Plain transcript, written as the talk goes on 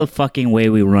the fucking way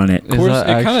we run it. Of course,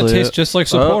 it kind of tastes just like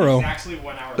Sapporo. Exactly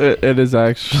 1 hour. It is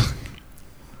actually.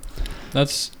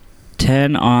 That's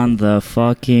 10 on the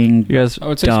fucking. You guys, I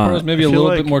would say dot. Sapporo's maybe I a feel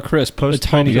little like bit more crisp. A Post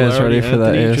tiny. You guys ready for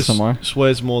that Anthony ASMR? just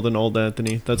swears more than old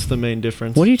Anthony. That's the main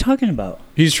difference. What are you talking about?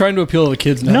 He's trying to appeal to the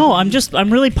kids now. No,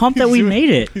 I'm really pumped that we made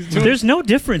it. There's no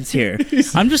difference here.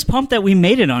 I'm just pumped that we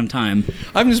made it on time.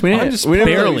 I'm just we pumped didn't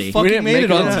barely. we fucking made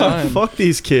it on time. Fuck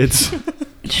these kids.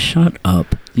 Shut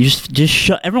up. You just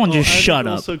shut. Everyone just shut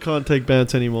up. Also can't take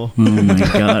bants anymore. Oh my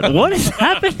god. What is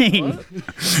happening?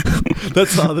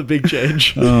 That's not the big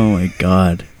change. Oh my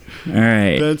god. All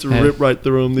right. Bants rip right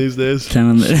through him these days. 10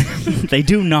 on the they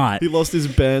do not. He lost his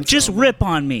bants. Just rip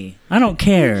on me. I don't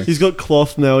care. He's got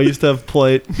cloth now. He used to have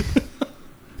plate.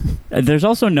 There's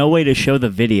also no way to show the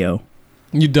video.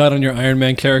 You died on your Iron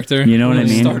Man character. You know what I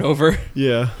Just mean? Start over.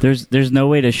 Yeah. There's no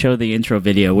way to show the intro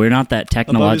video. We're not that Above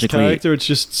his technologically. character, it's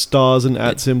just stars and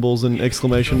 @ symbols and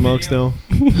exclamation marks now.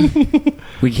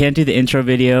 We can't do the intro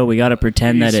video. We got to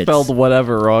pretend You that it's spelled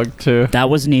whatever wrong too. That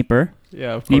was Neeper.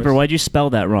 Yeah, of course. Neeper, why'd you spell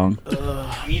that wrong?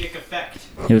 Comedic effect.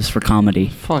 It was for comedy.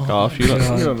 Fuck off. You don't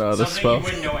know how to spell.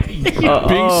 wouldn't know anything.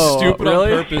 Being stupid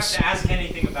really? on purpose. ask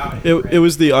anything about it. It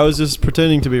was the I was just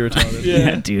pretending to be retarded.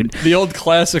 Yeah, dude. The old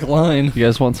classic line. You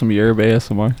guys want some yerb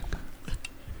ASMR?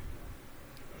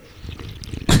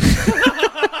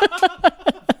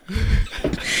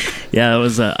 Yeah, it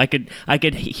was. I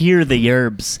could hear the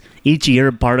yerbs, each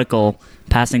yerb particle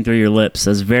passing through your lips.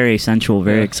 It was very sensual,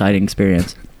 very exciting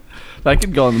experience. That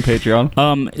could go on the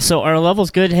Patreon. So our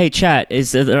level's good. Hey, chat,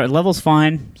 our level's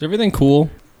fine? Is everything cool?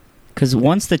 Because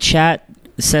once the chat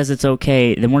says it's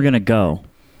okay, then we're gonna go.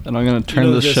 And I'm gonna turn You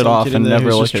know this there's shit some off kid and in there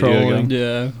never who's look just at you trolling.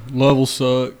 again. Yeah. Level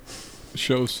suck.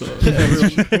 Show suck.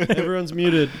 Everyone's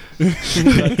muted.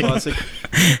 That classic.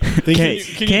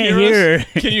 Can't hear us?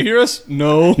 Can you hear us?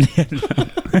 No.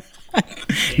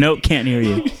 Nope, can't hear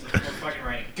you. Fucking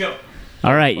right. Go.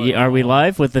 All right, are we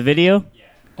live with the video?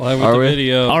 Live with Are the we?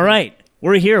 video. All right,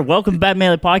 we're here. Welcome to Bad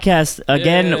Melee Podcast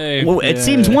again. Yay. Well, it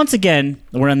seems once again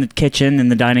we're in the kitchen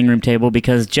and the dining room table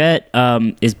because Jet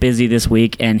is busy this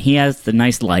week and he has the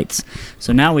nice lights.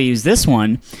 So now we use this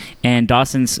one and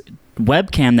Dawson's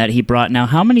webcam that he brought. Now,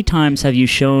 how many times have you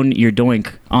shown your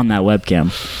doink on that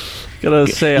webcam? Gotta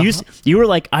say, You were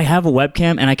like, I have a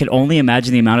webcam, and I could only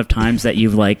imagine the amount of times that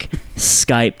you've like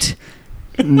Skyped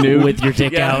nude with your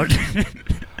dick out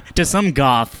to some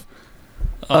goth.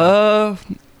 You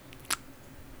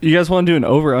guys want to do an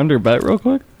over/under bet real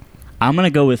quick? I'm gonna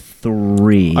go with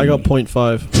 3. I got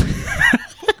 0.5.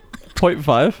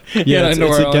 0.5? Yeah, I it's, know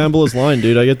it's where a I'm- gambler's line,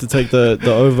 dude. I get to take the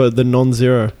over, the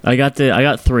non-zero. I got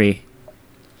 3.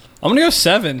 I'm gonna go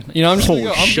 7. You know, I'm just gonna Oh,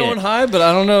 go. I'm shit. going high, but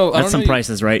I don't know. That's some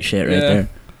Price is Right shit right Yeah. there.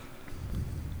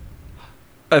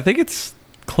 I think it's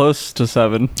close to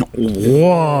 7.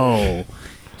 Whoa.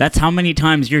 That's how many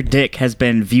times your dick has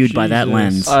been viewed by that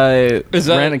lens. I Is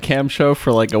that- ran a cam show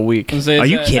for like a week. Are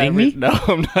you kidding me? No,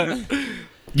 I'm not.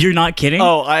 You're not kidding?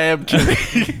 Oh, I am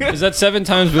kidding. Is that 7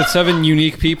 times with 7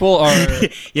 unique people? Or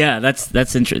Yeah, that's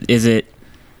interesting. Is it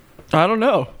I don't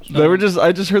know.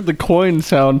 I just heard the coin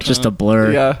sound. just a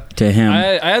blur Yeah. to him?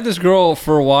 I had this girl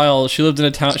for a while. She lived in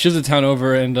a town. She was a town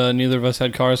over, and neither of us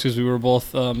had cars because we were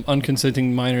both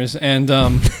unconsenting minors, and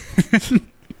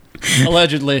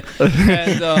allegedly.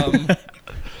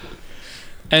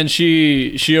 And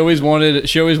she always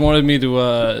wanted me to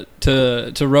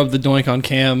rub the doink on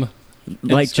cam.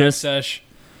 Like just sesh.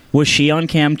 Was she on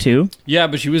cam too? Yeah,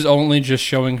 but she was only just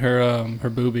showing her her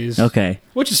boobies. Okay.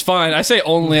 Which is fine. I say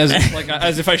only as if,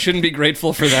 as if I shouldn't be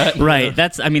grateful for that. Right.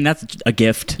 That's a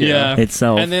gift. Yeah.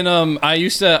 Itself. And then I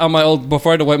used to on my old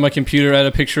before I had to wipe my computer, I had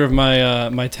a picture of my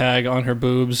my tag on her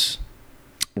boobs.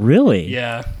 Really?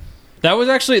 Yeah. That was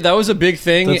a big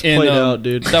thing. That's played out,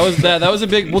 dude. That was a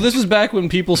big. Well, this was back when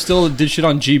people still did shit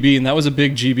on GB, and that was a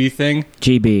big GB thing.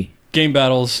 GB. Game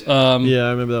battles. Yeah,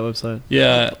 I remember that website.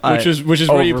 Yeah, which is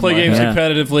where you play games Yeah.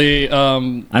 competitively.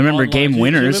 I remember online.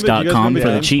 GameWinners.com for the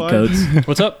GameSpy? cheat codes.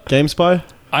 What's up? GameSpy?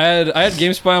 I had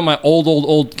GameSpy on my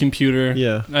old computer.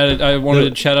 Yeah. I wanted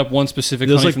to chat up one specific.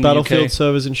 There's company like from the Battlefield UK.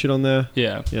 servers and shit on there.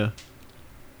 Yeah. Yeah.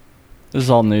 This is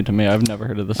all new to me. I've never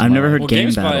heard of this. I've never heard Well, game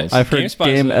GameSpy- battles. I've heard GameSpy's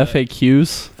game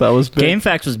FAQs. That was big.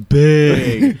 GameFAQs was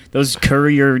big. Those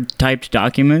courier typed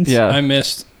documents. Yeah. I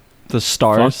missed. The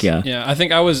stars. Fuck yeah. Yeah, I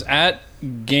think I was at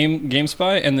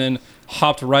GameSpy and then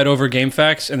hopped right over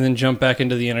GameFAQs and then jumped back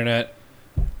into the internet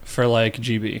for like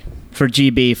GB. For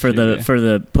GB for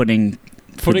the putting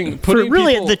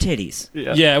really people- the titties.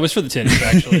 Yeah, it was for the titties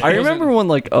actually. I remember when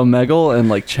like Omegle and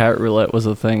like chat roulette was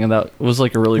a thing, and that was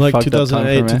like a really Like fucked up time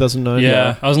 2008, for me. 2009.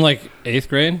 Yeah, I was in like 8th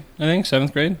grade, I think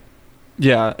 7th grade.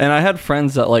 Yeah, and I had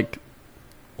friends that like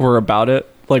were about it,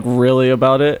 like really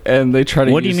about it, and they try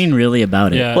to. What do you mean, really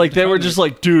about it? Yeah. Like they were just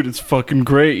like, dude, it's fucking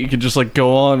great. You could just like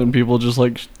go on, and people just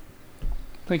like.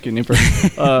 Thank you, Nieper.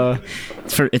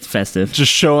 It's festive.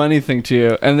 Just show anything to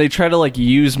you, and they try to like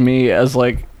use me as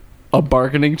like a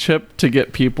bargaining chip to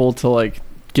get people to like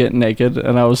get naked,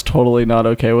 and I was totally not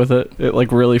okay with it. It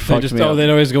like really fucked me up. They'd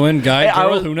always go in, guy,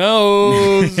 girl, who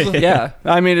knows? Yeah,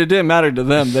 I mean, it didn't matter to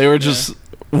them. They were just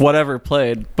whatever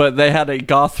played, but they had a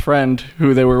goth friend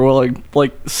who they were willing,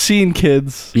 like, scene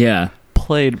kids. Yeah.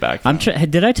 Played back then.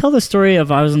 Did I tell the story of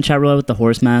I was in chat roulette with the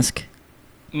horse mask?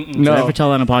 Mm-mm. Did I ever tell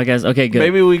that on a podcast? Okay, good.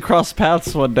 Maybe we crossed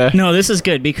paths one day. No, this is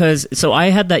good because so I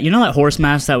had that, that horse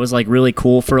mask that was like really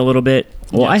cool for a little bit.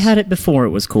 Well, I had it before it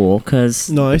was cool because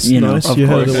nice. You had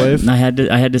the wave. I had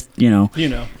to, I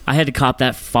had to cop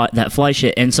that fly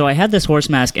shit, and so I had this horse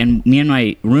mask, and me and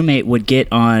my roommate would get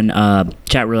on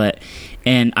chat roulette.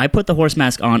 And I put the horse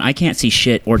mask on. I can't see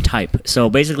shit or type. So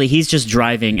basically, he's just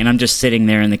driving, and I'm just sitting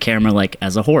there in the camera like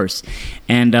as a horse.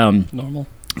 And normal.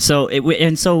 So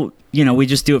we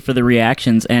just do it for the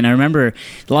reactions. And I remember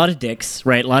a lot of dicks,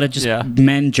 right? A lot of just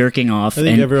men jerking off. I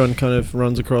think everyone kind of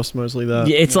runs across mostly that.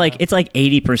 Yeah, it's like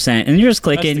 80%, and you're just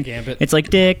clicking. That's the gambit. It's like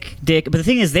dick. But the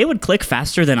thing is, they would click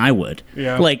faster than I would.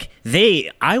 Yeah. Like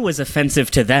I was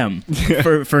offensive to them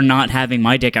for not having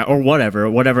my dick out or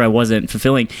whatever I wasn't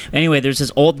fulfilling. Anyway, there's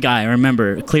this old guy. I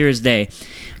remember clear as day.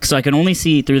 So I can only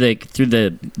see through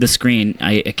the screen.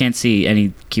 I can't see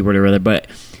any keyboard or other, but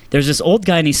there's this old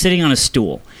guy, and he's sitting on a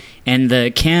stool. And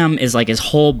the cam is like his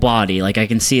whole body. Like I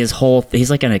can see his whole...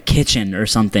 He's like in a kitchen or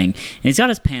something. And he's got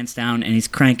his pants down and he's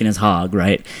cranking his hog,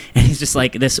 right? And he's just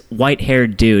like this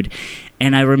white-haired dude.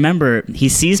 And I remember he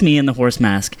sees me in the horse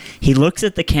mask. He looks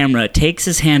at the camera, takes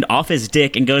his hand off his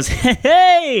dick and goes,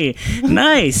 hey,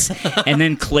 nice. And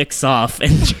then clicks off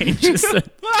and changes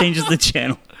the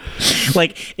channel.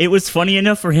 Like, it was funny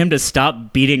enough for him to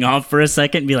stop beating off for a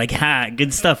second and be like, ha,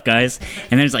 good stuff, guys.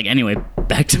 And then it's like, anyway,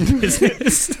 back to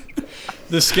business.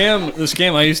 The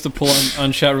scam I used to pull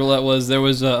on chat roulette was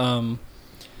there's a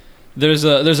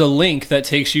link that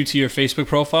takes you to your Facebook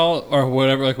profile or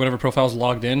whatever profile is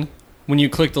logged in. When you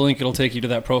click the link, it'll take you to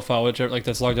that profile, whichever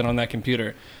that's logged in on that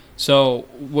computer. So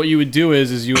what you would do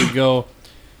is you go,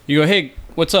 hey,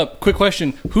 what's up? Quick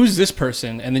question. Who's this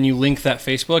person? And then you link that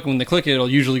Facebook. And when they click it, it'll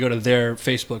usually go to their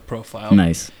Facebook profile.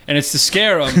 Nice. And it's to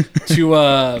scare them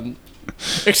to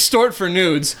extort for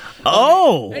nudes.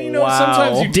 Oh, and,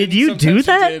 sometimes did you do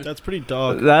that? That's pretty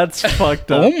dog. That's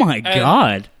fucked up. Oh my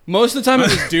god. Most of the time it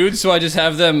was dudes, so I'd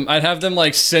have them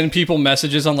like send people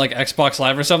messages on like Xbox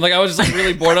Live or something. Like I was just like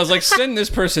really bored. I was like, send this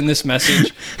person this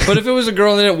message. But if it was a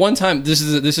girl, then at one time,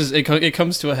 it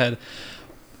comes to a head.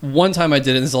 One time I did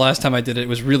it, and this is the last time I did it. It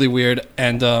was really weird,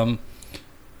 and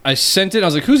I sent it. I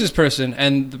was like, who's this person?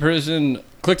 And the person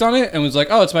clicked on it and was like,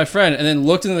 oh, it's my friend. And then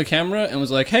looked into the camera and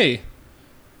was like, hey,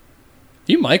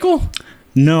 you Michael?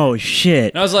 No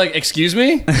shit. And I was like, excuse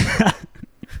me?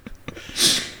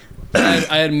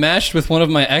 I had matched with one of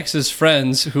my ex's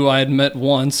friends who I had met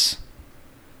once.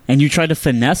 And you tried to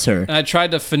finesse her. And I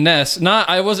tried to finesse.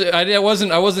 I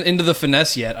wasn't into the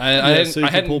finesse yet. I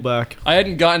hadn't pull back. I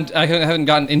hadn't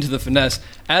gotten into the finesse.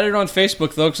 Added it on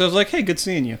Facebook though, because I was like, hey, good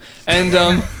seeing you.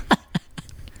 And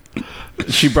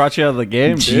she brought you out of the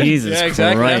game, dude. Jesus yeah,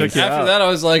 exactly. Christ. After that, I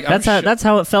was like, that's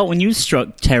how it felt when you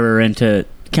struck terror into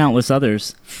countless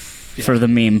others for the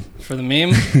meme. For the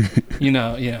meme, you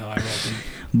know, I reckon.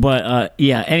 But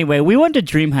anyway, we went to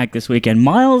Dreamhack this weekend.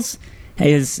 Miles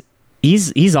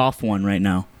he's off one right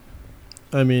now.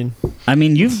 I mean,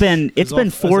 you've been. It's been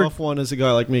four. As off one as a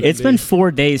guy like me. It's been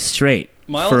 4 days straight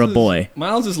for a boy.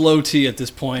 Miles is low T at this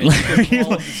point.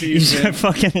 He's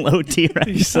fucking low T right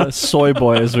now. He's a soy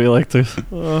boy, as we like to. I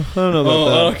don't know about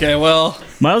that. Okay, well.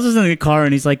 Miles is in the car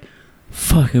and he's like,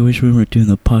 "Fuck! I wish we weren't doing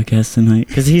the podcast tonight."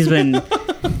 Because he's been.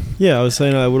 Yeah, I was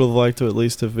saying I would have liked to at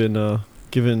least have been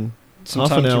given some half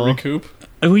time an hour to recoup.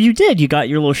 Oh, you did. You got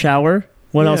your little shower.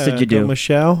 What else did you do? Got my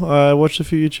shower. I watched a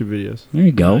few YouTube videos. There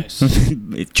you go.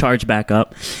 Nice. Charge back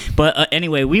up. But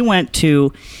anyway, we went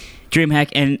to Dreamhack,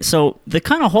 and so the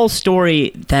kind of whole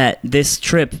story that this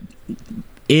trip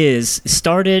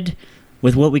started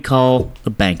with what we call a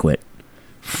banquet.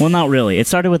 Well, not really. It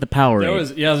started with the Powerade. I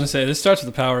was gonna say this starts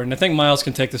with the Power, and I think Miles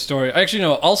can take the story. Actually,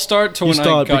 no, I'll start to when I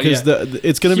got. Because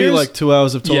it's gonna be like 2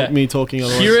 hours of me talking.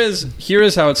 Otherwise. Here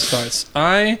is how it starts.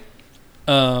 I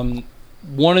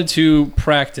wanted to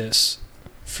practice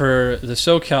for the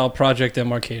SoCal Project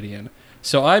M Arcadian,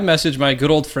 so I messaged my good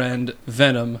old friend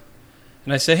Venom,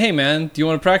 and I said, "Hey man, do you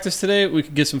want to practice today? We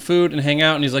could get some food and hang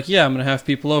out." And he's like, "Yeah, I'm gonna have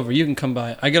people over. You can come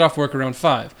by." I get off work around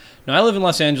 5. Now I live in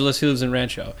Los Angeles. He lives in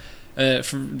Rancho.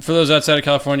 For those outside of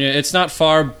California, it's not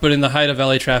far, but in the height of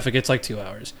LA traffic, it's like 2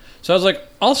 hours. So I was like,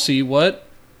 I'll see what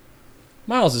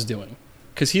Miles is doing,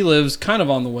 because he lives kind of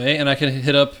on the way, and I can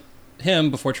hit up him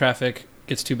before traffic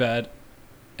gets too bad,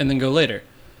 and then go later.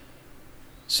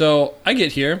 So I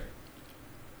get here,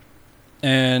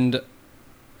 and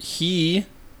he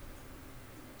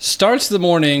starts the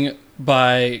morning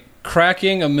by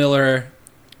cracking a Miller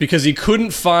because he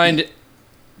couldn't find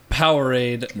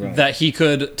Powerade that he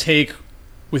could take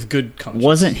with good conscience.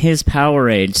 Wasn't his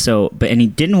Powerade, and he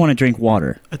didn't want to drink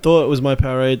water. I thought it was my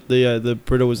Powerade. The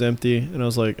Brita was empty, and I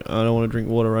was like, I don't want to drink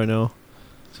water right now.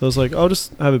 So I was like, I'll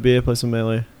just have a beer, play some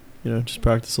Melee, just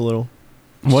practice a little.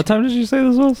 What time did you say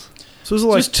this was? So it was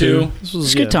like just 2. This was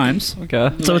It's good times.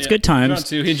 Okay. So it's good times. Not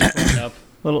 2. He just woke up.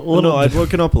 No, I'd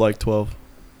woken up at like 12.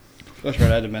 That's right.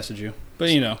 I had to message you, but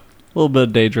A little bit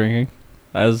of day drinking,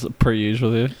 as per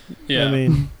usual. Yeah. I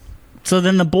mean, So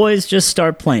then the boys just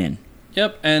start playing.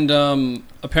 Yep, and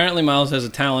apparently Miles has a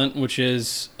talent, which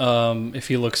is if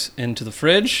he looks into the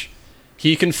fridge,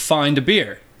 he can find a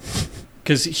beer.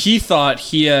 Because he thought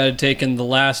he had taken the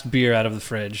last beer out of the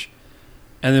fridge.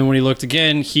 And then when he looked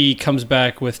again, he comes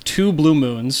back with 2 Blue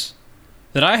Moons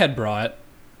that I had brought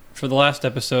for the last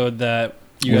episode that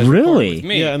you guys recorded with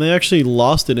me. yeah, and they actually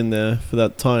lost it in there for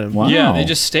that time. Wow. Yeah, they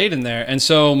just stayed in there. And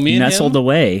so Nestled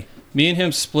away. me and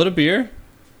him split a beer,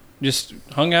 just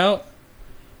hung out,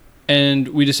 and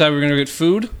we decided we were going to get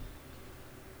food.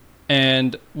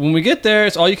 And when we get there,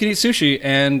 it's all-you-can-eat sushi.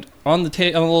 And on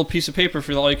the on a little piece of paper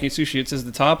for the all-you-can-eat sushi, it says at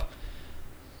the top,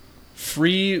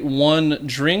 free 1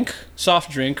 drink,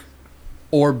 soft drink,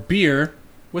 or beer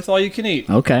with all-you-can-eat.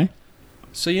 Okay.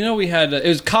 So we had it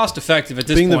was cost-effective at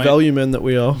this Being point. the value men that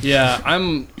we are. Yeah,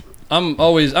 I'm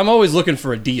always looking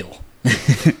for a deal.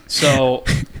 So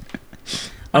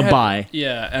buy.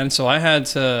 Yeah, and so I had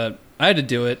to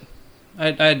do it.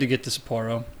 I had to get the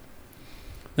Sapporo.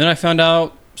 Then I found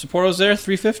out Sapporo's there,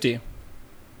 $3.50.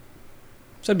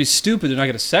 So that'd be stupid to not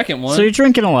get a second one. So you're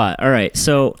drinking a lot. All right.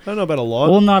 So I don't know about a lot.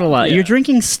 well, not a lot. Yeah. You're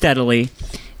drinking steadily,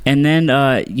 and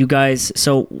then you guys.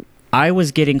 So I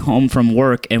was getting home from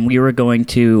work, and we were going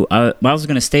to. I was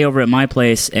going to stay over at my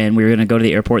place, and we were going to go to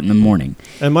the airport in the morning.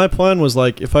 And my plan was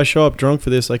like, if I show up drunk for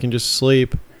this, I can just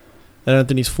sleep at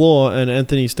Anthony's floor, and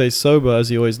Anthony stays sober as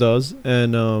he always does,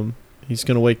 and he's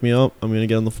going to wake me up. I'm going to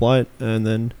get on the flight, and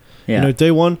then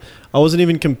day one, I wasn't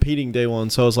even competing day one,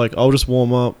 so I was like, I'll just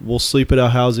warm up. We'll sleep at our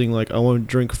housing. Like, I won't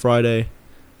drink Friday,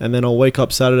 and then I'll wake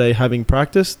up Saturday having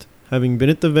practiced, having been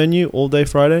at the venue all day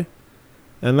Friday,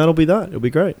 and that'll be that. It'll be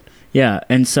great. Yeah,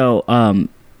 and so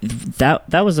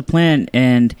that was the plan,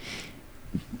 and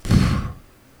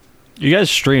You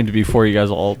guys streamed before you guys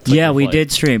all took the we flight.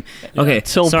 did stream. Okay,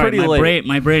 Till sorry, pretty late.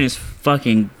 my brain is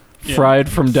fucking Fried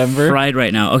from Denver. fried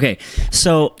right now. Okay,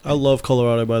 so I love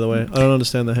Colorado, by the way. I don't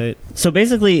understand the hate.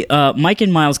 basically, Mike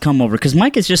and Miles come over because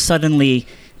Mike is just suddenly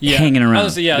hanging around.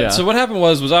 Honestly, So what happened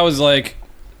was I was like,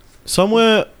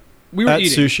 Somewhere we were at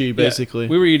eating. sushi, basically.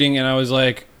 We were eating, and I was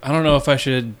like, I don't know if I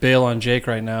should bail on Jake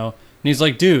right now. And he's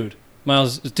like,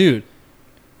 Miles,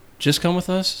 just come with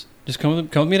us. Just come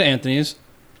with me to Anthony's.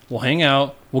 We'll hang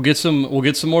out. We'll get some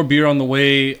more beer on the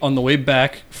way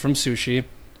back from sushi.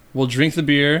 We'll drink the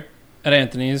beer at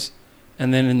Anthony's,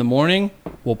 and then in the morning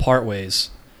we'll part ways.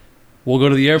 We'll go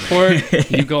to the airport.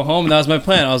 You go home. And that was my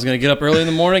plan. I was going to get up early in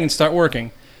the morning and start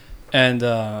working, and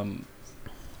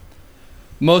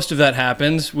most of that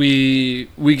happens. We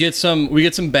get some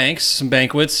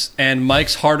banquets, and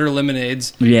Mike's harder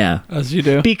lemonades. Yeah, As you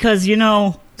do. because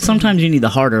sometimes you need the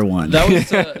harder one.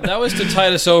 That was to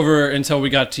tide us over until we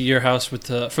got to your house for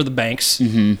the banks.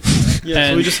 Mm-hmm. Yeah, so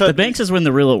And we just The had banks is when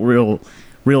the real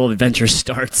adventure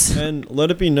starts. and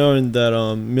let it be known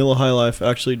that Miller High Life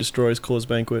actually destroys Coors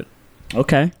Banquet.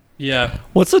 Okay, Yeah,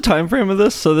 What's the time frame of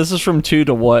this? So this is from 2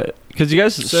 to what? Because you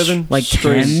guys 7. like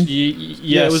stream- 10.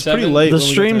 Yeah, it was pretty 7. late. The when we got to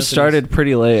stream Anthony's. started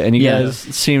pretty late, and you Yeah. guys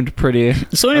seemed pretty.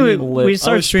 So anyway, lit. we I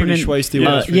started was pretty streaming. schwasty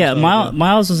when the stream started, yeah.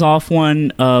 Miles was off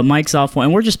one, Mike's off one,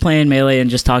 and we're just playing Melee and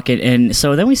just talking. And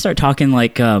so then we start talking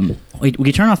like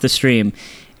we turn off the stream,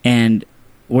 and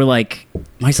we're like,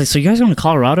 Mike's like, so you guys going to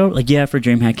Colorado? Like, yeah, for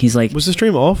Dreamhack. He's like, Was the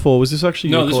stream off, or was this actually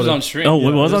No, this was recorded? on stream. oh, Yeah,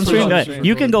 it was this on was stream. on Yeah, stream.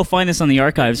 you can go find this on the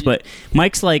archives. But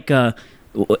Mike's like,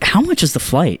 how much is the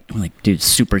flight? I'm like, dude,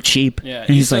 super cheap. Yeah,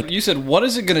 and he's like, you said, what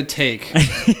is it going to take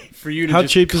for you to How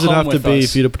just cheap does it come have to with be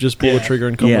us? for you to just pull the Yeah. trigger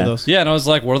and come Yeah. with us? Yeah, and I was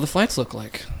like, what do the flights look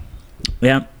like?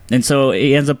 yeah. And so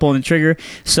he ends up pulling the trigger.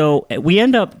 So we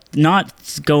end up not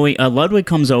going. Ludwig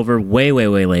comes over way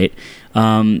late.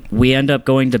 We end up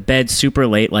going to bed super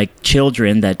late, like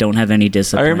children that don't have any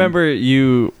discipline. I remember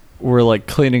you we're like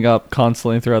cleaning up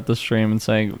constantly throughout the stream and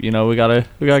saying, we gotta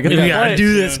get We gotta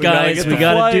do this, guys. We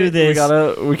gotta do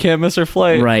this. We can't miss our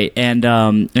flight. Right, and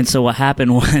so what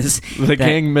happened was the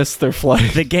gang missed their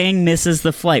flight. The gang misses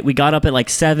the flight. We got up at like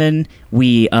 7.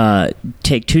 We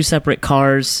take 2 separate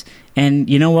cars. And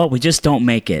you know what? We just don't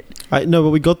make it. No, but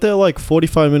we got there like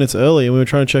 45 minutes early, and we were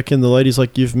trying to check in. The lady's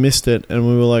like, "You've missed it," and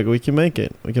we were like, "We can make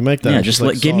it. We can make that." Yeah, just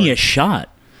like, give me a shot.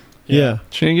 Yeah.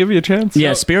 She didn't give you a chance.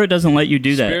 Yeah, Spirit doesn't let you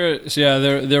do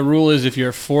that. Their rule is if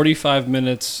you're 45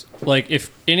 minutes, like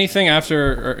if anything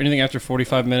after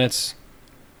 45 minutes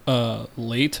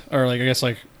late, or like I guess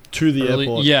like to the early,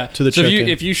 airport. yeah. To the so check-in.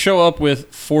 if you show up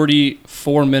with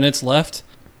 44 minutes left,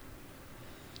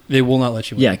 they will not let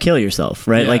you in. Yeah, kill yourself,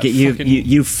 right? Yeah, like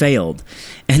you failed.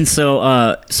 And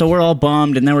so we're all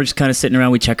bummed, and then we're just kind of sitting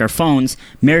around. We check our phones.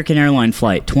 American Airline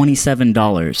flight,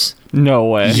 $27. No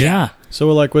way. Yeah. So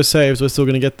we're like, we're saved. We're still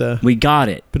going to get there. We got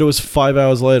it. But it was 5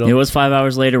 hours later. It was 5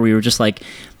 hours later. We were just like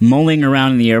mulling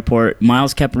around in the airport.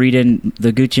 Miles kept reading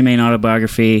the Gucci Mane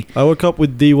autobiography. I woke up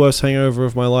with the worst hangover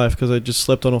of my life because I just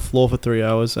slept on a floor for 3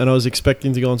 hours. And I was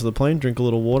expecting to go onto the plane, drink a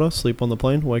little water, sleep on the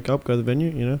plane, wake up, go to the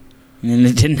venue, And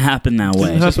it didn't happen that way.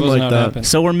 It didn't happen like that.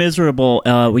 So we're miserable.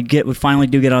 We finally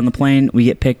do get on the plane. We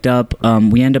get picked up.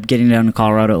 We end up getting down to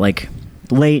Colorado like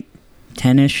late,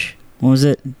 10-ish. What was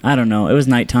it? I don't know. It was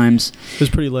night times. It was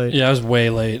pretty late. Yeah, it was way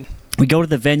late. We go to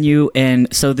the venue,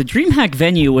 and so the Dreamhack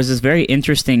venue was this very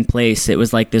interesting place. It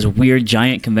was like this weird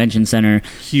giant convention center.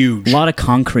 Huge. A lot of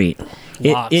concrete.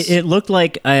 It looked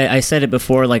like, I said it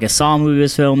before, like a Saw movie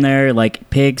was filmed there,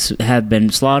 like pigs had been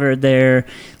slaughtered there,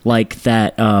 like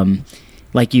that,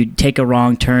 like you take a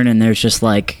wrong turn and there's just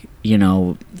like,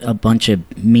 a bunch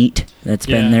of meat that's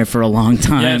been there for a long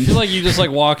time. Yeah, I feel like you just like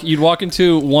you'd walk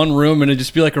into one room and it'd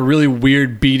just be like a really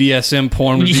weird BDSM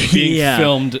porn being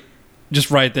filmed just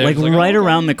right there. Like right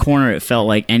around the corner, it felt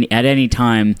like, and at any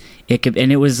time it could,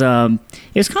 and it was kind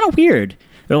of weird.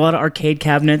 There were a lot of arcade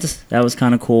cabinets. That was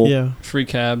kind of cool. Yeah. Free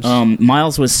cabs.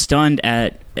 Miles was stunned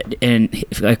at, and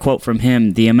a quote from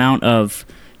him, the amount of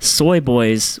soy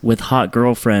boys with hot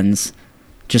girlfriends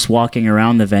just walking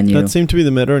around the venue. That seemed to be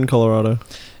the meta in Colorado.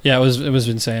 Yeah, it was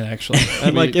insane actually.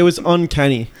 And like it was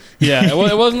uncanny. Yeah,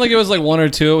 it wasn't like it was like one or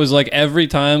two. It was like every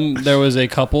time there was a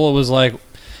couple, it was like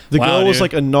the girl was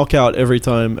like a knockout every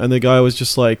time, and the guy was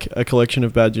just like a collection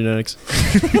of bad genetics.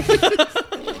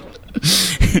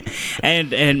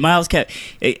 and Miles kept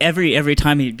every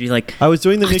time he'd be like, I was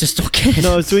doing the I just don't get it.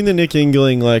 No, I was doing the Nick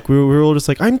Engling, like we were all just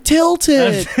like, I'm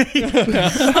tilted.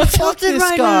 I'm tilted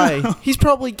right guy. now. He's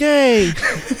probably gay.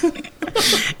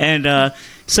 And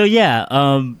so yeah,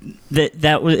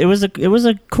 it was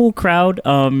a cool crowd.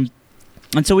 And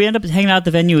so we ended up hanging out at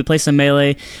the venue. We played some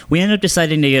Melee. We ended up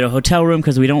deciding to get a hotel room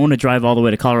because we don't want to drive all the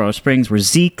way to Colorado Springs where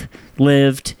Zeke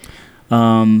lived.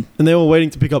 And they were waiting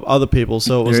to pick up other people,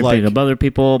 so it was like up other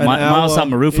people. Miles thought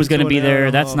Maroof was going to be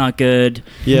there. That's not good.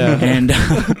 Yeah, and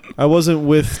I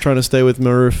wasn't trying to stay with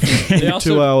Maroof for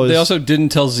 2 hours. They also didn't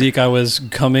tell Zeke I was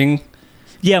coming.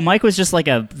 Yeah, Mike was just like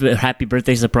a happy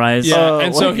birthday surprise. Yeah,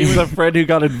 and so he was a friend who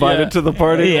got invited to the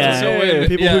party. Yeah, so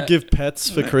people who give pets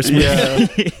for Christmas. Yeah.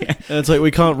 And it's like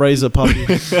we can't raise a puppy.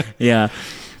 Yeah.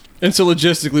 And so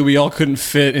logistically, we all couldn't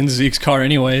fit in Zeke's car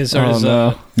anyways. Or his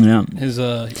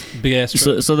big ass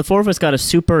truck. So the four of us got a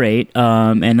Super 8,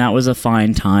 and that was a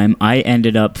fine time. I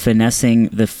ended up finessing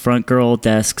the front girl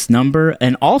desk's number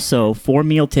and also 4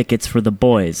 meal tickets for the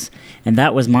boys. And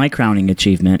that was my crowning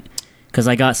achievement because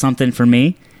I got something for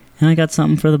me and I got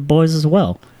something for the boys as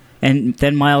well. And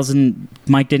then Miles and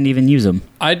Mike didn't even use them.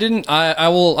 I didn't. I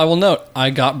will note.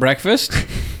 I got breakfast.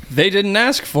 They didn't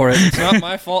ask for it. It's not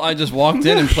my fault. I just walked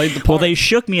in and played the part. Well, they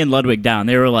shook me and Ludwig down.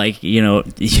 They were like, you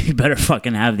better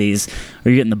fucking have these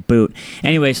or you're getting the boot.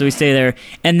 Anyway, so we stay there.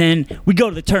 And then we go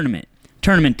to the tournament.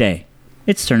 Tournament day.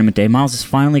 It's tournament day. Miles has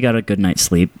finally got a good night's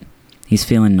sleep. He's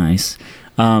feeling nice.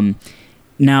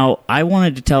 Now, I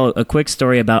wanted to tell a quick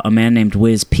story about a man named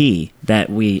Wiz P that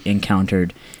we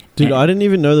encountered. Dude, I didn't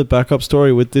even know the backup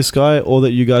story with this guy or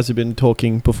that you guys had been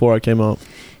talking before I came up.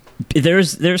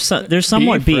 There's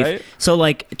somewhat beef. Right? So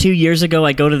like 2 years ago,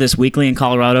 I go to this weekly in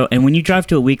Colorado, and when you drive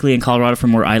to a weekly in Colorado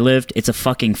from where I lived, it's a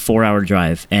fucking 4-hour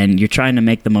drive, and you're trying to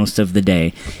make the most of the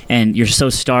day, and you're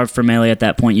so starved for Melee at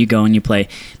that point. You go and you play.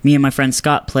 Me and my friend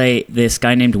Scott play this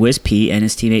guy named Wiz P and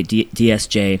his teammate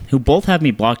DSJ, who both have me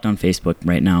blocked on Facebook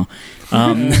right now.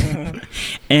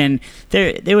 And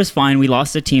it was fine. We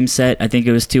lost a team set. I think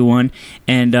it was 2-1,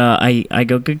 and I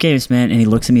go, good games, man. And he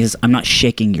looks at me and says, I'm not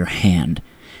shaking your hand.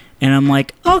 And I'm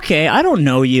like, okay, I don't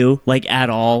know you, like, at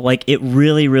all. Like, it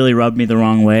really, really rubbed me the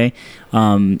wrong way.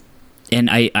 And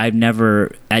I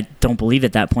don't believe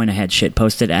at that point I had shit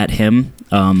posted at him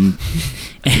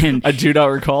And I do not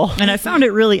recall. And I found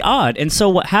it really odd. And so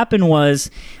what happened was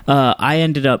I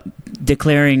ended up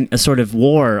declaring a sort of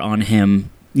war on him,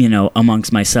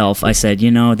 amongst myself. I said,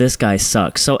 this guy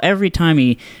sucks. So every time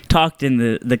he talked in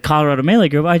the Colorado Melee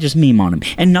group, I just meme on him.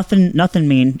 And nothing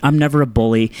mean. I'm never a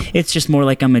bully. It's just more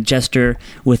like I'm a jester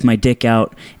with my dick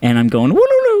out and I'm going,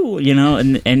 woo,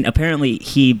 and apparently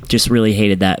he just really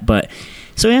hated that. But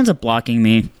so he ends up blocking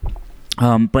me.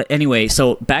 But anyway,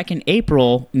 so back in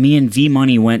April, me and V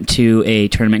Money went to a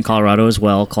tournament in Colorado as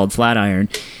well called Flatiron.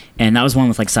 And that was one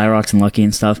with like Cyrox and Lucky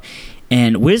and stuff.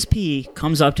 And WizP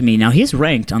comes up to me. Now, he's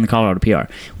ranked on the Colorado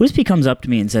PR. WizP comes up to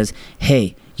me and says,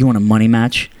 hey, you want a money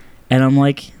match? And I'm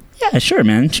like, yeah, sure,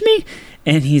 man. To me.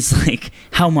 And he's like,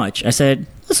 how much? I said,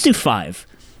 let's do 5.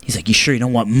 He's like, you sure you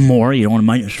don't want more? You don't want a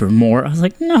money match for more? I was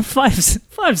like, no,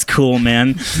 5's cool,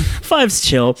 man. 5's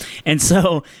chill. And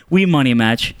so we money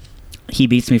match. He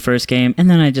beats me first game, and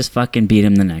then I just fucking beat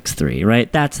him the next 3,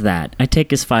 right? That's that. I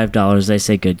take his $5. I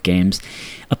say good games.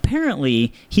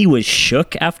 Apparently, he was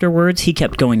shook afterwards. He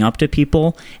kept going up to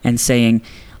people and saying,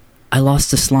 I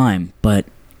lost to Slime, but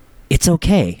it's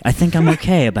okay. I think I'm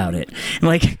okay about it.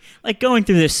 Like going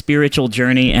through this spiritual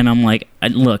journey, and I'm like,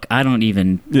 look, I don't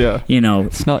even,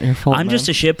 it's not your fault. I'm just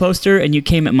a shit poster, and you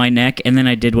came at my neck, and then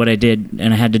I did what I did,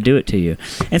 and I had to do it to you.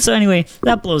 And so anyway,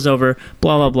 that blows over,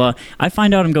 blah, blah, blah. I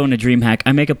find out I'm going to Dreamhack.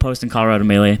 I make a post in Colorado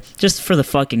Melee, just for the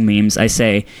fucking memes. I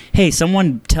say, hey,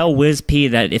 someone tell WizP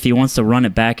that if he wants to run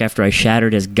it back after I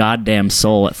shattered his goddamn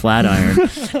soul at Flatiron,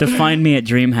 to find me at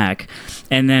Dreamhack.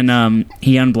 And then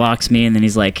he unblocks me, and then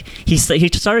he's like, he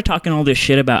started talking all this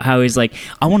shit about how he's like,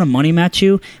 I want to money match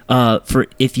you. For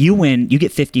if you win, you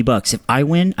get $50. If I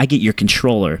win, I get your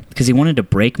controller, because he wanted to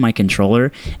break my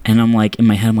controller. And I'm like, in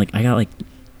my head, I'm like, I got like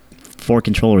 4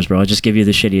 controllers, bro. I'll just give you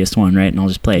the shittiest one, right? And I'll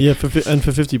just play. Yeah, for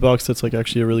 $50, that's like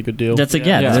actually a really good deal. That's like, the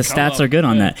stats are good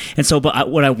on that. And so, but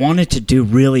what I wanted to do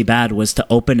really bad was to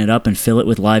open it up and fill it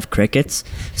with live crickets,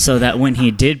 so that when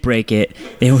he did break it,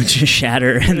 it would just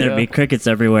shatter and there'd be crickets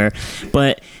everywhere.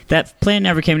 But that plan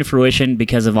never came to fruition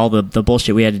because of all the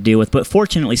bullshit we had to deal with. But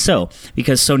fortunately so,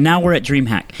 because so now we're at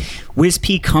Dreamhack.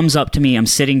 WizP comes up to me. I'm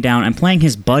sitting down. I'm playing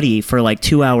his buddy for like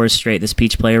 2 hours straight, this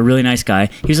Peach player, really nice guy.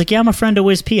 He was like, yeah, I'm a friend of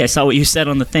WizP. I saw what you said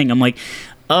on the thing. I'm like,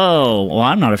 oh, well,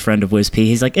 I'm not a friend of WizP.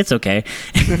 He's like, it's okay.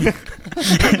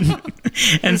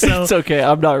 and so it's okay.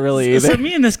 I'm not really either. So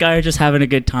me and this guy are just having a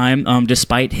good time,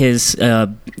 despite his,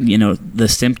 the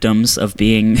symptoms of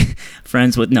being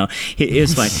friends with. No, it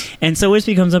was fine. And so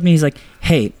WizP comes up to me. He's like,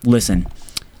 hey, listen,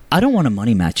 I don't want to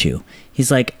money match you.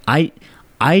 He's like,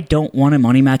 I don't want a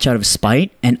money match out of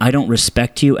spite, and I don't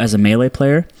respect you as a Melee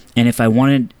player. And if I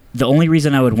wanted, the only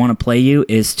reason I would want to play you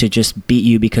is to just beat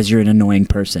you because you're an annoying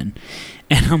person.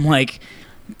 And I'm like,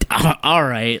 all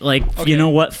right, like, okay. You know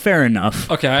what? Fair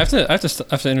enough. Okay, I have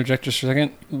to interject just for a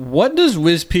second. What does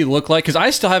WizP look like? Because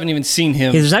I still haven't even seen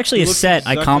him. There's actually a set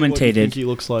exactly I commentated. What you think he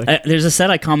looks like. There's a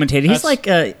set I commentated. He's like,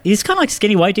 he's kind of like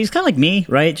skinny white. He's kind of like me,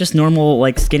 right? Just normal,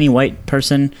 like skinny white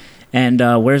person, and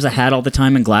wears a hat all the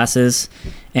time and glasses.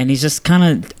 And he's just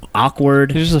kind of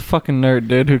awkward. He's just a fucking nerd,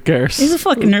 dude. Who cares? He's a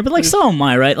fucking nerd, but like so am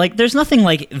I, right? Like there's nothing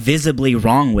like visibly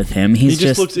wrong with him. He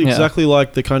just looks exactly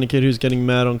like the kind of kid who's getting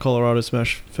mad on Colorado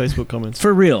Smash Facebook comments.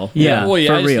 For real, yeah. Well, yeah,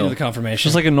 for I just real. need the confirmation.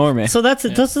 Just like a normie. So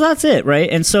that's it, right?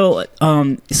 And so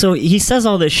so he says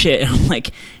all this shit, and I'm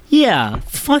like, yeah,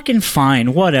 fucking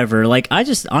fine, whatever. Like I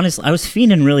just honestly, I was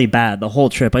fiending really bad the whole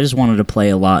trip. I just wanted to play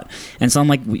a lot, and so I'm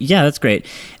like, yeah, that's great,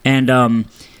 and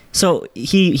so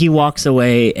he walks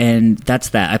away, and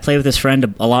that's that. I play with his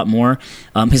friend a lot more.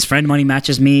 His friend money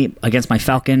matches me against my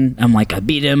Falcon. I'm like, I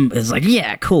beat him. It's like,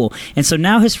 yeah, cool. And so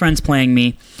now his friend's playing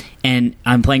me, and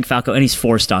I'm playing Falco, and he's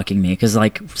 4-stocking me, because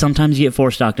like sometimes you get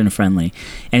 4-stocked in a friendly.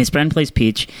 And his friend plays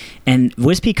Peach, and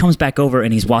WizP comes back over,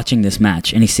 and he's watching this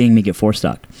match, and he's seeing me get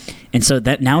 4-stocked. And so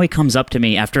that now he comes up to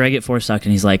me after I get 4-stocked,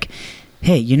 and he's like,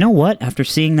 hey, you know what? After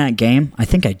seeing that game, I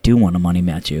think I do want to money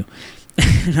match you.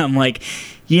 And I'm like,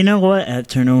 you know what? At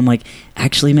Turno, I'm like,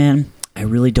 actually, man, I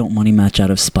really don't money match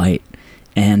out of spite.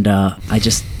 And I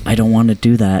don't want to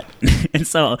do that. And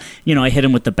so, I hit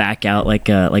him with the back out, like,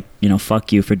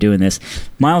 fuck you for doing this.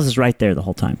 Miles is right there the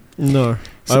whole time. No.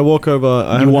 So I walk over.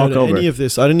 I haven't heard any of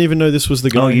this. I didn't even know this was the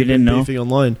guy you didn't know? beefing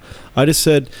online. I just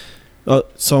said...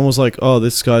 someone was like, oh,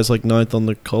 this guy's like 9th on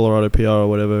the Colorado PR or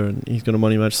whatever, and he's going to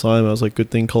money match Simon. I was like, good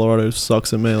thing Colorado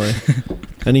sucks at Melee.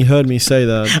 And he heard me say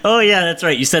that. Oh, yeah, that's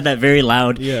right. You said that very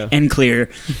loud and clear,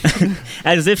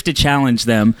 as if to challenge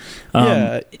them.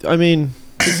 Yeah, I mean,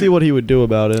 to see what he would do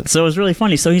about it. So it was really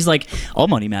funny. So he's like, I'll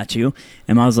money match you.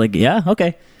 And I was like, yeah,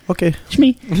 okay. okay. It's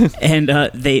me. And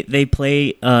they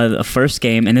play a first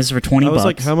game, and this is for $20. I was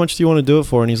like, how much do you want to do it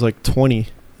for? And he's like, 20. And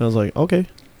I was like, okay.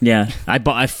 Yeah,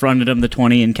 I fronted him the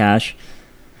 20 in cash.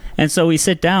 And so we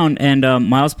sit down, and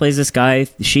Miles plays this guy,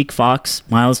 Sheik Fox.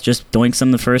 Miles just doinks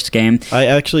him the first game. I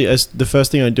actually, the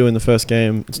first thing I do in the first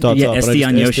game, it starts up, SD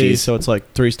on Yoshi. So it's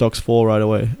like 3 stocks 4 right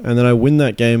away. And then I win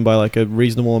that game by like a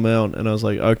reasonable amount, and I was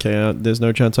like, okay, there's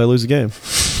no chance I lose a game.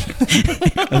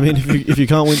 I mean, if you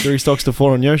can't win 3 stocks to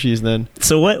 4 on Yoshi's, then...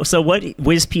 So what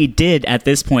WizP did at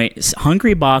this point,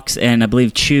 Hungry Box and I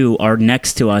believe Chew are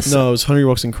next to us. No, it was Hungry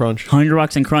Box and Crunch. Hungry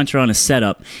Box and Crunch are on a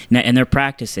setup, and they're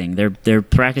practicing. They're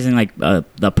practicing like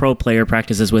the pro player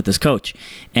practices with his coach.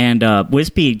 And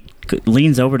WizP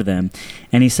leans over to them,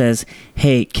 and he says,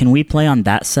 hey, can we play on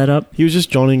that setup? He was just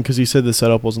joning because he said the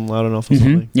setup wasn't loud enough or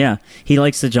something. Yeah, he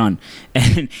likes to john.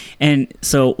 And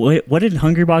so what did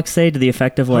Hungry Box say to the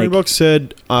effect of like... Hungry Box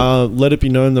said, let it be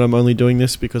known that I'm only doing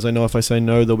this because I know if I say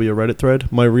no, there'll be a Reddit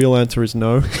thread. My real answer is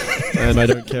no, and I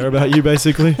don't care about you,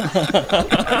 basically.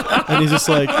 And he's just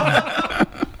like...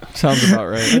 Sounds about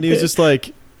right. And he was just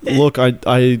like... Look,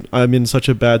 I'm in such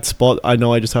a bad spot. I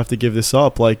know I just have to give this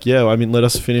up. Like, yeah, I mean, let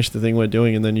us finish the thing we're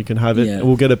doing, and then you can have it. Yeah.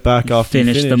 We'll get it back after you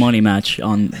finish the money match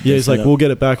on. Yeah, he's like, we'll get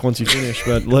it back once you finish,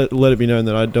 but let it be known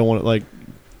that I don't want it. Like,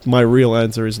 my real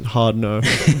answer is hard no.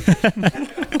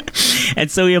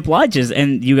 And so he obliges,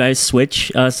 and you guys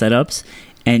switch setups,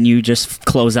 and you just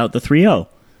close out the 3-0.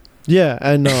 Yeah,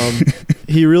 and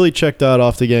he really checked out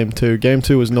after game 2. Game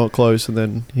 2 was not close, and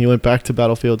then he went back to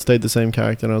Battlefield, stayed the same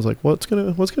character, and I was like, what's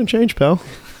gonna change, pal?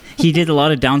 He did a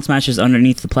lot of down smashes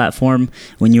underneath the platform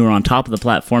when you were on top of the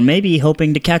platform, maybe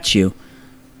hoping to catch you.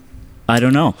 I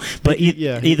don't know, but he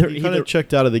kind of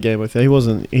checked out of the game. I think he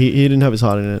wasn't. He didn't have his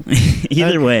heart in it.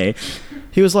 Either way.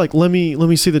 He was like, let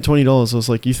me see the $20. I was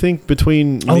like, you think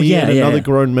between me and another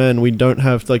grown man, we don't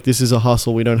have, like, this is a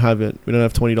hustle. We don't have it. We don't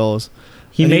have $20.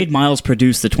 He made Miles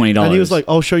produce the $20. And he was like,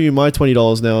 I'll show you my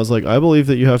 $20 now. I was like, I believe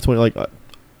that you have 20. Like,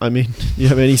 I mean, you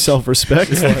have any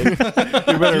self-respect? Like,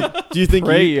 you better, do you think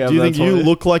you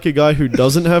look like a guy who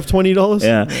doesn't have $20?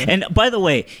 Yeah. And by the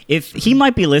way, if he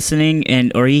might be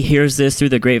listening or he hears this through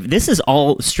the grave, this is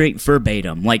all straight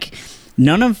verbatim. Like,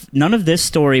 none of this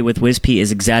story with WizP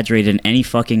is exaggerated in any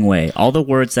fucking way. All the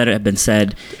words that have been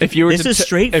said, this is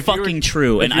straight fucking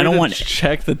true. And I don't want to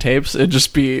check the tapes. It'd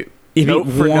just be...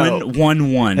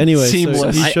 one. Anyway,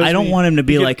 seamless. I don't want him to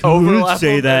be like, who would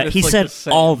say that? He like said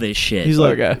all this shit. He's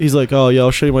like, oh yeah,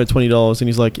 I'll show you my $20, and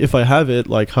he's like, if I have it,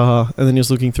 like, haha. And then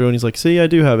he's looking through, and he's like, see, I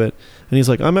do have it. And he's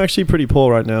like, I'm actually pretty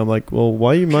poor right now. I'm like, well,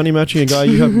 why are you money matching a guy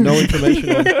you have no information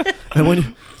on? And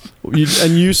when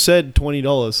you said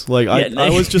 $20, like I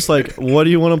was just like, what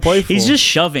do you want to play for? He's just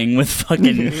shoving with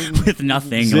fucking with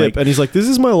nothing. Zip. Like, and he's like, this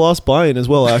is my last buy-in as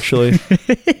well, actually.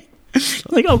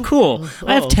 Like, oh, cool.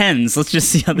 I have 10s. Let's just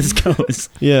see how this goes.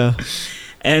 Yeah.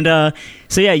 And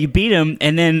so, yeah, you beat him,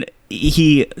 and then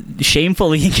he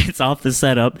shamefully gets off the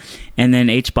setup, and then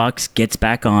H-Box gets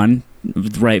back on,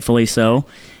 rightfully so,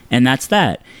 and that's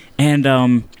that.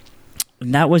 And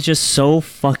that was just so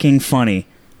fucking funny,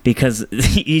 because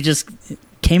he just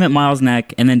came at Miles'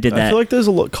 neck and then did that. I feel like there's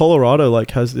a lot... Colorado,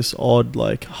 like, has this odd,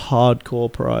 like, hardcore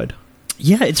pride.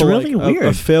 Yeah, it's really weird.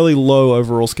 A fairly low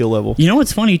overall skill level. You know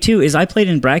what's funny, too, is I played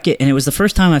in bracket, and it was the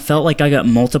first time I felt like I got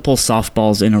multiple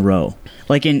softballs in a row.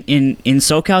 Like, in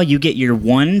SoCal, you get your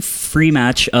one free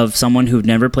match of someone who've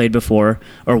never played before,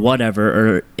 or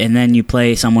whatever, and then you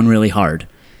play someone really hard.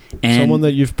 And someone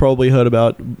that you've probably heard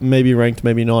about, maybe ranked,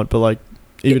 maybe not, but, like,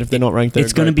 even if they're not ranked,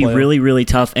 it's going to be really, really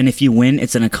tough. And if you win,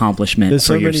 it's an accomplishment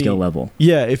for your skill level.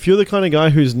 Yeah, if you're the kind of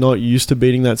guy who's not used to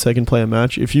beating that second player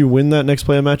match, if you win that next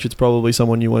player match, it's probably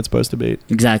someone you weren't supposed to beat.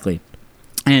 Exactly.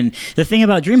 And the thing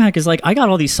about Dreamhack is, like, I got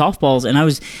all these softballs, and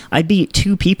I beat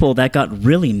 2 people that got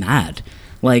really mad.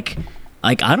 Like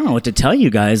I don't know what to tell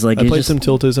you guys. Like, I played some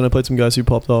tilters, and I played some guys who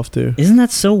popped off too. Isn't that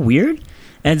so weird?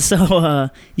 And so,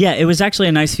 yeah, it was actually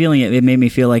a nice feeling. It made me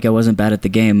feel like I wasn't bad at the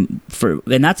game.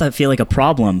 And that's, I feel like, a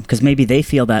problem, because maybe they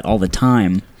feel that all the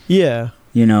time. Yeah.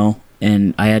 You know?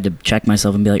 And I had to check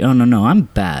myself and be like, oh, no, I'm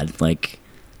bad. Like,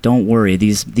 don't worry.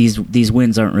 These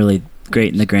wins aren't really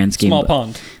great in the grand scheme.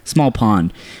 Small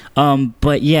pond.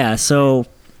 But, yeah, so...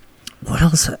 What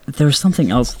else? There was something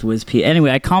else with WizP.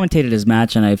 Anyway, I commentated his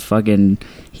match, and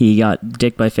he got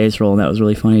dick by face roll, and that was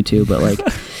really funny too. But, like,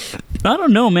 I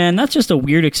don't know, man. That's just a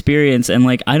weird experience, and,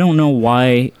 like, I don't know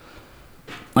why.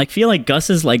 Like, feel like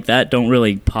Gus's like that don't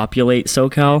really populate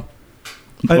SoCal.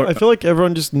 I feel like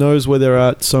everyone just knows where they're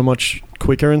at so much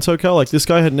quicker in SoCal. Like, this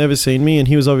guy had never seen me, and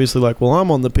he was obviously like, well,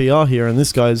 I'm on the PR here, and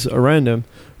this guy's a random.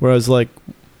 Whereas, like,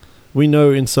 we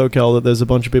know in SoCal that there's a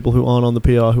bunch of people who aren't on the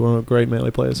PR who are great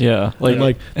melee players. Yeah.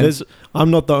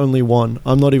 I'm not the only one.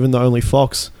 I'm not even the only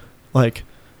Fox. Like,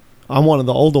 I'm one of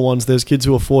the older ones. There's kids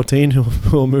who are 14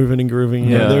 who are moving and grooving.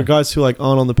 Yeah. There are guys who like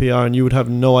aren't on the PR and you would have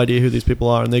no idea who these people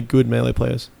are, and they're good melee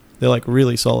players. They're like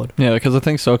really solid. Yeah, because I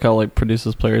think SoCal like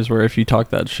produces players where if you talk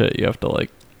that shit, you have to like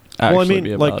actually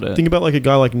be about it. Think about like a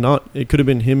guy like Nut. It could have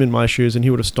been him in my shoes, and he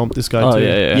would have stomped this guy too.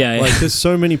 Yeah. Like, there's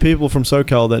so many people from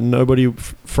SoCal that nobody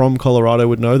from Colorado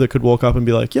would know that could walk up and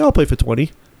be like, "Yeah, I'll play for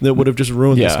 20." That would have just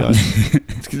ruined this guy.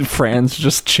 Fran's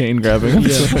just chain grabbing him.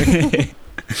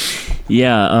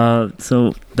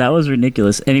 So that was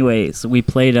ridiculous. Anyway, so we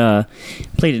played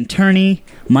in tourney.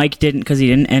 Mike didn't because he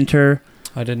didn't enter.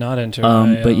 I did not enter.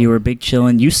 But you were big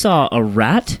chillin'. You saw a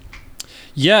rat?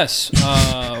 Yes.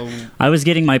 I was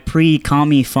getting my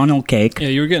pre-commie funnel cake. Yeah,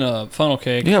 you were getting a funnel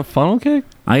cake. Yeah, funnel cake?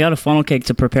 I got a funnel cake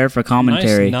to prepare for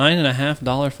commentary. Nice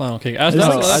 $9.50 funnel cake. It was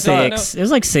like $6. It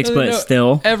was like $6, but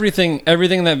still. Everything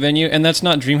in that venue, and that's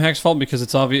not Dreamhack's fault because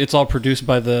it's all produced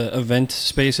by the event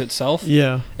space itself.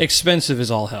 Yeah. Expensive as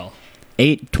all hell.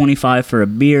 $8.25 for a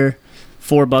beer.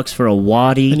 $4 for a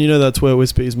waddy. And you know that's where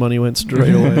Wispy's money went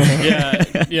straight away.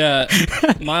 Yeah.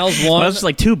 Miles won. Well, that was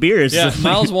like 2 beers. Yeah,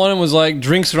 Miles won and was like,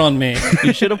 "Drinks are on me."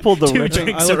 You should have pulled the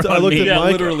ripping. I looked at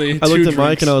Mike. Literally. I looked at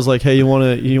Mike and I was like, "Hey, you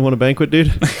want a banquet,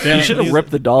 dude?" Yeah, you should have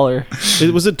ripped the dollar.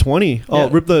 It was at 20. Oh,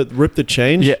 rip the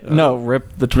change. Yeah, no,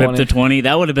 rip the 20. Rip the 20.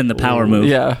 That would have been the power move.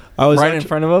 Yeah, I was in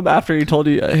front of him after he told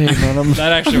you, "Hey, man, I'm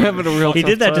having a real." He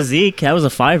did that to Zeke. That was a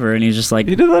 $5, and he's just like.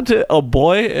 He did that to a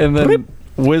boy, and then.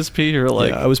 Wispy, you're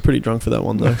like... Yeah, I was pretty drunk for that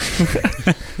one, though.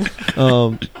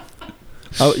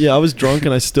 I was drunk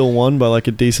and I still won by like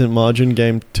a decent margin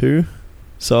game 2.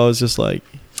 So I was just like...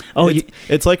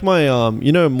 It's like my...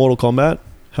 Mortal Kombat?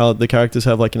 How the characters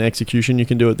have like an execution you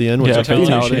can do at the end.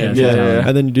 Yeah,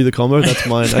 and then you do the combo. That's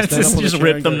mine. Just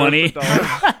rip the money.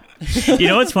 You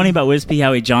know what's funny about Wispy,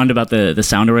 how he jawned about the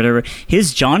sound or whatever?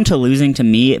 His jawn to losing to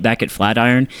me back at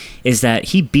Flatiron is that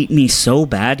he beat me so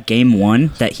bad game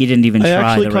 1 that he didn't even try the rest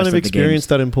of the games. I actually kind of experienced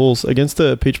that in pools. Against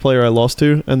the Peach player I lost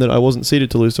to, and that I wasn't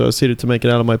seeded to lose to. I was seeded to make it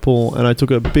out of my pool, and I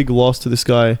took a big loss to this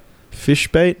guy,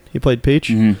 Fishbait. He played Peach.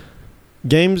 Mm-hmm.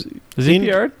 Games... Is he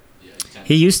PR'd?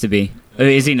 He used to be.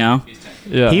 Is he now?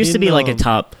 Yeah. He used to be like a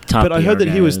top But I heard that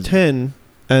he was 10...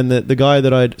 And that the guy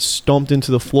that I'd stomped into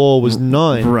the floor was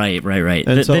 9. Right.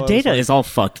 And so the data is all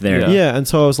fucked there. Yeah, and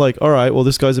so I was like, all right, well,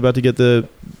 this guy's about to get the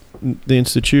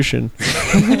institution.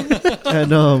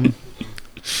 And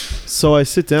so I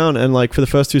sit down, and like for the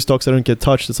first 2 stocks, I don't get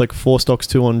touched. It's like 4 stocks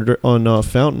 2 on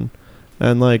Fountain.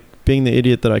 And like being the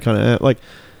idiot that I kind of am, like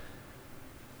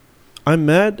I'm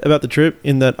mad about the trip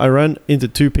in that I ran into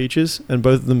 2 Peaches, and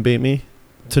both of them beat me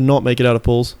to not make it out of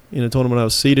pools in a tournament. I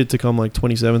was seeded to come like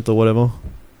 27th or whatever.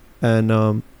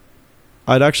 And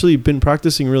I'd actually been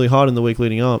practicing really hard in the week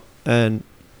leading up, and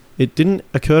it didn't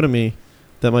occur to me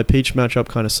that my Peach matchup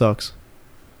kind of sucks,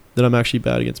 that I'm actually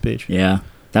bad against Peach. Yeah,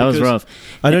 that was rough.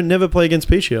 I don't never play against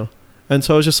Peach here. And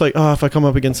so I was just like, if I come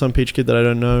up against some Peach kid that I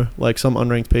don't know, like some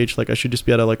unranked Peach, like I should just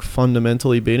be able to like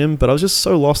fundamentally beat him. But I was just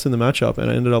so lost in the matchup, and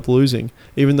I ended up losing,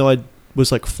 even though I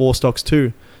was like 4 stocks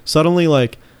 2. Suddenly,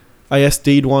 like, I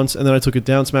SD'd once, and then I took a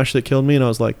down smash that killed me, and I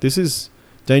was like, this is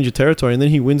danger territory. And then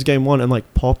he wins game 1 and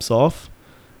like pops off,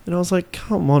 and I was like,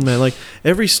 come on, man. Like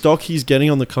every stock he's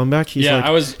getting on the comeback, he's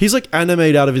like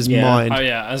animated out of his mind. Oh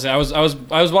yeah, I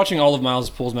was watching all of Miles'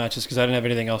 pools matches because I didn't have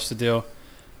anything else to do,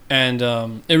 and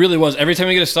it really was every time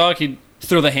he get a stock, he'd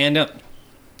throw the hand up.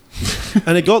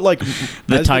 And it got like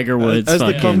the Tiger Woods as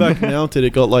the comeback mounted,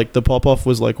 it got like the pop off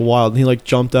was like wild, and he like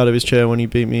jumped out of his chair when he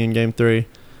beat me in game 3.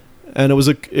 And it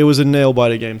was a nail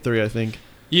biter game 3, I think.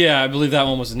 Yeah, I believe that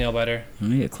one was a nail biter. Let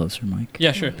me get closer, Mike.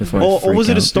 Yeah, sure. Or was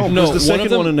it a stomp? No, was the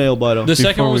second one a nail biter? The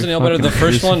second one was a nail biter. The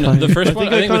first one, I think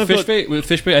with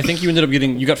Fishbait, I think you ended up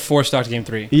you got 4 stocks game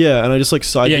 3. Yeah, and I just like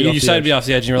sided. Yeah, you sided me off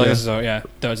the edge, and you were like,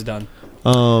 that was done.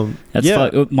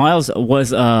 Miles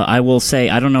was. I will say,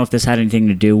 I don't know if this had anything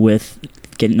to do with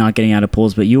not getting out of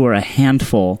pools, but you were a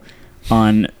handful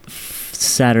on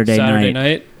Saturday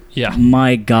night. Yeah.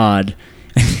 My God.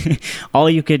 all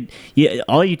you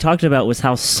talked about was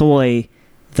how soy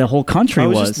the whole country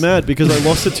was. I was just mad because I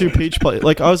lost the 2 Peach play.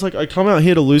 Like I was like, I come out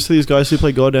here to lose to these guys who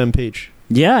play goddamn Peach.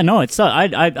 Yeah, no, it's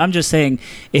not. I'm just saying,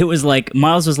 it was like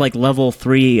Miles was like level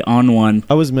 3 on 1.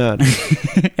 I was mad,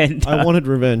 and I wanted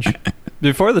revenge.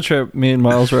 Before the trip, me and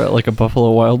Miles were at like a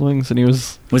Buffalo Wild Wings, and he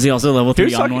was he also level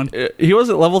 3 on 1? He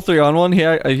wasn't level 3 on 1.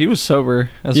 He was sober.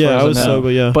 I was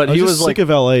sober. Yeah, but he was like sick of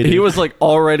LA. Dude. He was like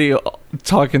already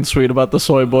talking sweet about the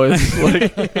soy boys.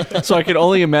 Like, so I could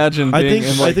only imagine. I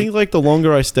think like the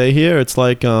longer I stay here, it's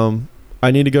like I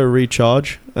need to go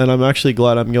recharge, and I'm actually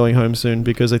glad I'm going home soon,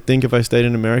 because I think if I stayed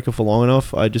in America for long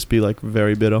enough, I'd just be like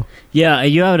very bitter. Yeah,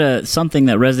 you had something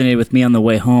that resonated with me on the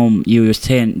way home. You were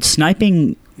saying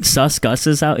sniping sus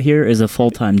Gus's out here is a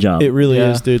full-time job. It really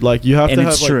is, dude. Like, you have and to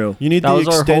have, it's like, true. You need that the was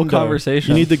extendo. Our whole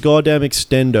conversation. You need the goddamn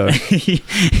extendo.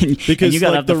 Because and you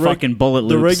gotta have the fucking bullet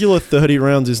loops. The regular 30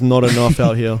 rounds is not enough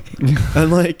out here.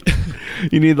 And like,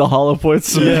 you need the hollow point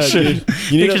submission. Yeah, dude.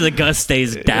 You need Picture the Gus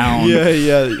stays down.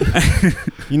 Yeah.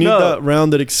 You need that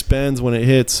round that expands when it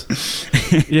hits.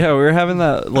 Yeah, we were having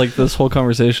that, like, this whole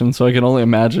conversation, so I can only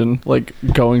imagine, like,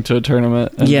 going to a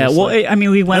tournament. And yeah, well, like, I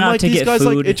mean, we went out to get guys,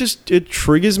 food. Like, it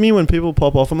triggers me when people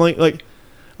pop off. I'm like,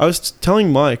 I was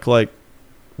telling Mike, like,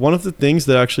 one of the things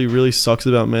that actually really sucks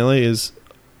about Melee is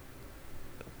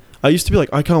I used to be like,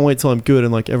 I can't wait till I'm good,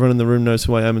 and like everyone in the room knows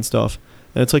who I am and stuff.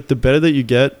 And it's like, the better that you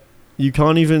get, you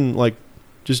can't even like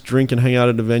just drink and hang out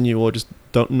at a venue, or just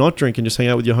not drink and just hang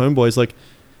out with your homeboys. Like,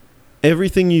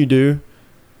 everything you do,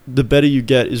 the better you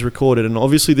get, is recorded. And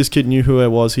obviously this kid knew who I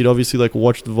was. He'd obviously like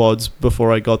watched the VODs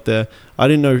before I got there. I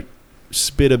didn't know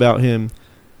spit about him.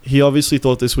 He obviously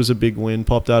thought this was a big win,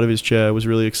 popped out of his chair, was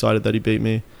really excited that he beat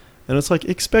me. And it's like,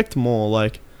 expect more.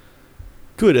 Like,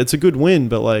 good, it's a good win,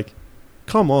 but like,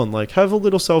 come on, like, have a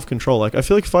little self-control. Like, I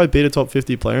feel like if I beat a top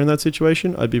 50 player in that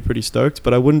situation, I'd be pretty stoked,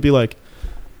 but I wouldn't be like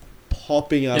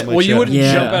popping out of my chair. Well, you wouldn't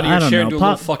jump out of your chair and do a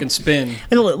little fucking spin.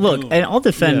 And look, and I'll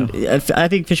defend. Yeah. I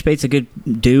think Fishbait's a good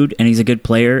dude, and he's a good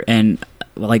player, and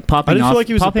like popping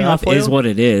off is what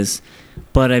it is.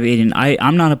 But I mean,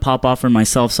 I'm not a pop offer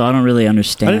myself, so I don't really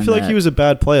understand. I didn't feel like he was a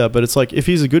bad player, but it's like, if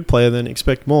he's a good player, then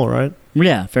expect more, right?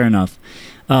 Yeah, fair enough.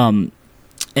 And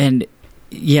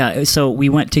yeah, so we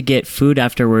went to get food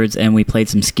afterwards, and we played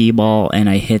some Skeeball, and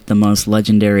I hit the most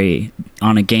legendary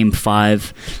on a game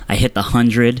 5. I hit the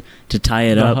 100 to tie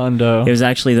it up. Hundo. It was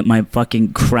actually my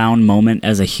fucking crown moment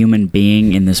as a human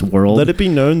being in this world. Let it be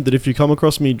known that if you come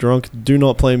across me drunk, do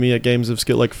not play me at games of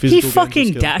skill, like physical. He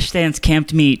fucking dash dance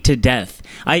camped me to death.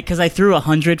 Because I threw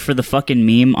 100 for the fucking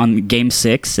meme on game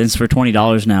 6, and it's for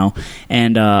 $20 now,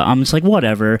 and I'm just like,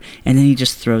 whatever. And then he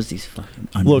just throws these fucking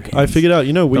underhands. Look, I figured out.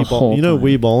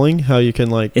 Wii bowling, how you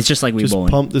can like it's just like Wii bowling.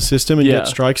 Pump the system and get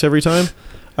strikes every time.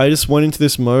 I just went into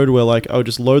this mode where like I would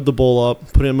just load the ball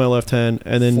up, put it in my left hand,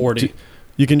 and then 40.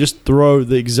 You can just throw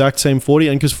the exact same 40,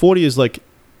 and because 40 is like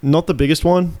not the biggest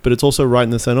one, but it's also right in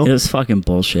the center. It was fucking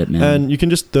bullshit, man. And you can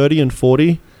just 30 and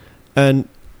 40, and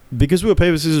because we were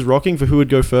paper scissors rocking for who would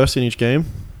go first in each game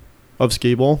of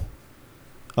Skeeball,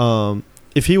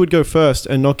 if he would go first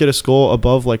and not get a score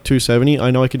above like 270,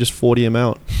 I know I could just 40 him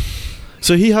out.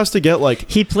 So he has to get like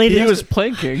he was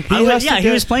planking.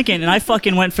 He was planking, and I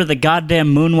fucking went for the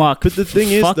goddamn moonwalk. But the thing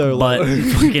is, though, like,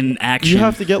 fucking action. You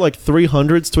have to get like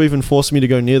 300s to even force me to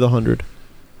go near the 100.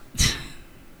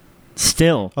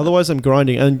 Still, otherwise I'm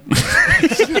grinding, and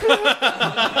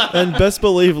and best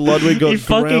believe Ludwig got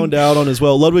ground out on as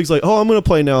well. Ludwig's like, "Oh, I'm gonna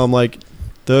play now." I'm like,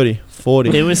 30,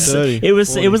 40. It was 30, it was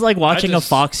 40. it was like watching a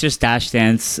fox just dash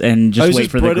dance and just wait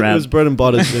for the grab. It was bread and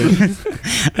butter, dude.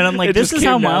 And I'm like, this is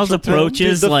how Miles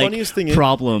approaches like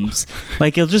problems.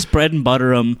 Like, he'll just bread and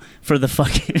butter them for the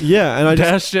fucking and I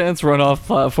dash dance run off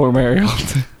platform aerial.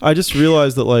 I just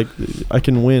realized that like I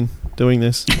can win doing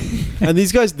this. And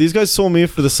these guys saw me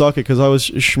for the soccer because I was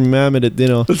schmammed at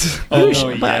dinner.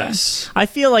 Yes. I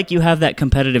feel like you have that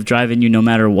competitive drive in you no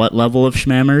matter what level of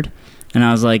schmammered. And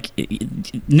I was like,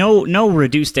 no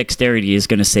reduced dexterity is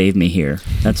going to save me here.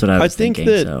 That's what I was thinking.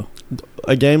 I think that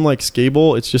a game like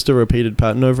Skeeball, it's just a repeated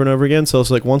pattern over and over again. So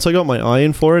it's like, once I got my eye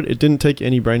in for it, it didn't take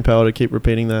any brain power to keep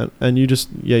repeating that. And you just,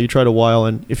 you try to while.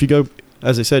 And if you go,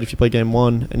 as I said, if you play game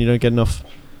 1 and you don't get enough...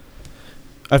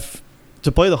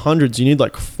 to play the 100s, you need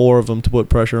like 4 of them to put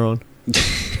pressure on.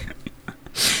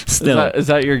 Still. Is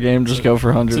that your game? Just go for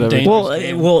 100 every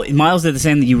time? Well, Miles did the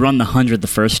same. That you run the 100 the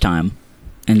first time.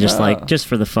 And just just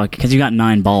for the fuck, because you got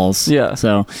 9 balls. Yeah.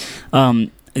 So,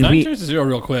 9 turns to 0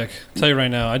 real quick. I'll tell you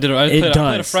right now. I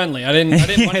played a friendly. I didn't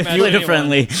want to match played a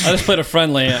friendly. I just played a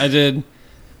friendly. I did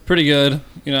pretty good.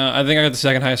 You know, I think I got the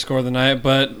second highest score of the night.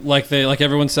 But like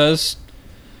everyone says,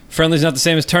 friendly's not the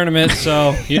same as tournament.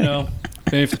 So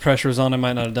maybe if the pressure was on, I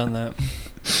might not have done that.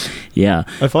 Yeah.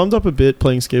 I farmed up a bit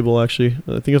playing Skeeball, actually.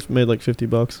 I think I've made like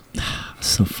 $50.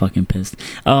 So fucking pissed.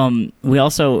 We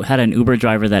also had an Uber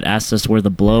driver that asked us where the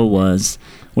blow was,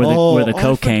 where the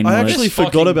cocaine was. I actually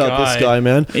forgot about this guy,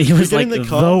 man. He was like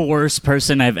the worst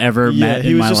person I've ever met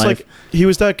in my life. Like, he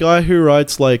was that guy who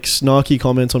writes like snarky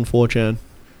comments on 4chan.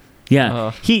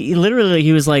 Yeah. He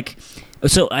was like...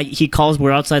 So he calls,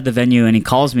 we're outside the venue, and he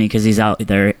calls me because he's out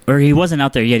there. Or he wasn't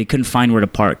out there yet. He couldn't find where to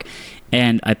park.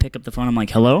 And I pick up the phone. I'm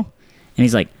like, hello? And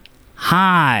he's like,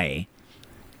 hi.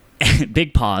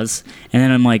 big pause, and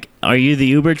then I'm like, "Are you the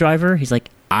Uber driver?" He's like,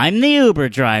 "I'm the Uber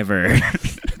driver."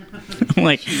 I'm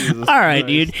like, all right,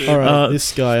 dude. All right,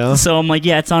 this guy, huh? So I'm like,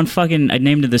 yeah, it's on fucking. I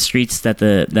named the streets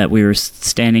that we were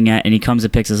standing at, and he comes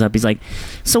and picks us up. He's like,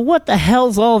 so what the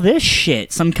hell's all this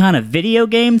shit? Some kind of video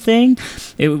game thing?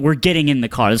 We're getting in the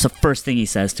car. That's the first thing he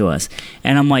says to us,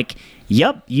 and I'm like,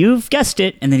 yep, you've guessed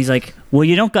it. And then he's like, well,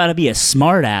 you don't got to be a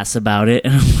smart ass about it.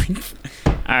 And I'm like,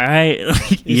 all right.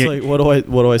 He's like, what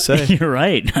do I say? You're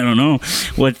right. I don't know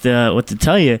what to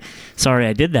tell you. Sorry,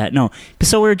 I did that. No.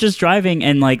 So we're just driving,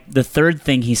 and like the third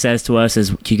thing he says to us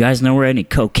is, do you guys know where any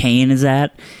cocaine is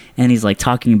at? And he's like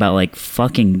talking about like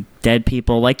fucking dead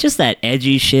people, like just that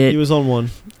edgy shit. He was on one.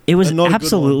 It was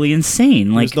absolutely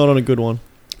insane. Like, he was not on a good one.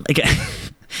 Like,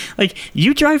 like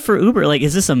you drive for Uber. Like,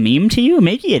 is this a meme to you?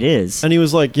 Maybe it is. And he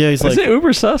was like, yeah, he's like, is it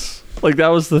Uber sus? Like that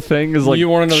was the thing. Is like, you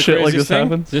want to know the shit like this thing?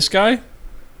 happens? This guy.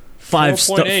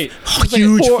 5.8.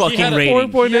 Huge fucking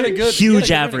rating. Huge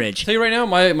average. Tell you right now,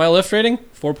 my Lyft rating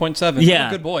 4.7. Yeah, I'm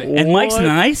a good boy. And Mike's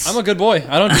nice. I'm a good boy.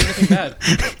 I don't do anything bad.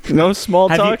 No small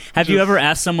talk. Have you ever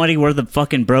asked somebody where the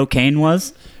fucking brocane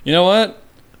was? You know what?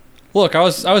 Look, I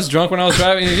was drunk when I was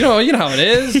driving. You know how it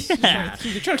is. Yeah.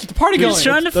 You're trying to keep the party going.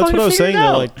 That's what I was saying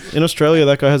though. Like in Australia,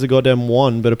 that guy has a goddamn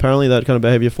 1, but apparently that kind of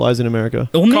behavior flies in America.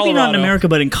 Well, maybe Colorado. not in America,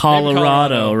 but in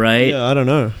Colorado, right? Yeah, I don't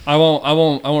know. I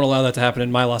won't allow that to happen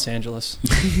in my Los Angeles.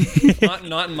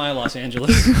 not in my Los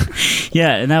Angeles.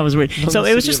 Yeah, and that was weird. So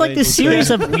it was just like this series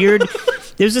of weird.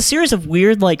 There was a series of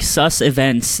weird, like, sus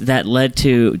events that led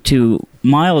to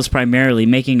Miles primarily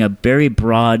making a very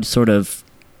broad sort of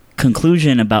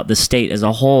conclusion about the state as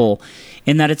a whole,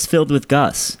 in that it's filled with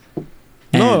Gus.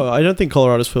 No, I don't think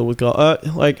Colorado's filled with Gus.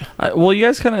 Well, you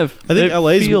guys kind of. I think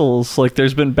LA's feels like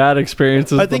there's been bad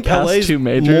experiences. I think the past LA's two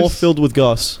majors. more filled with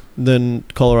Gus than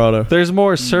Colorado. There's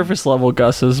more surface level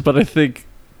Gus's, but I think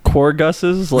core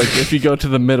Gus's, like if you go to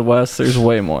the Midwest, there's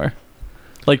way more.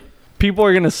 Like people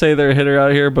are gonna say they're a hitter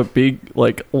out here, but be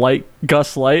like light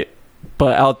Gus light,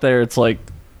 but out there it's like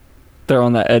they're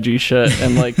on that edgy shit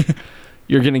and like.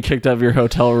 You're getting kicked out of your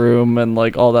hotel room and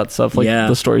like all that stuff, like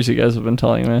the stories you guys have been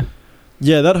telling me.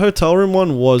 Yeah, that hotel room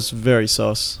one was very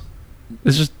sus.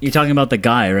 It's just you're talking about the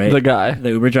guy, right? The guy, the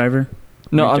Uber driver.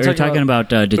 No, I'm talking about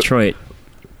Detroit.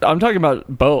 I'm talking about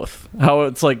both. How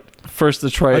it's like first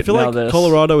Detroit. I feel now like this.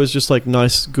 Colorado is just like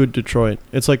nice, good Detroit.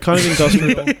 It's like kind of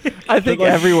industrial. I think like,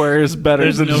 everywhere is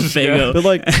better than Fago. But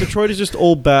like Detroit is just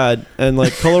all bad, and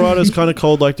like Colorado's kind of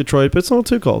cold like Detroit, but it's not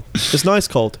too cold. It's nice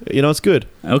cold. You know, it's good.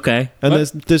 Okay. And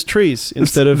there's trees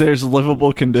instead of there's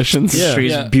livable conditions. Yeah.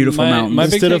 Trees, beautiful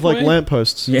mountains instead of like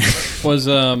lampposts. Yeah. Was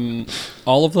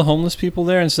all of the homeless people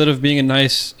there, instead of being a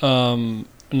nice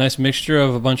mixture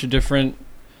of a bunch of different,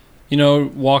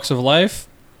 walks of life.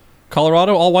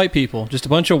 Colorado, all white people. Just a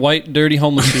bunch of white, dirty,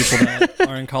 homeless people that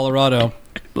are in Colorado.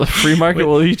 The free market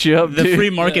will eat you up, The free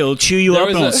market will chew you up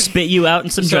and will spit you out in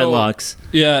some dreadlocks.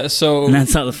 Yeah, so... And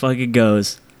that's how the fuck it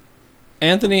goes.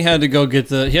 Anthony had to go get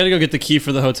the key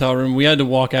for the hotel room. We had to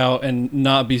walk out and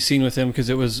not be seen with him because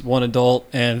it was one adult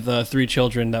and the 3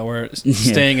 children that were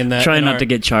staying in that. Try not to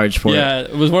get charged for it. Yeah,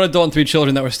 it was one adult and 3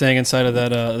 children that were staying inside of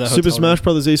that hotel Super Smash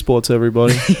Brothers Esports,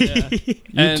 everybody.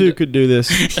 You too could do this.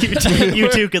 you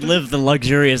two could live the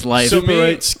luxurious life. Super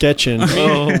 8 sketching.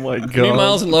 Oh my god. Me,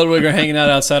 Miles, and Ludwig are hanging out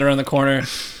outside around the corner,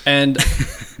 and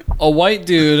a white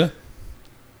dude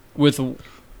with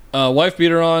a wife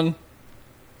beater on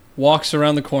walks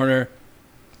around the corner,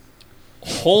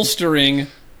 holstering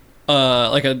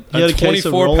like a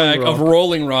 24-pack of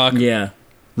Rolling Rock. Yeah,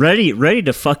 ready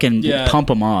to fucking pump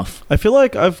them off. I feel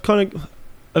like I've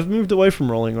moved away from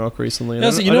Rolling Rock recently. And I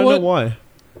don't know why.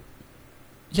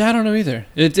 Yeah, I don't know either.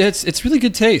 It's really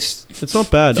good taste. It's not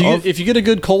bad. If you get a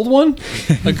good cold one,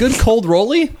 a good cold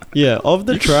Rolly. Yeah, of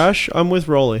the trash, I'm with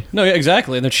Rolly. No, yeah,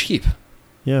 exactly, and they're cheap.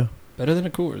 Yeah, better than a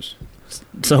Coors.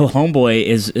 So homeboy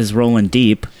is rolling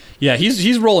deep. Yeah,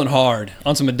 he's rolling hard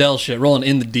on some Adele shit, rolling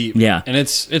in the deep. Yeah, and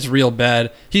it's real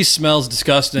bad. He smells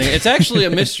disgusting. It's actually a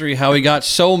mystery how he got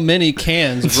so many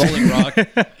cans of Rolling Rock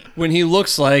when he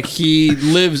looks like he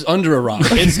lives under a rock.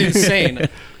 It's insane.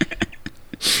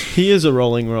 He is a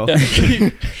Rolling Rock. Yeah.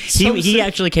 He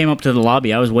actually came up to the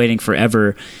lobby. I was waiting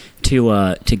forever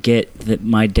to get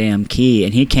my damn key,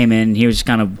 and he came in and he was just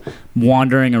kind of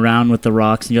wandering around with the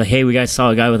rocks, and you're like, hey, we guys saw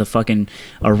a guy with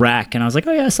a rack, and I was like,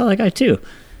 oh yeah, I saw that guy too.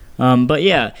 But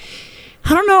yeah,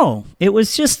 I don't know, it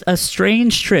was just a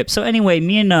strange trip. So anyway,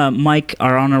 me and Mike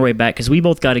are on our way back because we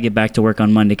both got to get back to work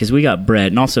on Monday because we got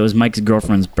bread, and also it was Mike's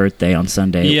girlfriend's birthday on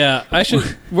Sunday. Yeah,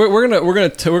 we're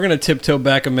gonna tiptoe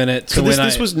back a minute to so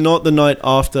this was not the night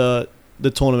after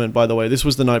the tournament, by the way. This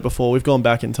was the night before. We've gone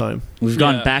back in time. We've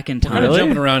gone back in time. Kind of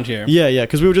jumping around here. Yeah,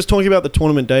 because we were just talking about the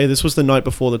tournament day. This was the night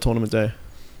before the tournament day.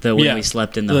 When we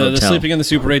slept in the hotel. The sleeping in the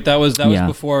Super 8, that was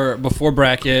before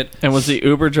bracket. And was the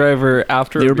Uber driver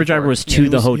after? The Uber driver was to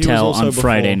the hotel on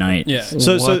Friday night. Yeah.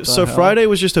 So Friday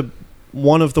was just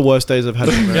one of the worst days I've had.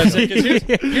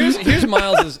 Here's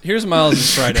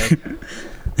Miles's Friday.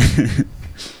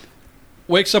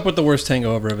 Wakes up with the worst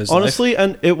hangover of his life. Honestly,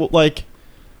 and it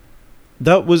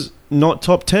that was not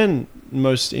top 10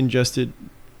 most ingested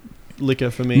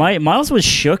liquor for me. Miles was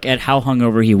shook at how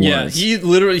hungover he was. Yeah,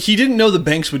 he didn't know the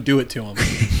Banks would do it to him.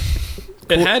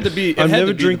 It had to be. I'm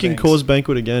never drinking Coors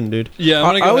Banquet again, dude. Yeah,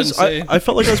 I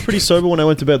felt like I was pretty sober when I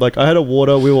went to bed. Like I had a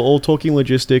water. We were all talking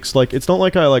logistics. Like it's not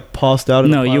like I passed out.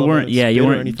 No, you weren't. Yeah, you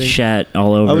weren't shat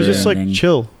all over. I was just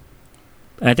chill.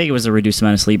 I think it was a reduced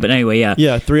amount of sleep, but anyway, yeah.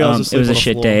 Yeah, 3 hours of sleep. It was a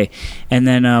shit day, and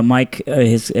then Mike,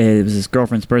 it was his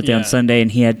girlfriend's birthday on Sunday,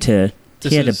 and he had to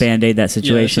band-aid that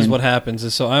situation. Yeah, this is what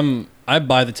happens. So I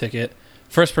buy the ticket.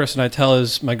 First person I tell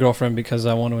is my girlfriend because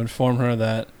I want to inform her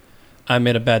that I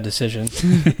made a bad decision.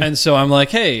 And so I'm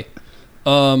like, hey,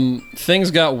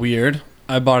 things got weird.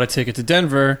 I bought a ticket to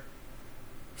Denver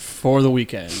for the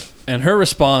weekend. And her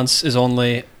response is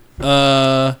only, ...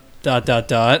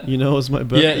 You know it's my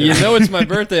birthday. Yeah, you know it's my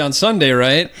birthday on Sunday,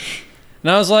 right? And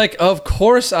I was like, of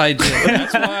course I did.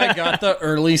 That's why I got the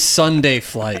early Sunday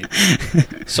flight.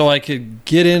 So I could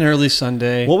get in early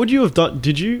Sunday. What would you have done?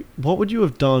 What would you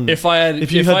have done if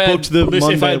you had booked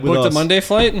the Monday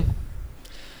flight?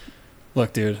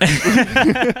 Look, dude.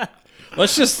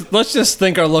 Let's just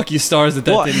thank our lucky stars that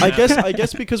didn't happen. I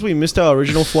guess because we missed our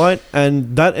original flight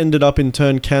and that ended up in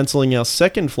turn canceling our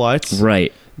second flights.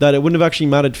 Right. That it wouldn't have actually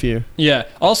mattered for you. Yeah.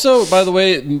 Also, by the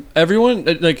way, everyone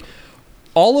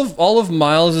all of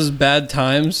Miles's bad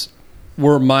times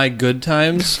were my good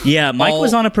times. Yeah, Mike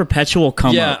was on a perpetual come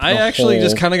up. Yeah, I actually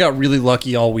just kind of got really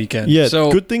lucky all weekend. Yeah,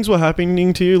 so good things were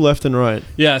happening to you left and right.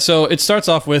 Yeah, so it starts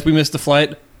off with we missed the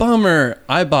flight. Bummer.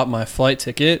 I bought my flight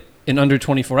ticket in under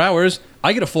 24 hours.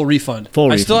 I get a full refund.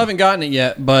 I still haven't gotten it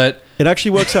yet, but it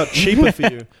actually works out cheaper for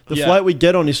you. The flight we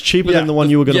get on is cheaper than the one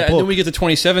you were going to book. And then we get the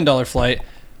 $27 flight.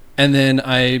 And then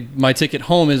my ticket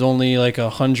home is only like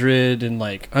 100 and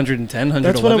like 110, 111.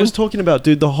 That's what I was talking about,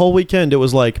 dude. The whole weekend it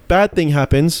was like bad thing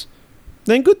happens,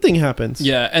 then good thing happens.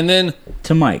 Yeah, and then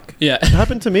to Mike. Yeah, it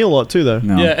happened to me a lot too, though.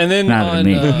 No, yeah, and then not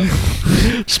me.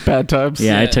 Just bad times.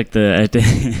 Yeah, I took the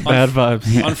bad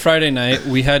vibes. On Friday night,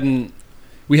 we hadn't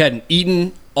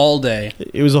eaten all day.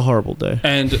 It was a horrible day,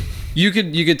 and you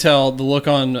could tell the look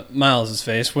on Miles's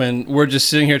face when we're just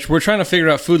sitting here. We're trying to figure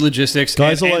out food logistics.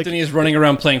 Guys and Anthony is running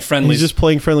around playing friendlies. He's just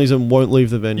playing friendlies and won't leave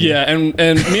the venue. Yeah, and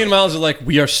me and Miles are like,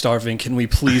 we are starving. Can we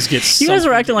please get something? You guys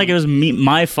were acting like it was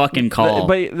my fucking call.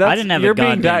 But I didn't have a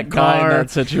goddamn car. In that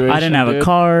situation, I didn't have a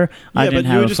car. Yeah, but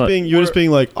you were just being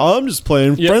like, I'm just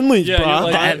playing friendlies, bro.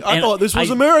 Like, I thought this was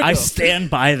America. I stand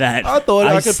by that. I thought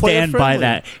I could play stand by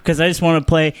that because I just want to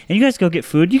play. And you guys go get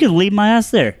food. You can leave my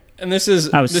ass there. And this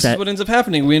is what ends up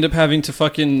happening. We end up having to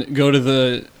fucking go to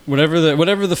the whatever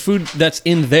the food that's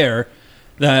in there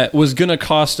that was gonna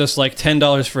cost us like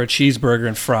 $10 for a cheeseburger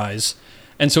and fries.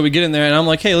 And so we get in there and I'm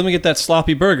like, hey, let me get that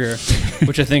sloppy burger,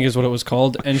 which I think is what it was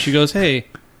called. And she goes, hey,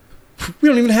 we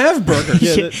don't even have burgers.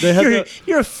 Yeah,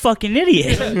 you're a fucking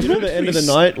idiot. You know the end of the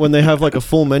night when they have like a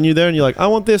full menu there and you're like, I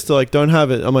want this. They're like, don't have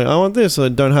it. I'm like, I want this. I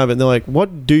don't have it. And they're like,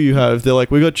 what do you have? They're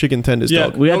like, we got chicken tenders,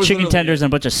 dog. We got chicken tenders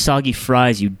and a bunch of soggy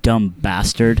fries, you dumb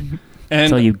bastard.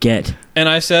 That's all you get. And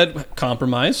I said,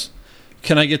 compromise.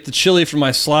 Can I get the chili for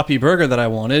my sloppy burger that I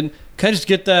wanted? Can I just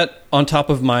get that on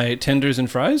top of my tenders and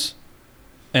fries?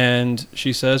 And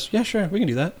she says, yeah, sure, we can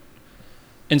do that.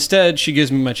 Instead, she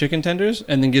gives me my chicken tenders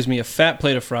and then gives me a fat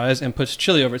plate of fries and puts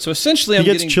chili over it. So essentially, I'm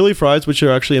getting chili fries, which are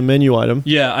actually a menu item.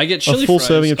 Yeah, I get chili a full fries,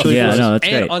 serving of chili fries. No, that's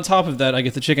and great. On top of that, I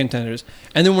get the chicken tenders.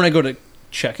 And then when I go to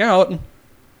check out,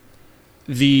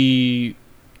 the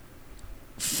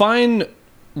fine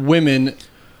women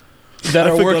that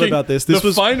are working about this.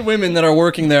 Fine women that are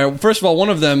working there. First of all, one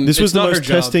of them. This was the most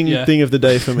testing thing of the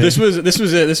day for me. This was it.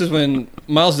 This is when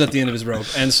Miles was at the end of his rope,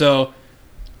 and so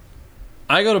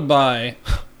I go to buy,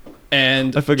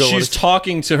 and she's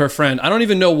talking to her friend. I don't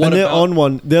even know what. And they're on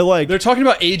one. They're talking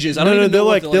about ages. I don't even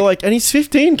know. They're like, and he's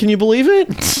 15. Can you believe it?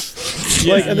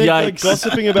 And they're like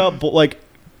gossiping about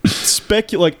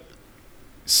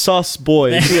sus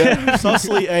boys,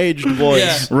 sussly aged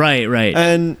boys. Yeah. Right.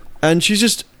 And she's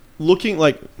just looking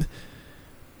like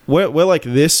we're like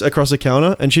this across the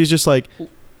counter, and she's just like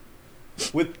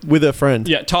with her friend.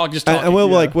 Yeah, talking. And we're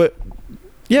like,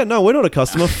 yeah, no, we're not a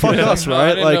customer. Fuck us,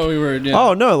 right? I didn't know we were. Yeah.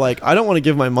 Oh no, like I don't want to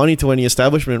give my money to any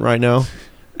establishment right now.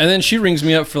 And then she rings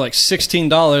me up for like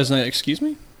 $16, and I, excuse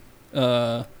me?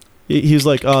 He was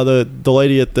like, the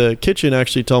lady at the kitchen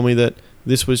actually told me that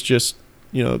this was just,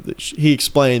 he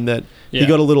explained that he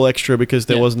got a little extra because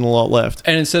there wasn't a lot left.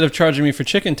 And instead of charging me for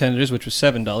chicken tenders, which was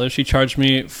 $7, she charged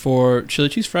me for chili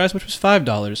cheese fries, which was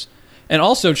 $5. And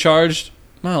also charged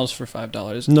Miles for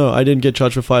 $5. No, I didn't get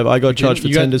charged for $5. I got charged for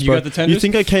tenders, bro. You got the tenders? You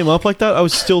think I came up like that? I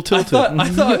was still tilted. I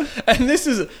thought, and this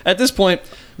is, at this point,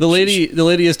 the lady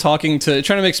is trying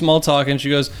to make small talk, and she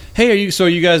goes, "Hey, are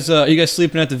you guys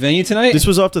sleeping at the venue tonight?" This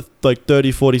was after like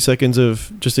 30, 40 seconds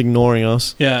of just ignoring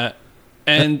us. Yeah.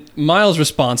 And Miles'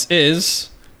 response is,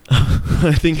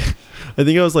 I think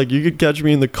I was like, you could catch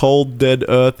me in the cold, dead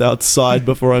earth outside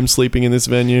before I'm sleeping in this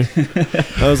venue.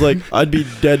 I was like, I'd be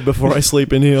dead before I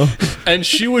sleep in here. And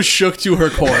she was shook to her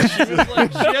core. She was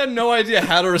like, she had no idea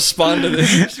how to respond to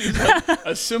this. She was like,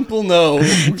 a simple no would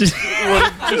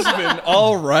have just been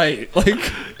all right.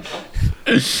 Like,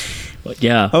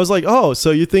 yeah. I was like, oh, so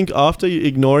you think after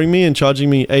ignoring me and charging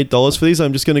me $8 for these,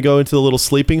 I'm just going to go into the little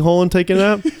sleeping hall and take a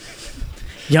nap?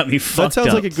 Got me fucked up.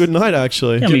 That sounds like a good night,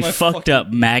 actually. Got me fucked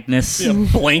up, Magnus.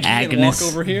 Blanket Agnes. and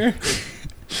walk over here.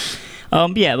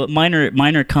 Yeah, but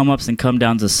minor come ups and come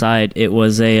downs aside, it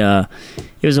was a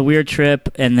weird trip,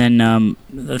 and then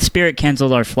the Spirit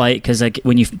canceled our flight because like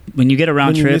when you get a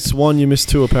round trip, you miss one, you miss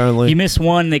two. Apparently, you miss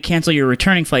one, they cancel your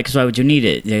returning flight because why would you need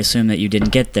it? They assume that you didn't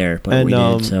get there, but and, we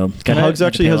did. So Hugs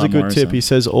actually has a good tip. He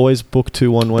says always book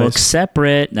 2 one-ways. Book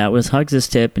separate. That was Hugs'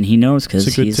 tip, and he knows because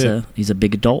he's a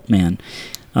big adult man.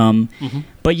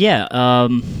 But yeah, I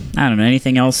don't know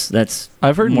anything else that's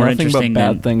I've heard more nothing but interesting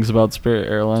bad things about Spirit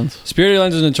Airlines. Spirit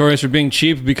Airlines is notorious for being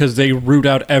cheap because they root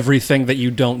out everything that you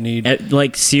don't need.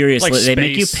 Like seriously, Like they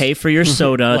make you space. pay for your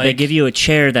soda. They give you a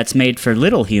chair that's made for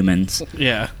little humans,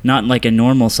 Yeah. not like a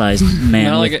normal sized man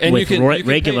Not with, like- and with you can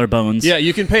regular pay- bones. Yeah,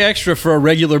 you can pay extra for a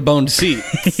regular boned seat.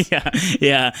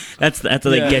 yeah. That's what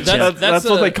they Yeah, get you. That's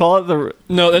what they call it.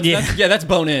 No, that's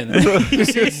bone in.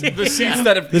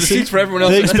 the seats for everyone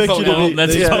else. They That's expect bone you to out. be.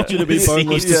 That's They expect you to be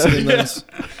boneless to sit in those.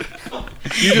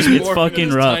 You just It's morph fucking into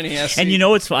this rough. tiny-ass And seat. you know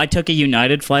what's? I took a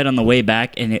United flight on the way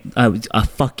back, and it was a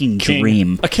fucking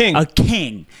dream. A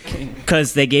king.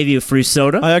 Because they gave you a free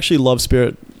soda. I actually love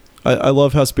Spirit. I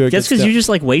love how Spirit Just gets because down. you just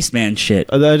like waste man shit.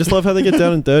 I just love how they get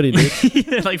down and dirty,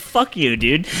 dude. Like fuck you,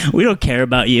 dude. We don't care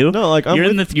about you. No, like you're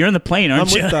in the plane, I'm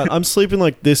aren't you? with that. I'm sleeping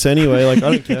like this anyway. Like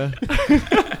I don't care.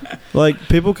 Like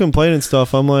people complain and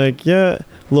stuff. I'm like, yeah.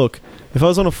 Look, if I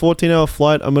was on a 14-hour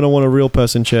flight, I'm gonna want a real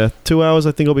person chair. 2 hours,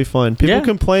 I think I'll be fine. People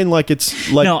complain like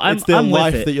it's like it's their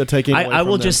life that you're taking. Away I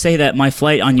will from them. just say that my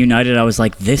flight on United, I was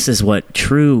like, this is what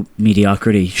true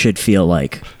mediocrity should feel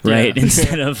like, right? Yeah.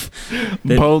 Instead of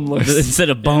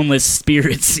boneless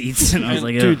Spirit seats. And I was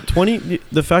like, dude,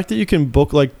 the fact that you can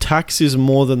book like tax is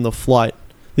more than the flight.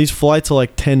 These flights are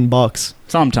like $10.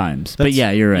 sometimes, but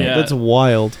yeah, you're right. Yeah. That's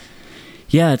wild.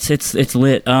 Yeah, it's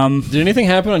lit. Did anything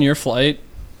happen on your flight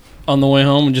on the way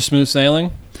home and just smooth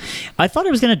sailing? I thought I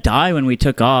was gonna die when we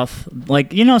took off.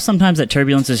 Like, sometimes that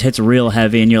turbulence just hits real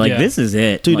heavy, and you're like, "This is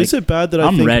it, dude." Like, is it bad that I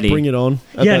I'm think ready. Bring it on?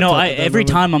 Yeah, no. Every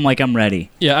time I'm like, I'm ready.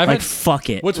 Yeah, I've like, had, fuck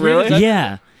it. What's weird? Is that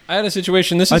Yeah. I had a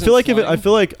situation. I I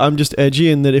feel like I'm just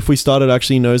edgy, and that if we started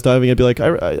actually nosediving, I'd be like,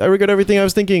 I regret everything I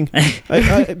was thinking.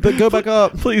 But go back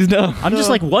up, Please no. I'm just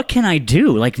like, what can I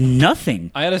do? Like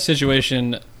nothing. I had a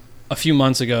situation a few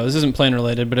months ago. This isn't plane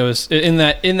related, but it was in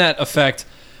that effect.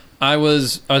 I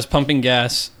was pumping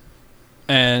gas,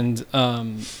 and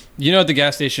at the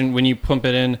gas station when you pump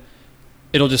it in,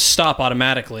 it'll just stop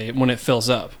automatically when it fills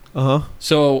up.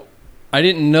 So I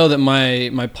didn't know that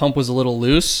my pump was a little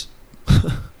loose.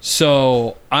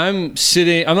 So I'm not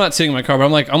sitting in my car, but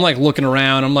I'm like looking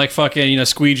around. I'm like fucking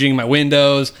squeegeeing my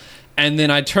windows. And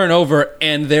then I turn over,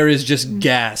 and there is just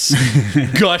gas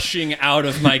gushing out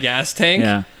of my gas tank.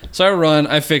 Yeah. So I run,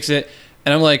 I fix it,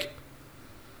 and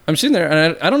I'm sitting there,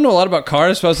 and I don't know a lot about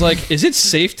cars, so I was like, is it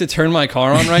safe to turn my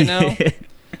car on right now?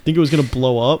 Think it was gonna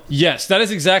blow up? Yes, that is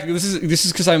exactly. This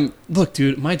is because look,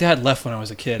 dude, my dad left when I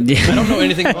was a kid. I don't know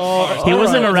anything about cars. He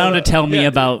wasn't around to tell me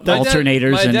about My dad-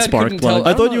 alternators my and dad spark couldn't tell- plugs.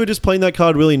 I thought you were just playing that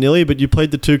card willy-nilly, but you played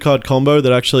the 2-card combo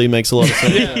that actually makes a lot of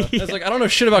sense. Yeah, I was like, I don't know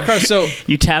shit about cars, so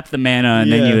You tapped the mana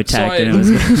and then Yeah. you attacked it. And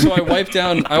it was so I wiped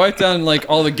down like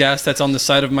all the gas that's on the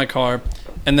side of my car,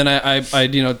 and then I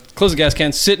close the gas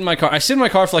can, sit in my car. I sit in my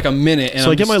car for like a minute, and So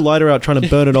I get my lighter out trying to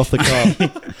burn it off the car.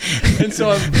 and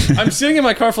so I'm sitting in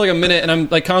my car for like a minute, and I'm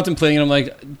like contemplating, and I'm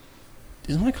like,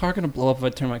 is my car gonna blow up if I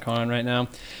turn my car on right now?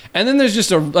 And then there's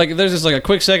just a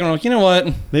quick second. I'm like, you know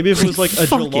what? Maybe if it was like a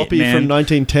jalopy from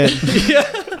 1910. Yeah.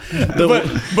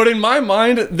 But in my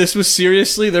mind, this was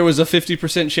seriously, there was a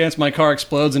 50% chance my car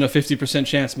explodes and a 50%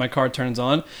 chance my car turns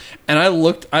on. And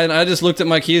I just looked at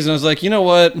my keys and I was like, you know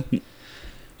what?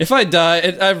 If I die,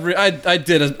 I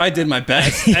did my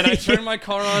best, and I turned my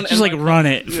car on. Just like run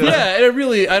it. Yeah, it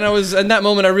really. And I was in that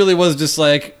moment. I really was just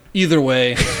like, either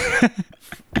way,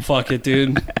 fuck it,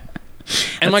 dude.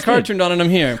 And my car turned on, and I'm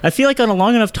here. I feel like on a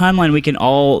long enough timeline, we can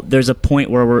all. There's a point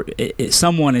where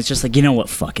someone is just like, you know what,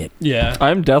 fuck it. Yeah,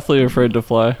 I'm definitely afraid to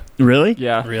fly. Really?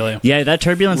 Yeah. Really? Yeah, that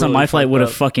turbulence on my flight would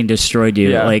have fucking destroyed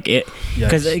you. Yeah. Like it,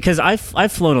 because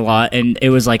I've flown a lot, and it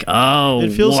was like, oh,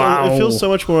 it feels wow. it feels so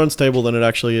much more unstable than it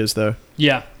actually is, though.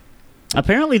 Yeah.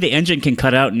 Apparently, the engine can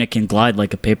cut out and it can glide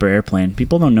like a paper airplane.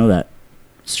 People don't know that.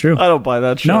 It's true. I don't buy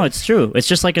that shit. No, it's true. It's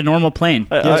just like a normal plane.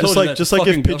 Just like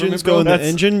if pigeons go in the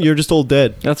engine, you're just all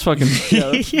dead. That's fucking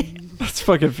that's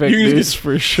fucking fake news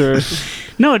for sure.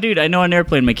 No, dude, I know an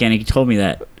airplane mechanic. He told me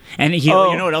that. And you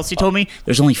know what else he told me?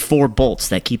 There's only 4 bolts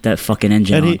that keep that fucking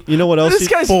engine on. You know what else? This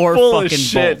guy's 4 full fucking of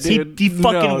shit, bolts. dude. He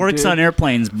fucking works on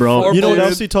airplanes, bro. You know what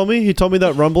else he told me? He told me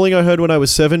that rumbling I heard when I was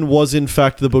 7 was in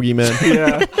fact the boogeyman.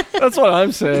 Yeah, that's what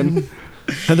I'm saying.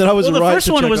 And then I was the right first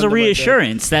to one check was a under my bed.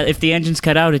 reassurance that if the engine's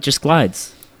cut out, it just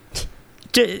glides.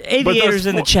 Aviators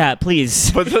in the chat,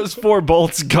 please. But those 4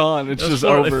 bolts gone. It's just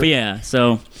over. Yeah,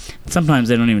 so sometimes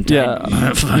they don't even tighten.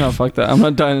 Yeah, no, fuck that. I'm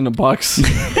not dying in a box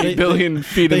 8 billion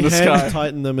feet in the hand sky.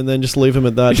 tighten them and then just leave them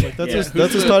at that. Like, that's as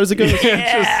tight as it goes.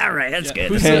 Yeah, right, that's good.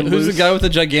 Who's the guy with the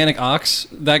gigantic ox?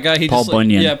 That guy, Paul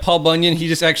Bunyan. Yeah, Paul Bunyan. He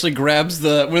just actually grabs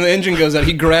when the engine goes out,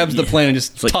 he grabs the plane and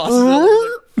just tosses it.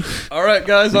 All right,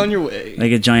 guys, on your way.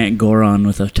 Like a giant Goron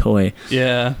with a toy.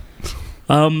 Yeah.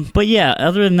 But yeah,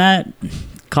 other than that,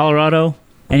 Colorado,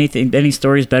 any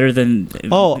stories better than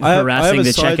harassing the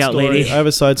checkout lady? I have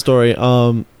a side story.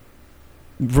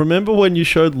 Remember when you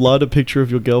showed Lud a picture of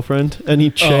your girlfriend and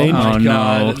he changed? Oh my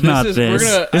God. no, not this.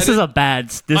 This is a bad.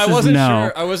 This is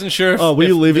no. I wasn't sure. Oh, were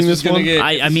you leaving this one?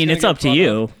 I mean, it's up to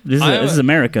you. This is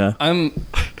America.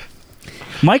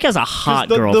 Mike has a hot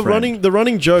girlfriend. The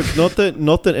running joke, not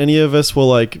that any of us were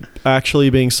like actually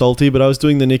being salty, but I was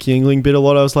doing the Nikki Engling bit a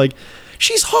lot. I was like,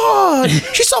 she's hot.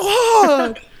 She's so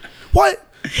hot. Why?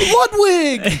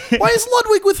 Ludwig! Why is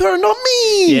Ludwig with her, not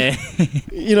me?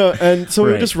 Yeah. And so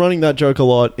we were just running that joke a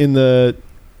lot in the...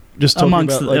 Just talking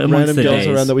about like random girls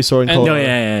around that we saw in Colorado.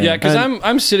 Yeah, because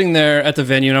I'm sitting there at the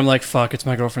venue and I'm like, fuck, it's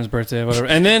my girlfriend's birthday, whatever.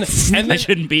 And then I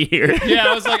shouldn't be here. Yeah,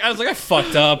 I was like, I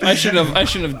fucked up. I shouldn't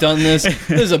have done this.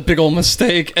 This is a big old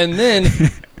mistake. And then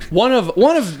one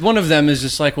of them is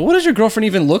just like, well, what does your girlfriend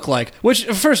even look like? Which,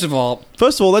 first of all,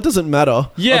 that doesn't matter.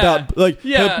 Yeah. About like,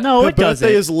 it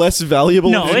birthday is less valuable.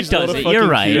 No, it doesn't. You're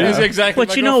right. Yeah. Exactly.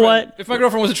 But you know what? If my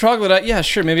girlfriend was a troglodyte, yeah,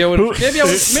 sure, maybe I would. Maybe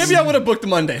I would have booked the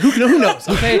Monday. Who knows?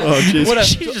 Okay. Oh, jeez.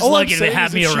 She's just lucky to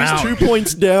have me around. She's 2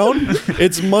 points down.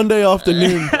 It's Monday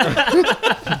afternoon.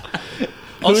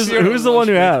 Who's the one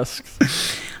who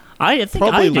asks? I think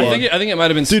Probably I did. I think it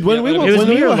might have been. Dude, when we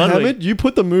were hammered, you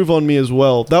put the move on me as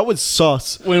well. That was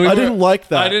sus. I didn't like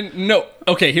that. I didn't know.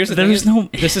 Okay, here's the thing.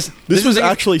 This was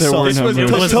actually sus. There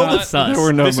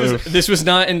were no moves. This was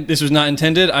not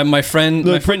intended. My friend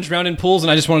drowned in pools,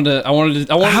 and I wanted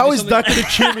to. How is that going to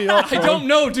cheer me up? I don't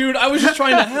know, dude. I was just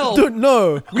trying to help. Dude,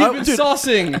 no. We've been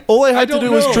saucing. All I had to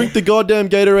do was drink the goddamn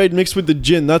Gatorade mixed with the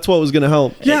gin. That's what was going to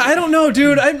help. Yeah, I don't know,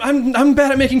 dude. I'm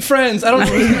bad at making friends. I don't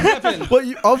know what's going to happen. But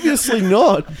obviously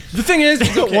not. The thing is,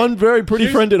 you've got one very pretty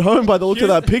friend at home by the look of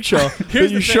that picture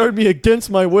that you showed me against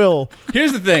my will.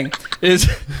 Here's the thing: is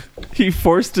he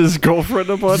forced his girlfriend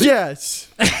upon him? Yes.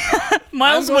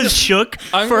 Miles was shook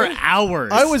for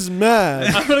hours. I was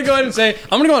mad. I'm gonna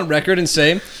go on record and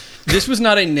say, this was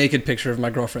not a naked picture of my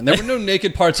girlfriend. There were no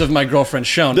naked parts of my girlfriend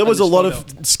shown. There was a lot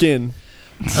of skin.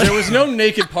 There was no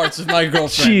naked parts of my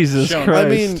girlfriend. Jesus shown Christ! I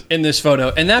mean, in this photo.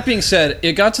 And that being said,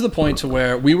 it got to the point to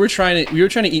where we were trying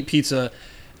to eat pizza.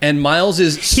 And Miles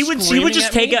is he would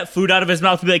just take that food out of his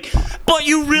mouth and be like, "But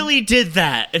you really did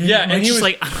that." And and he was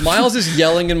like, Miles is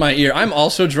yelling in my ear. I'm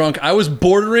also drunk. I was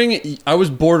bordering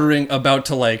about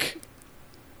to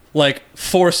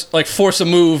force a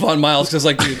move on Miles because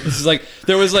dude, this is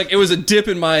it was a dip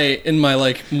in my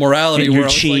like morality in your where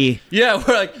I was chi. like, yeah,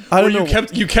 where like I don't where know.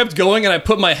 you kept going and I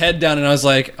put my head down and I was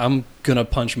like, I'm gonna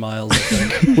punch Miles. I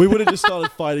think. We would have just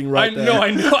started fighting right there. I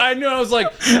know. I was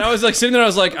like sitting there. I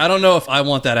was like, I don't know if I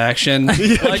want that action.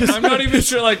 I'm not even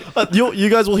sure. You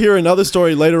guys will hear another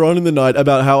story later on in the night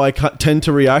about how I tend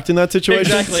to react in that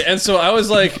situation. Exactly. And so I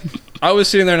was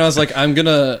sitting there and I was like, I'm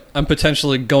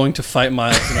potentially going to fight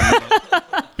Miles in a minute.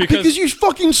 Because you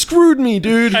fucking screwed me,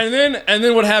 dude. And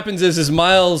then what happens is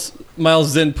Miles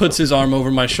then puts his arm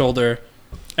over my shoulder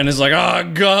and is like,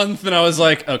 Gunth, and I was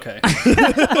like, okay.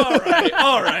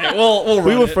 all right. We'll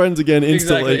we run were it. friends again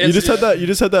instantly. Exactly. You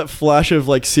just had that flash of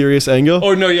like serious anger.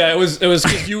 Oh no, yeah, it was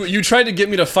 'cause you tried to get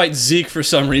me to fight Zeke for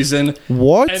some reason.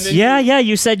 What? And then Yeah,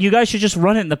 you said you guys should just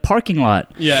run it in the parking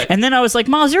lot. Yeah. And then I was like,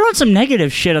 Miles, you're on some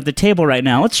negative shit at the table right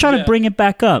now. Let's try to Yeah. bring it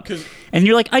back up. 'Cause- And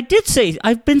you're like,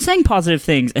 I've been saying positive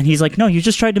things. And he's like, no, you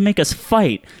just tried to make us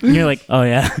fight. And you're like, oh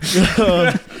yeah.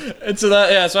 And so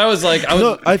I was like,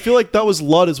 No, I feel like that was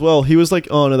Lud as well. He was like,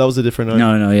 oh no, that was a different night.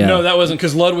 No, yeah. No, that wasn't,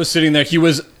 because Lud was sitting there. He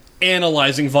was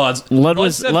analyzing VODs. Lud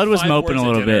was said moping five a words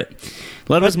little at dinner. bit.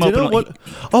 Lud was Dinner? moping. What?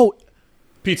 Oh,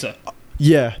 Pizza.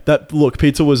 yeah.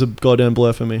 Pizza was a goddamn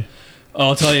blur for me. Oh,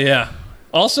 I'll tell you, yeah.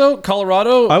 Also,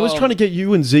 Colorado. I was trying to get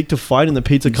you and Zeke to fight in the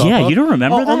pizza car Yeah, park. you don't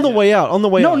remember that? On the way out.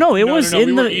 No, it was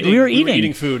in we the. We were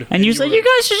eating food. And you said, you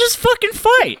guys should just fucking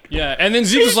fight. Yeah, and then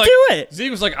Zeke was Just like, do it.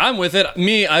 Zeke was like, I'm with it.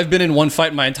 Me, I've been in one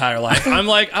fight my entire life. I'm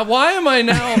like, why am I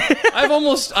now? I've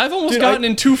almost gotten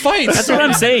in 2 fights. That's what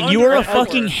I'm saying. You were a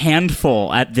fucking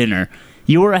handful at dinner.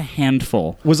 You were a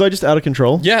handful. Was I just out of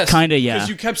control? Yes, Kinda, yeah. Because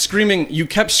you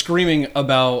kept screaming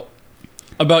about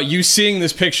you seeing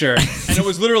this picture, and it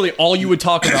was literally all you would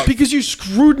talk about. Because you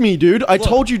screwed me, dude. I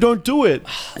told you don't do it.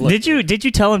 Did you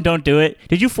tell him don't do it?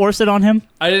 Did you force it on him?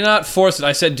 I did not force it.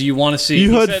 I said, "Do you want to see?" You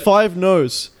He heard said, 5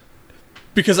 no's.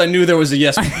 because I knew there was a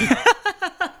yes.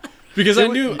 Because I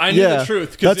knew the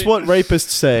truth. 'Cause That's what rapists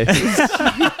say.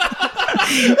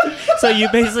 So you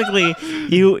basically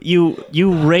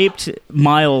you raped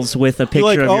Miles with a picture You're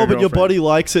like, of oh, your but your girlfriend. body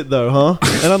likes it though, huh?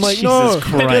 And I'm like, no, Jesus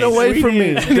Christ. get away from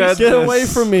me. Get away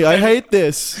from me. I hate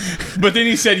this. But then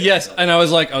he said yes, and I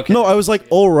was like, okay. No, I was like,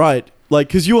 all right. Like,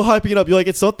 because you were hyping it up. You're like,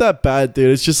 it's not that bad,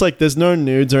 dude. It's just like, there's no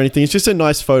nudes or anything. It's just a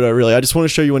nice photo, really. I just want to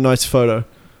show you a nice photo.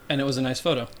 And it was a nice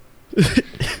photo.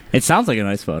 It sounds like a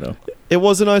nice photo, It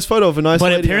was a nice photo of a nice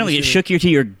but lady. apparently it shook you to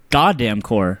your goddamn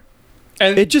core.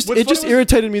 And It just what's funny was-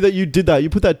 irritated me that you did that. You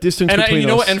put that distance And between you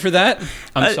know us. what? And for that,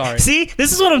 I'm sorry. See,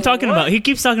 this is what I'm talking about. He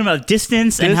keeps talking about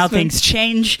distance and how Distance. things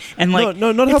change and like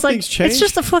No, not how it's like, things change. It's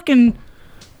just a fucking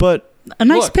But a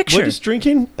nice Look, picture. we're just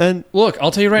drinking, and Look,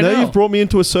 I'll tell you right now now. you've brought me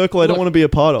into a circle I don't Look, want to be a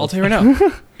part I'll of. tell you right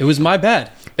now. It was my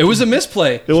bad. It was a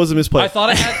misplay. It was a misplay. I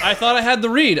thought I had the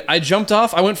read. I jumped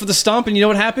off. I went for the stomp, and you know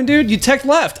what happened, dude? You teched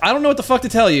left. I don't know what the fuck to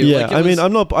tell you. Yeah, Like, it I mean,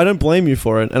 was- I don't blame you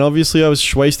for it. And obviously, I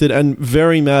was wasted and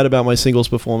very mad about my singles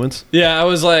performance. Yeah, I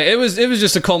was like, it was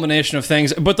just a culmination of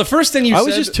things. But the first thing you I said,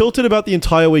 was just tilted about the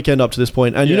entire weekend up to this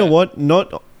point. And you know Yeah. what?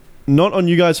 Not on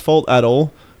you guys' fault at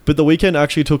all. But the weekend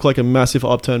actually took like a massive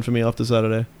upturn for me after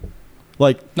Saturday.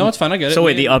 Like, no, it's fine. I get it. so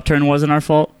wait, the upturn wasn't our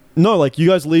fault? no, like you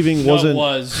guys leaving No, wasn't. it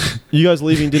was. You guys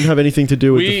leaving didn't have anything to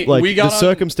do with We the got on-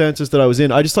 circumstances that I was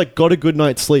in. I just like got a good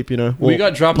night's sleep. You know. We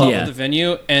got dropped off Yeah. at the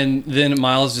venue, and then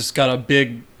Miles just got a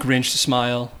big Grinch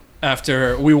smile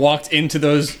after we walked into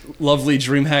those lovely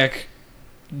Dreamhack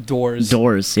doors.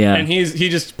 Doors, yeah. And he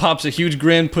just pops a huge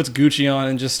grin, puts Gucci on,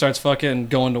 and just starts fucking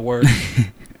going to work.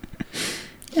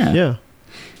 Yeah.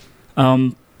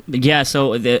 Yeah,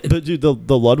 so But dude, the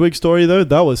Ludwig story though,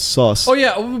 that was sus. Oh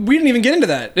yeah, we didn't even get into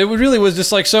that. It really was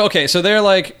just like, so okay, so they're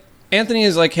like, Anthony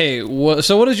is like, hey,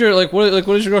 so what does your what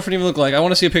does your girlfriend even look like? I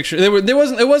want to see a picture. It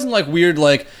wasn't like weird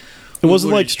like. It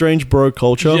wasn't like strange bro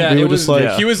culture. Yeah, we it were was just like.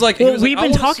 yeah. he was like. well, we've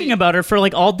been talking about her for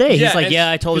like all day. Yeah, He's like, and- yeah,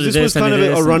 I told her This this was and kind of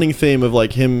this. a running theme of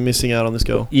like him missing out on this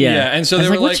girl. Yeah. and so I was they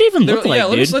like, were what'd she even they were- look like,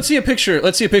 yeah, dude? let's see a picture.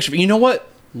 Let's see a picture. But you know what?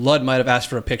 Lud might have asked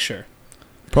for a picture.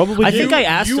 Probably. I did. think I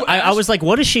asked. I was like,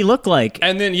 "What does she look like?"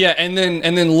 And then and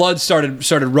then Lud started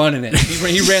running it.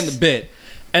 He ran the bit,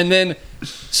 and then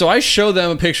so I show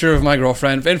them a picture of my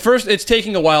girlfriend. And first, it's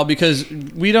taking a while because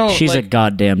we don't. She's a like,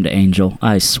 goddamned angel.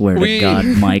 I swear to God,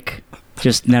 Mike.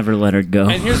 Just never let her go.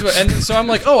 And here's what. And so I'm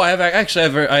like, oh, I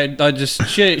just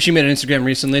she made an Instagram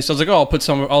recently, so I was like,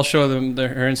 oh, I'll show them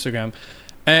her Instagram,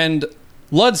 and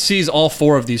Lud sees all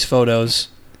 4 of these photos,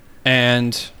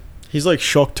 and. He's like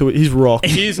shocked to it. He's rocked.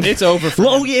 It's over for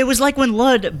Well, him. yeah, it was like when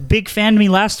Lud big fanned me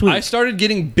last week. I started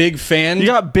getting big fan. You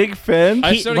got big fan?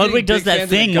 I started Ludwig getting does big that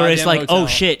fans in a thing where it's goddamn like, hotel. oh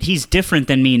shit, he's different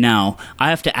than me now. I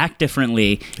have to act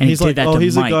differently, and He's he like, did that oh, to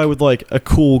he's Mike. a guy with like a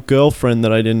cool girlfriend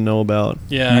that I didn't know about.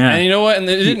 Yeah. Yeah. And you know what? And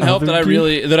it didn't help that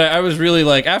I was really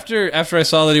like after I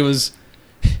saw that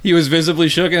he was visibly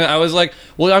shook, and I was like,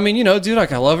 well, I mean, you know, dude,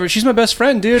 like I love her. She's my best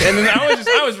friend, dude. And then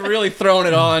I was really throwing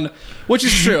it on, which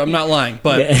is true. I'm not lying,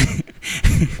 but Yeah.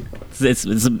 it's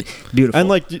beautiful. And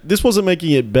like this wasn't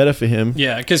making it better for him.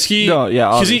 Yeah, because he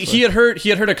had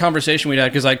heard a conversation we'd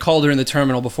had because I called her in the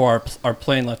terminal before our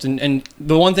plane left, and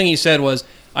the one thing he said was,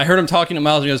 I heard him talking to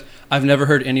Miles, and he goes, I've never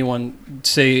heard anyone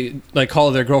say, like,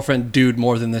 call their girlfriend dude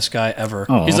more than this guy ever.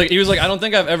 Aww. He was like, I don't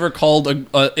think I've ever called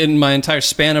in my entire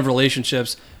span of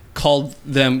relationships called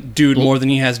them dude more than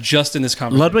he has just in this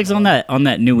conversation. Ludwig's on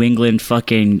that New England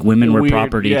fucking women were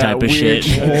property type of shit.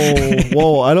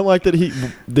 Whoa, I don't like that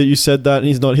you said that and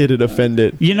he's not here to defend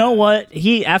it. You know what?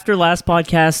 After last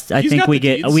podcast, I think we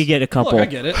get a couple. Look, I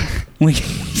get it.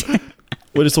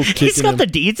 We're just all kicking He's got him. the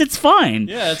deeds. It's fine.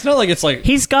 Yeah, it's not like it's like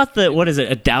he's got what is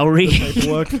it? A dowry?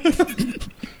 Paperwork.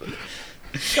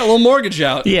 got a little mortgage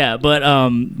out. Yeah, but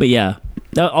yeah.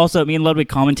 Also, me and Ludwig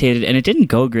commentated, and it didn't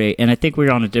go great, and I think we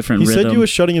were on a different rhythm. He said you were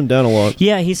shutting him down a lot.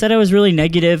 Yeah, he said I was really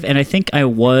negative, and I think I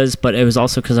was, but it was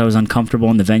also because I was uncomfortable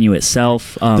in the venue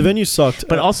itself. The venue sucked.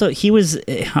 But also, he was,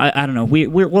 I don't know,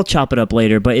 we'll chop it up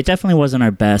later, but it definitely wasn't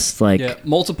our best.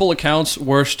 Multiple accounts,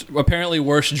 apparently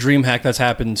worst DreamHack that's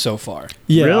happened so far.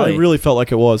 Yeah, really? I really felt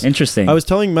like it was. Interesting. I was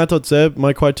telling Matt.Zeb,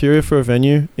 my criteria for a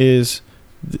venue is,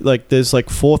 like, there's, like,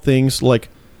 4 things, like,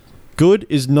 good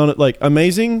is none, like,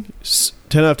 amazing,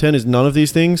 10 out of 10 is none of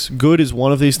these things. Good is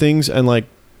one of these things, and like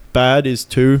bad is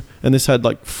 2. And this had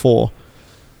like 4.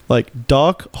 Like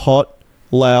dark, hot,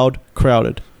 loud,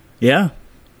 crowded. Yeah,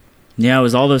 it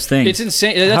was all those things. It's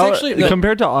insane. That's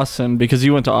compared to Austin, because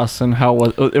you went to Austin. How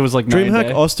was it? Was like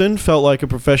DreamHack Austin felt like a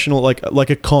professional, like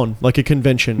a con, like a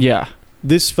convention. Yeah.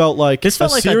 This felt like a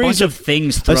bunch of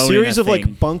things thrown in a series of thing.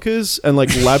 like bunkers and like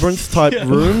labyrinth type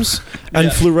rooms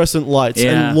and fluorescent lights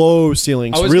and low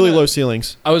ceilings, low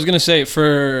ceilings. I was gonna say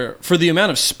for the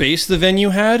amount of space the venue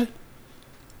had,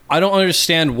 I don't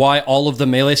understand why all of the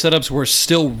melee setups were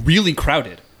still really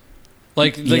crowded.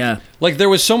 Like there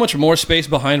was so much more space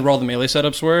behind where all the melee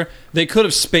setups were. They could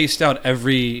have spaced out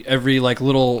every like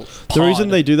little pod. The reason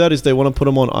they do that is they want to put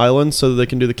them on islands so that they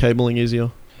can do the cabling easier.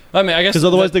 I mean, I guess because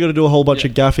otherwise they're going to do a whole bunch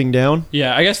of gaffing down.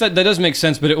 Yeah, I guess that does make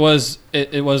sense, but it was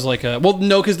like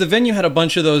because the venue had a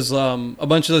bunch of those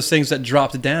things that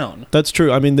dropped down. That's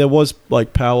true. I mean, there was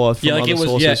like power from other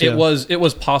sources. It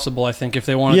was possible. I think if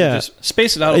they wanted to just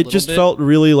space it out a little bit. It just felt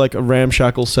really like a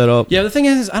ramshackle setup. Yeah, the thing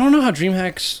is, I don't know how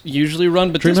DreamHacks usually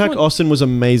run, but DreamHack Austin was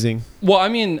amazing. Well, I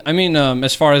mean,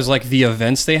 as far as like the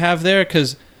events they have there,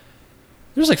 because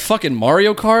there's like fucking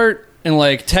Mario Kart. And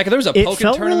like tech, there was a poker tournament. It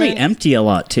felt really empty a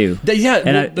lot too. Maybe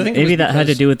that had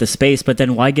to do with the space, but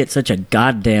then why get such a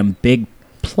goddamn big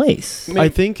place? I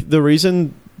think the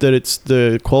reason that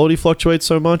the quality fluctuates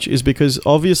so much is because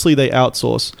obviously they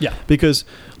outsource. Yeah. Because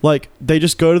like they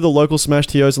just go to the local Smash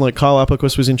TOs and like Kyle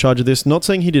Apicus was in charge of this. Not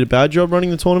saying he did a bad job running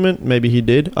the tournament. Maybe he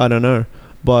did. I don't know.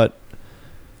 But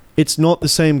it's not the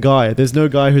same guy. There's no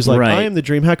guy who's like, I am the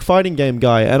DreamHack fighting game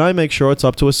guy, and I make sure it's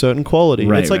up to a certain quality.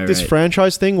 It's like this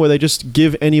franchise thing where they just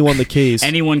give anyone the keys.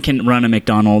 Anyone can run a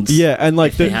McDonald's. Yeah, and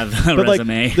like they have a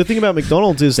resume. Like, the thing about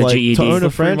McDonald's is like to own a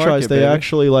franchise, they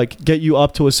actually like get you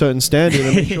up to a certain standard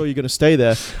and make sure you're going to stay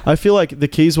there. I feel like the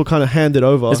keys were kind of handed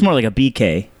over. It's more like a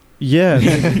BK. Yeah.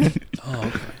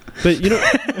 Okay. But you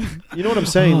know what I'm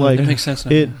saying? Like that makes sense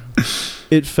now.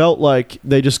 It felt like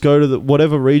they just go to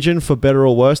whatever region, for better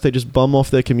or worse, they just bum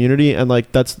off their community, and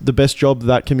like that's the best job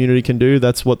that community can do.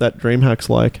 That's what that DreamHack's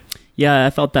like. Yeah, I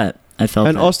felt that.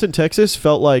 And Austin, Texas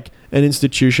felt like an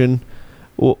institution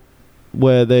where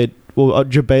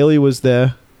Jabali was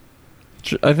there.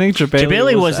 I think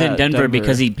Jabali was in Denver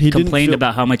because he complained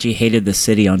about how much he hated the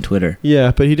city on Twitter.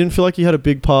 Yeah, but he didn't feel like he had a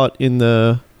big part in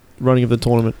the running of the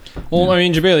tournament. Well, I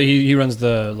mean, Jabali, he runs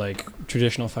the like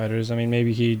traditional fighters. I mean,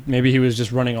 maybe he was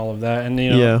just running all of that, and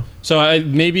So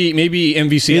maybe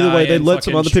MVCI. Either way, they let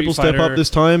some other people step up this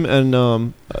time,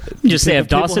 and just say if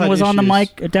Dawson was on the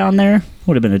mic down there,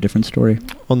 would have been a different story.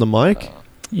 On the mic,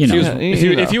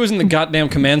 if he was in the goddamn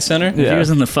command center, if he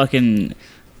was in the fucking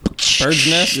bird's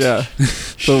nest,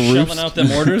 shelling out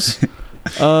them orders.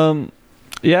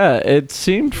 Yeah, it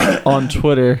seemed on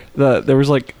Twitter that there was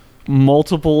like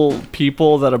multiple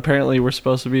people that apparently were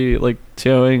supposed to be like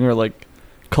TOing or like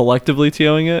collectively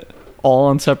TOing it, all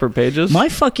on separate pages. My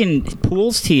fucking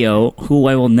Pools TO, who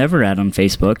I will never add on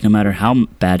Facebook, no matter how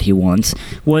bad he wants,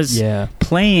 was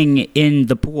playing in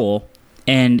the pool,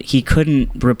 and he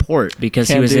couldn't report because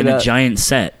he was in a giant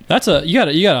set. That's you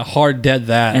gotta hard dead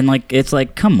that. And like it's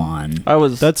like, come on.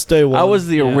 That's day one. I was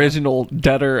the original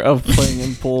deader of playing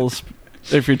in pools.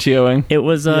 If you're TOing, it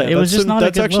was just not.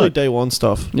 That's a good actually look. day one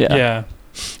stuff. Yeah.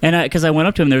 And because I went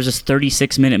up to him, there was this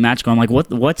 36-minute match going. I'm like,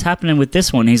 what's happening with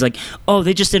this one? And he's like, oh,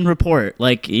 they just didn't report.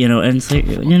 Like, and it's like,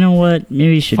 you know what?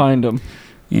 Maybe you should find them.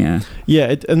 Yeah.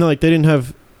 Yeah, and like they didn't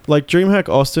have like DreamHack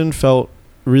Austin felt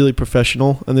really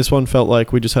professional, and this one felt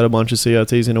like we just had a bunch of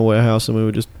CRTs in a warehouse and we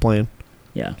were just playing.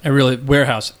 Yeah. I really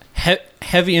warehouse.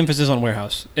 Heavy emphasis on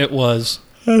warehouse. It was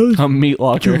A meat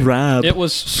locker. Drab. it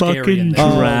was scary in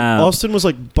Fucking there. drab. Austin was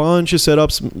like bunch of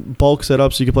setups, bulk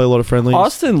setups. You could play a lot of friendlies.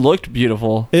 Austin looked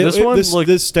beautiful.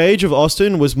 This stage of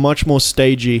Austin was much more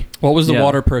stagey. What was the Yeah.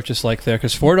 water purchase like there?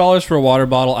 Because $4 for a water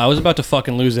bottle, I was about to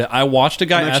fucking lose it. I watched a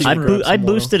guy I'm ask. actually- For, grab I some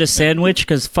boosted a sandwich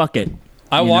because fuck it.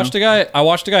 I you watched know? a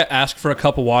guy ask for a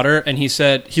cup of water, and he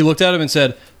looked at him and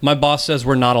said, "My boss says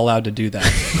we're not allowed to do that."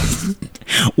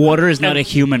 Water is not a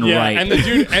human right. And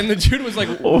the dude was like,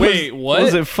 "Wait, what?"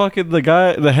 Was it fucking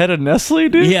the head of Nestle,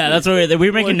 dude? Yeah, that's what we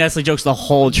were making Nestle jokes the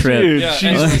whole trip. Dude, Yeah,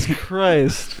 Jesus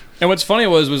Christ. And what's funny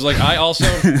was like I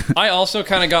also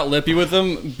kind of got lippy with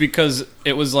him because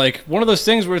it was like one of those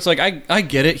things where it's like I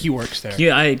get it, he works there.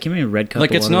 Yeah, give me a red cup. Like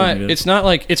of it's water not when you're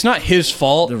good. it's not his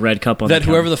fault the red cup on that the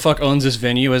whoever counter. the fuck owns this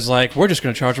venue is like, we're just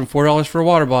going to charge him $4 for a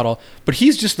water bottle, but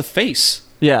he's just the face.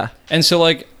 Yeah. And so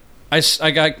like I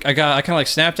kind of like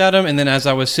snapped at him, and then as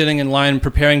I was sitting in line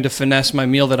preparing to finesse my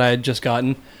meal that I had just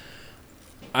gotten,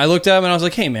 I looked at him and I was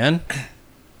like, "Hey man,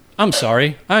 I'm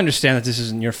sorry. I understand that this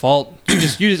isn't your fault. You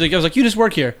just like I was like, you just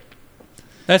work here."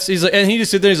 He's like, and he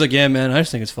just sit there. He's like, "Yeah, man, I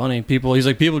just think it's funny. People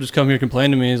just come here and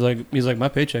complain to me." He's like, "My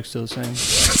paycheck's still the same."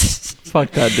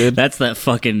 Fuck that, dude. That's that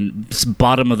fucking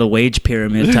bottom of the wage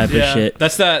pyramid type of shit.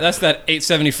 That's that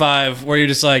 $8.75 where you're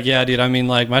just like, "Yeah, dude. I mean,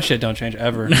 like my shit don't change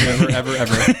ever,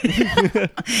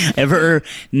 Ever,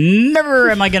 never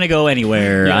am I gonna go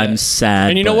anywhere. Yeah. I'm sad.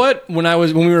 And you know what? When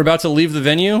we were about to leave the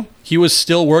venue, he was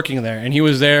still working there, and he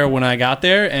was there when I got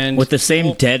there, and With the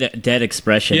same dead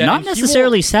expression. Yeah, Not and he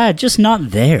necessarily sad, just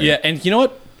not there. yeah, and you know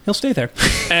what? He'll stay there.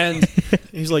 And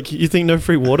He's like, "You think no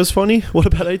free water's funny? What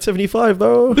about $8.75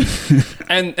 though?"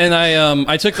 and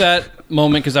I took that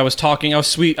moment because I was talking. I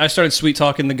started sweet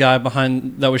talking the guy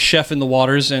behind that was chefing the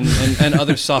waters and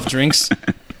other soft drinks.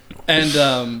 And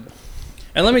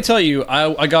let me tell you,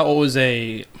 I got what was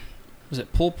it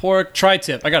pulled pork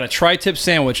tri-tip. I got a tri-tip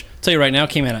sandwich. I'll tell you right now,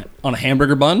 came in on a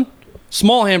hamburger bun,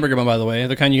 small hamburger bun by the way,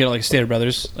 the kind you get at like Stater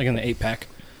Brothers, like in the 8-pack.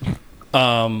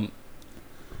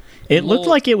 It looked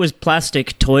like it was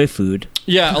plastic toy food.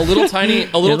 Yeah, a little tiny.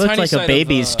 It looked tiny like side a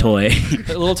baby's of, toy.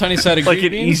 A little tiny side of Like green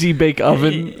an beans. easy bake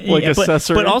oven, like Yeah,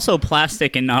 accessory. but also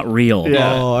plastic and not real.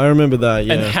 Yeah. Oh, I remember that.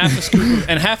 Yeah. And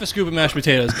half a scoop of mashed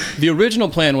potatoes. The original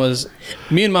plan was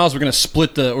me and Miles were gonna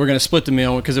split the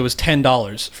meal because it was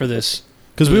 $10 for this.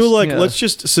 Because we were like, Yeah. let's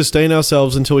just sustain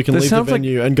ourselves until we can This leave the sounds like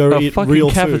venue and go a eat fucking real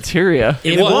food. cafeteria.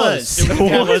 It was. was. It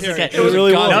was a cafeteria. It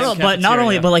really a was. goddamn No, but not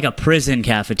only, cafeteria. but like a prison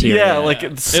cafeteria. Yeah, like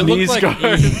It sneeze looked like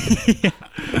guard.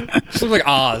 it looked like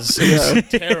Oz. It was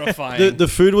terrifying. The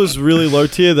food was really low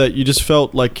tier that you just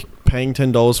felt like paying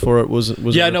 $10 for it was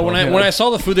Yeah, no. When I saw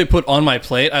the food they put on my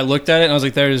plate, I looked at it and I was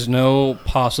like, "There is no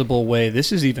possible way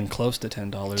this is even close to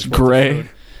 $10." Gray.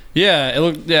 Yeah, it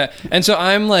looked. Yeah, and so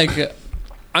I'm like,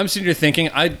 I'm sitting here thinking.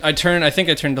 I turned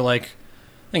to like,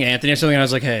 I think Anthony or something, and I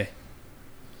was like, "Hey,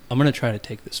 I'm gonna try to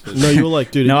take this food." No, you were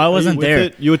like, dude. No, I are you wasn't with there.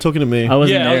 it? You were talking to me. I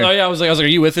wasn't yeah, there. I was like, "Are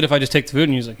you with it if I just take the food?"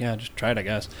 And he was like, "Yeah, just try it, I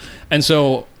guess." And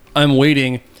so I'm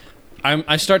waiting.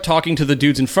 I start talking to the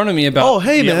dudes in front of me about Oh,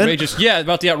 hey, the man.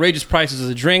 about the outrageous prices of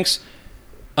the drinks.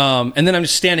 And then I'm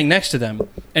just standing next to them,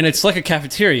 and it's like a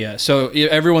cafeteria, so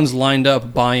everyone's lined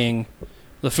up buying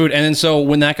the food. And then so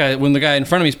when the guy in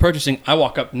front of me is purchasing, I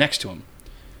walk up next to him,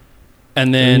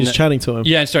 and then And he's chatting to him.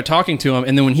 yeah, and start talking to him.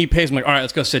 And then when he pays, I'm like, "All right,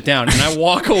 let's go sit down." And I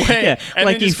walk away. Yeah, and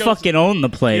like then he just goes- fucking owned the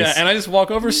place. Yeah, and I just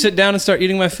walk over, sit down, and start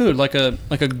eating my food like a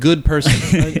good person.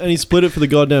 and he split it for the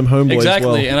goddamn homeboy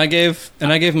Exactly, as well.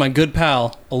 and I gave my good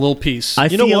pal a little piece. I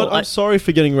You know feel what? I'm sorry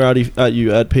for getting rowdy at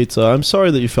you at pizza. I'm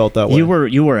sorry that you felt that way.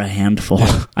 you were a handful.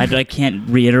 I can't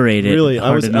reiterate it. Really, I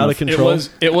hard was enough. out of control.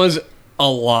 it was a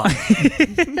lot.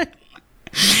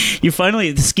 You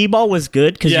finally the skee ball was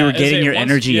good because you were getting your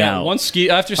energy out.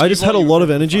 After I just had a lot of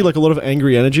energy, like a lot of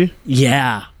angry energy.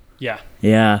 Yeah, yeah.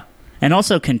 yeah, and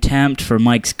also contempt for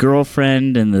Mike's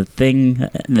girlfriend and the thing.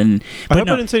 And then, I but hope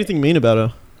no, I didn't say anything mean about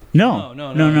her. no,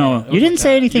 No, no. it You didn't wasn't say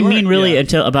that. anything You mean weren't- really yeah.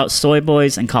 until about Soy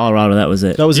Boys and Colorado. That was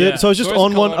it. That was Yeah. it. So I was just Stories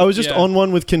on of one. I was just yeah. on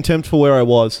one with contempt for where I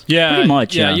was. Yeah, Pretty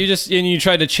much, yeah. You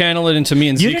tried to channel it into me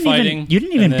and You Zeke didn't fighting. even you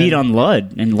didn't even and beat then- on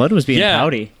Lud, and Lud was being Yeah.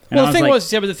 pouty. And Well, I the thing like, was,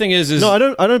 but the thing is No,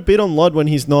 I don't beat on Lud when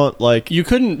he's not like. you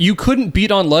couldn't beat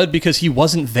on Lud because he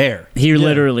wasn't there. he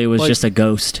literally was like- just a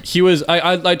ghost. He was.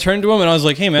 I turned to him and I was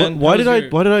like, "Hey man, Why how did was I?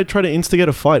 Why did I try to instigate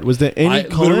a fight? Was there any? I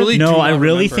comment? literally No, do I not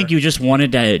really remember. think you just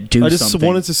wanted to do I just something.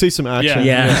 wanted to see some action.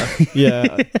 Yeah.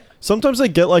 yeah. sometimes I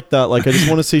get like that. Like I just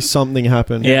want to see something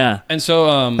happen. Yeah. And so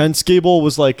and Skeeball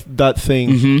was like that thing.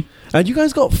 Mm-hmm. And you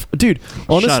guys got dude.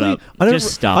 Honestly, Shut up. I don't.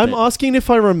 Just stop I'm it. asking if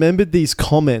I remembered these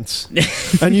comments,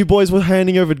 and you boys were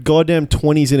handing over goddamn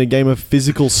 20s in a game of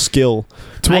physical skill.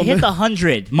 I hit the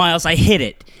 100, Miles. I hit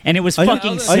it, and it was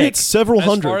fucking sick. I hit several As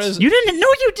far hundreds. as- You didn't? No,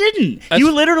 you didn't. You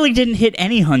literally didn't hit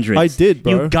any hundreds. I did,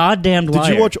 bro. You goddamn liar.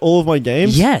 Did you watch all of my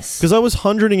games? Yes. Because I was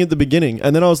hundreding at the beginning,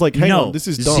 and then I was like, "Hang no, on, this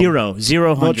is dumb." Zero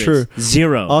Not hundreds. true.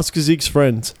 Zero. Ask Zeke's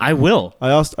friends. I will. I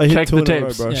hit Check 2 the in a row,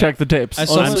 tapes. bro. Yeah. Check the tapes.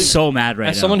 As I'm someone- so mad right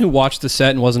As now. someone who watched the set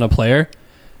and wasn't a player,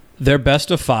 their best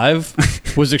of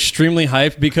 5 was extremely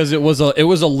hyped because it was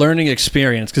a learning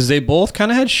experience because they both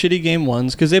kind of had shitty game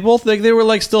 1s because they both they were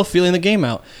like still feeling the game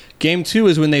out. Game 2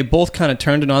 is when they both kind of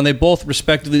turned it on. They both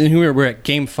respectively, and we're at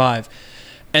game 5,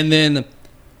 and then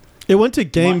It went to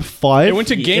game 5. it went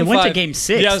to game. It went 5. to game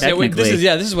 6. Yeah, technically.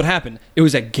 this is what happened. It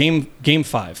was at game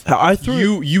 5. I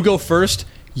threw. You go first.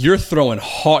 You're throwing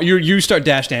hard. You start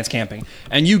dash dance camping,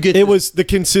 and you get It was the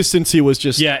consistency was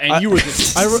just and you were.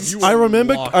 Just, you were I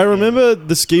remember locked I in. remember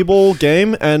the Skeeball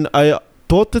game, and I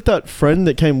thought that friend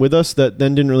that came with us that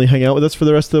then didn't really hang out with us for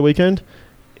the rest of the weekend.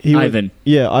 Ivan.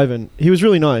 Ivan. He was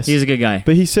really nice. He's a good guy.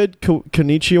 But he said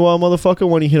 "Konnichiwa, motherfucker"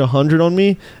 when he hit 100 on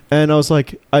me, and I was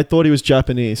like, I thought he was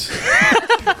Japanese.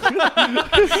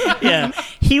 Yeah.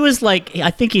 He was like,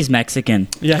 I think he's Mexican.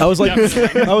 Yeah, I was like, who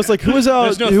was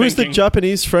There's no the thinking.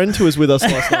 Japanese friend who was with us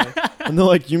last night? And they're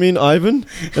like, you mean Ivan?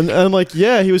 And I'm like,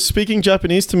 yeah, he was speaking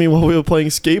Japanese to me while we were playing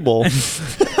Skeeball.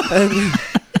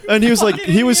 And he was like,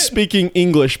 he was speaking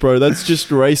English, bro. That's just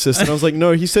racist. And I was like,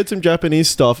 no, he said some Japanese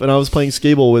stuff, and I was playing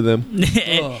Skeeball with him.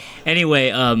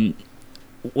 Anyway,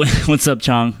 what's up,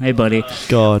 Chong? Hey, buddy.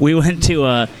 God. We went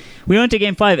to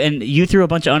game 5, and you threw a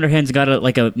bunch of underhands, got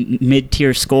a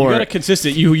mid-tier score. You got a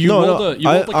consistent. You rolled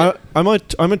I'm a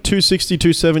 260,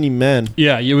 270 man.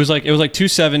 Yeah, it was like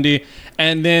 270,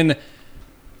 and then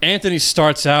Anthony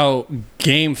starts out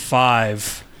game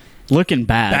 5 looking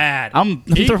bad. I'm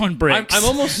throwing bricks. I'm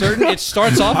almost certain it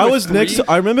starts off. I with was 3. next.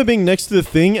 I remember being next to the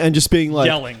thing and just being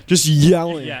like just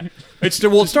yelling. Yeah. It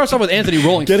starts off with Anthony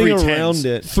rolling Getting 3 around 10s.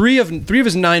 it. 3 of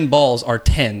his 9 balls are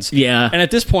 10s. Yeah. And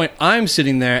at this point, I'm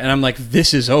sitting there and I'm like,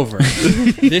 this is over.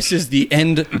 This is the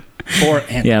end for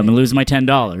Anthony. Yeah, I'm going to lose my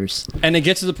 $10. And it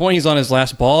gets to the point he's on his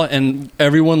last ball, and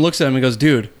everyone looks at him and goes,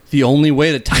 dude, the only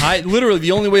way to tie, literally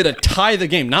the only way to tie the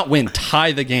game, not win,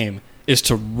 tie the game, is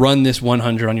to run this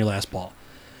 100 on your last ball.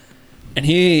 And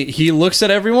he looks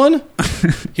at everyone,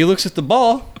 he looks at the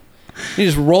ball, he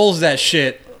just rolls that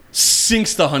shit,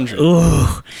 sinks the 100. Ooh.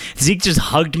 Zeke just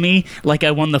hugged me like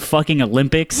I won the fucking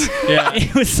Olympics. Yeah.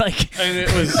 It was like... And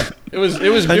it was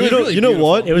And really you know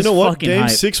what? It was You know what? fucking Game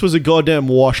hype. 6 was a goddamn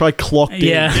wash. I clocked in.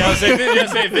 Yeah. Yeah, I was saying,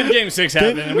 then game 6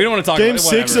 happened. We don't want to talk Game about it.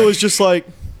 6, whatever. it was just like,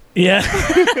 Yeah.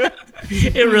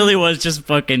 It really was just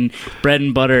fucking bread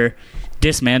and butter.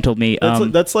 Dismantled me.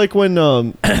 that's like when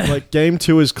like game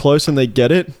 2 is close and they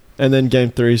get it, and then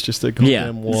game 3 is just a goddamn yeah,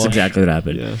 wash. that's exactly what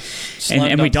happened. Yeah.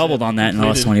 And we doubled on that and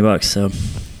lost $20. So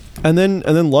And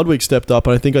then Ludwig stepped up,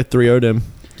 and I think I 3-0'd him.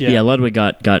 yeah, Ludwig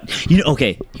got.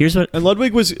 Okay, here's what. And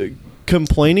Ludwig was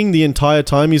complaining the entire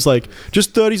time. He's like,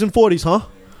 just 30s and 40s, huh?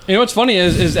 You know what's funny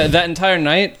is that entire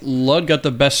night, Lud got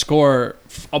the best score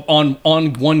on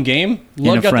one game.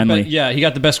 Lud got friendly. he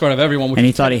got the best score out of everyone. Which And he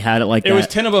was thought 10. he had it like It that. was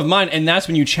 10 above mine, and that's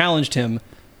when you challenged him.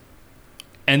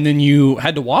 And then you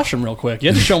had to wash him real quick. You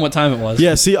had to show him what time it was.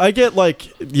 Yeah. See, I get like,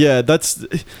 that's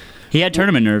He had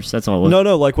tournament nerves. That's all it was.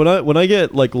 no. Like when I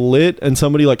get like lit and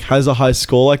somebody like has a high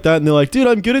score like that, and they're like, dude,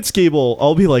 I'm good at Skeeball.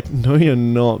 I'll be like, no, you're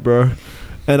not, bro.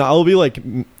 And I'll be like,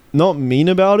 not mean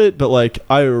about it, but like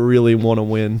I really want to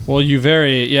win. Well, you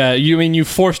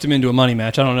forced him into a money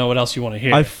match. I don't know what else you want to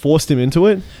hear. I forced him into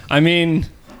it. I mean,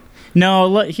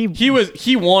 No,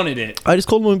 he wanted it. I just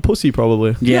called him a pussy,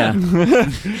 probably. Yeah.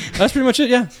 That's pretty much it.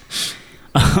 Yeah.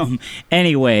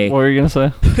 Anyway, What were you gonna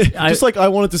say? Just like I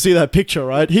wanted to see that picture,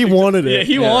 right? He wanted it. Yeah,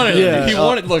 he wanted Yeah. it. He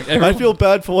wanted. Look, I feel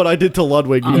bad for what I did to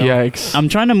Ludwig. You know? Yikes. I'm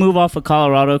trying to move off of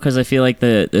Colorado because I feel like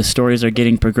the stories are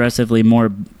getting progressively more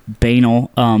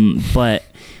banal. But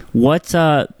what's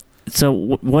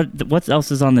what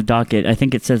else is on the docket? I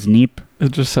think it says Neep.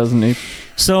 It just says Nate.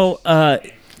 So,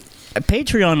 a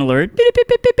Patreon alert. Beep, beep,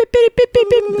 beep, beep, beep, beep, beep, beep,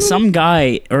 beep. Some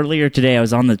guy earlier today, I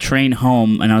was on the train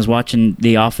home and I was watching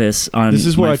The Office on This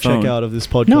is where my I phone. check out of this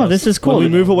podcast. No, this is cool. When we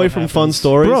move away What from happens? fun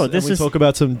stories, Bro, and this we is- talk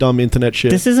about some dumb internet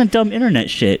shit. This isn't dumb internet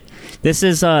shit. This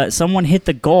is someone hit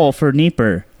the goal for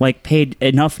Neeper. Like paid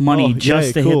enough money Oh, just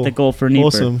yay, to cool. hit the goal for Neeper.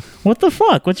 Awesome. What the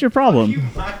fuck? What's your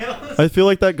problem? I feel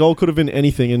like that goal could have been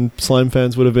anything, and Slime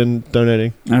fans would have been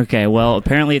donating. Okay, well,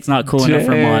 apparently it's not cool enough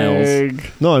for Miles.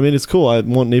 No, I mean, it's cool. I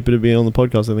want Nipa to be on the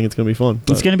podcast. I think it's going to be fun.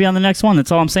 It's going to be on the next one.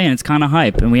 That's all I'm saying. It's kind of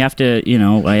hype, and we have to,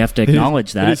 I have to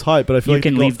acknowledge that. It is hype, but I feel you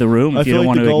can leave the room if you don't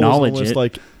want to acknowledge it.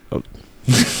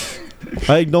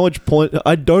 I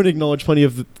don't acknowledge plenty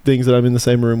of the things that I'm in the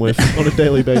same room with on a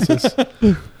daily basis.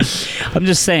 I'm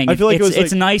just saying, I feel like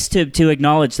it's nice to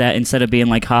acknowledge that instead of being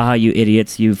like, haha, you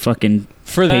idiots, you fucking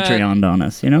Patreoned on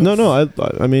us, No,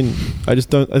 I mean, I just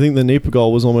don't. I think the Neep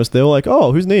goal was almost. They were like,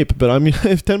 "Oh, who's Neep?" But I mean,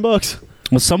 it's $10.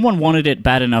 Well, someone wanted it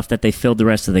bad enough that they filled the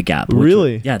rest of the gap.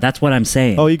 Really? Yeah, that's what I'm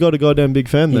saying. Oh, you got a goddamn big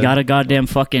fan. You got a goddamn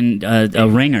fucking a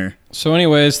ringer. So,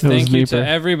 anyways, thank you to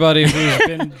everybody who's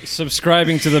been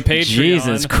subscribing to the Patreon.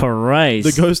 Jesus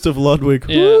Christ! The ghost of Ludwig.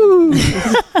 Yeah. Woo!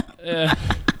 Yeah.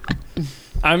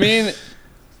 I mean,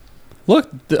 look,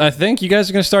 I think you guys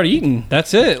are gonna start eating.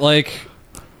 That's it. Like.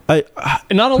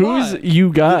 Not a Who's lot.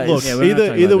 you guys? Look,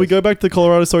 Yeah, either we go back to the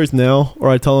Colorado stories now, or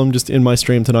I tell them just in my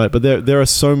stream tonight. But there are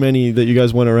so many that you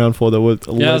guys went around for that were.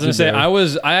 Yeah, I was gonna say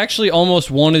I actually almost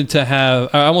wanted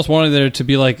there to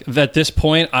be like at this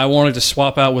point I wanted to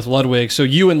swap out with Ludwig so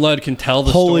you and Lud can tell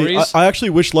the stories. I actually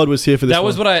wish Lud was here for this. That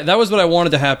was what I wanted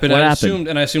to happen. What I happened?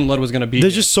 assumed Lud was gonna be.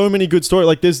 There's just so many good stories.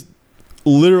 Like there's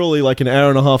literally like an hour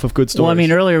and a half of good stories. Well, I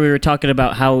mean, earlier we were talking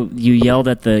about how you yelled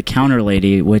at the counter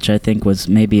lady, which I think was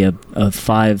maybe a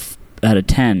 5 out of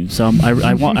 10. So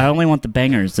I only want the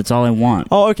bangers. That's all I want.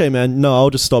 Oh, okay, man. No, I'll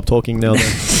just stop talking now. Then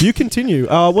you continue.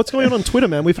 What's going on Twitter,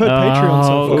 man? We've heard Patreon so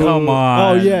far. Oh, come on.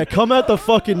 Oh yeah, come at the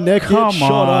fucking neck. Come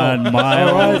Shut on, up.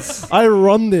 Miles. All right? I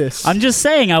run this. I'm just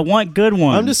saying, I want good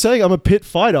ones. I'm just saying, I'm a pit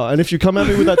fighter, and if you come at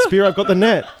me with that spear, I've got the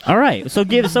net. All right, so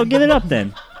give it up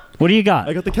then. What do you got?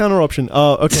 I got the counter option.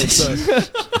 Okay,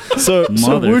 so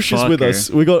Whoosh is with us.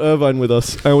 We got Irvine with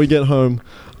us, and we get home.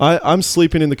 I'm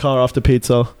sleeping in the car after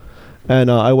pizza,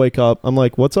 and I wake up. I'm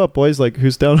like, "What's up, boys? Like,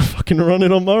 who's down to fucking run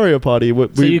it on Mario Party?"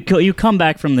 So you come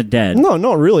back from the dead? No,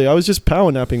 not really. I was just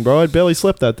power napping, bro. I barely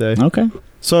slept that day. Okay.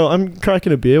 So I'm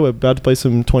cracking a beer. We're about to play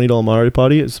some $20 Mario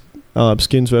Party. It's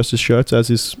skins versus shirts,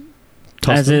 as is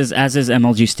custom. As is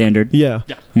MLG standard. Yeah.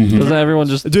 Mm-hmm. Doesn't everyone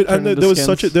just Dude, and there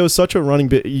was such a running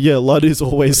bit. Yeah, Lud is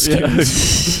always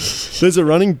skins. There's a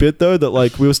running bit though that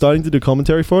like we were starting to do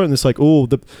commentary for it, and it's like,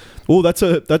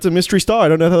 that's a mystery star. I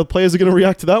don't know how the players are going to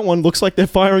react to that one. Looks like they're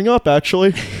firing up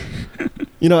actually.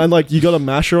 And like you got a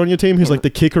masher on your team who's like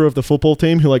the kicker of the football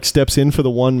team who like steps in for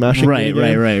the one mashing. Right.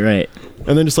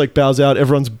 And then just like bows out.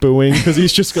 Everyone's booing because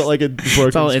he's just got like a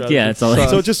broken. So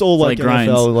it's just all like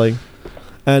NFL like.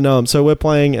 And so we're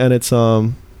playing, and it's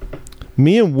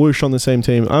me and Whoosh on the same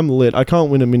team. I'm lit. I can't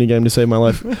win a minigame to save my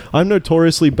life. I'm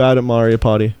notoriously bad at Mario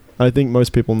Party. I think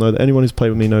most people know that. Anyone who's played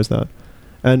with me knows that.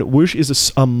 And Whoosh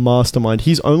is a mastermind.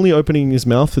 He's only opening his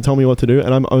mouth to tell me what to do,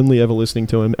 and I'm only ever listening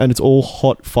to him. And it's all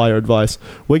hot fire advice.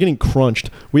 We're getting crunched.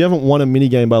 We haven't won a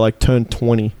minigame by like turn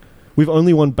 20. We've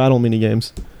only won battle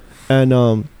minigames. And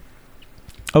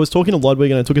I was talking to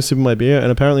Ludwig, and I took a sip of my beer,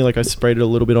 and apparently like I sprayed it a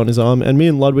little bit on his arm. And me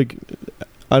and Ludwig...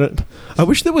 I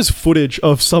wish there was footage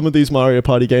of some of these Mario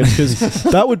Party games because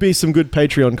that would be some good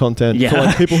Patreon content for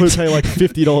like people who pay like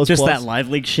 $50 just plus. that live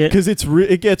league shit. Because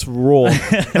it gets raw.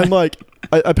 And like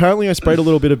apparently I sprayed a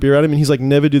little bit of beer at him, and he's like,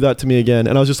 "Never do that to me again."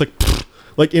 And I was just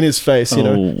like in his face, you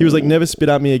know. He was like, "Never spit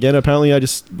at me again." Apparently I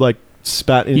just like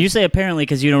spat in. You say apparently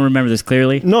because you don't remember this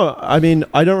clearly? No, I mean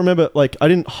I don't remember. Like I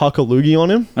didn't huck a loogie on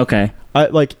him. Okay.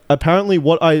 Apparently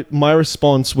my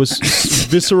response was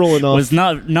visceral enough. Was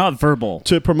not verbal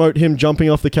to promote him jumping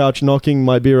off the couch, knocking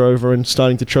my beer over, and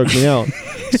starting to choke me out.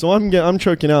 So I'm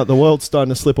choking out. The world's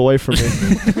starting to slip away from me.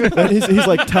 And he's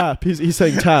like tap. He's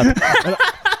saying tap. And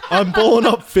I'm balling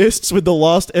up fists with the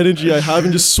last energy I have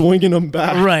and just swinging them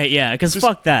back. Right? Yeah. Because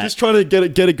fuck that. Just trying to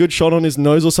get a good shot on his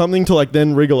nose or something to like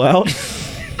then wriggle out.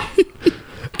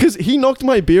 Because he knocked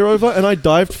my beer over, and I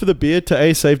dived for the beer to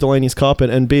A, save Delaney's carpet,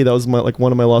 and B, that was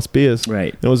one of my last beers.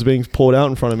 Right. It was being poured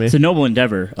out in front of me. It's a noble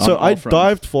endeavor. So I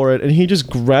dived for it, and he just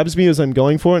grabs me as I'm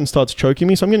going for it and starts choking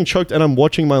me. So I'm getting choked, and I'm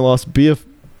watching my last beer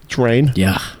drain.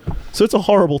 Yeah. So it's a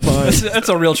horrible time. That's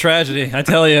a real tragedy, I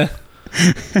tell you.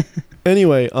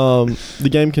 Anyway, the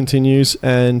game continues,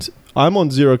 and I'm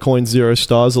on 0 coins, 0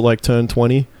 stars at like turn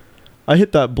 20. I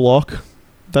hit that block.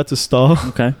 That's a star.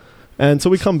 Okay. And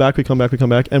so we come back,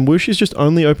 and Whoosh is just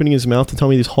only opening his mouth to tell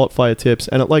me these hot fire tips.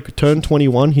 And at like turn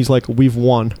 21, he's like, "We've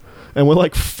won." And we're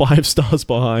like 5 stars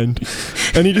behind.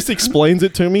 And he just explains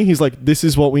it to me. He's like, "This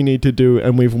is what we need to do,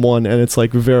 and we've won." And it's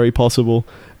like very possible.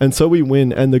 And so we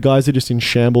win, and the guys are just in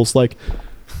shambles. Like,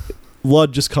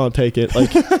 Lud just can't take it.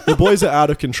 Like, the boys are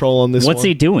out of control on this one. What's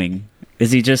he doing?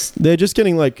 Is he just... They're just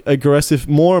getting like aggressive,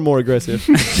 more and more aggressive.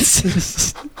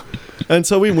 And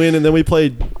so we win, and then we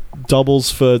played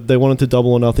doubles they wanted to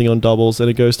double or nothing on doubles, and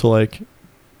it goes to like,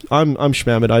 I'm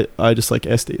schmammed. I just like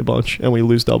SD a bunch, and we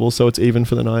lose doubles, so it's even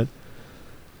for the night.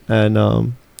 And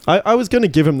I was going to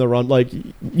give him the run. Like,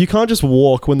 you can't just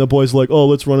walk when the boys like, oh,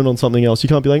 let's run it on something else. You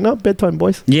can't be like, no, bedtime,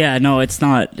 boys. Yeah, no, it's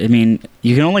not. I mean,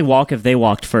 you can only walk if they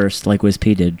walked first, like Wiz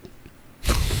P did.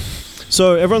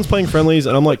 So everyone's playing friendlies,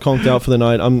 and I'm like conked out for the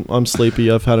night. I'm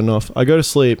sleepy. I've had enough. I go to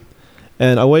sleep,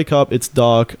 and I wake up. It's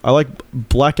dark. I like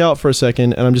black out for a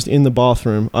second, and I'm just in the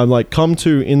bathroom. I'm like come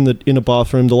to in a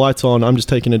bathroom. The lights on. I'm just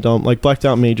taking a dump. Like blacked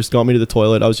out me just got me to the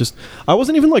toilet. I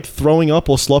wasn't even like throwing up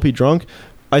or sloppy drunk.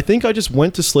 I think I just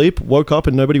went to sleep, woke up,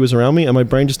 and nobody was around me, and my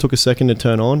brain just took a second to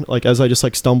turn on, like as I just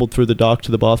like stumbled through the dark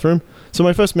to the bathroom. So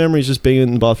my first memory is just being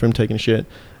in the bathroom taking a shit.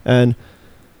 And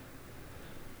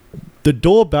the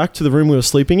door back to the room we were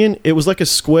sleeping in, it was like a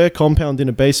square compound in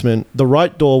a basement. The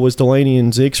right door was Delaney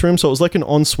and Zeke's room, so it was like an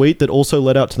ensuite that also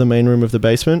led out to the main room of the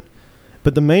basement.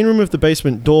 But the main room of the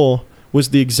basement door was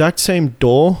the exact same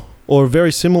door, or a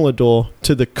very similar door,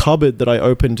 to the cupboard that I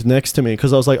opened next to me,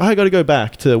 because I was like, I gotta go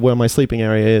back to where my sleeping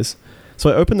area is. So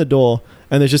I opened the door,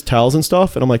 and there's just towels and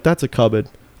stuff, and I'm like, that's a cupboard.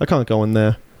 I can't go in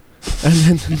there. And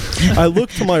then I look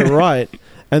to my right,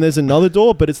 and there's another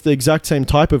door, but it's the exact same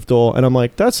type of door, and I'm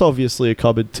like, that's obviously a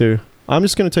cupboard too. I'm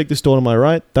just going to take this door to my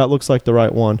right. That looks like the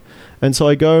right one. And so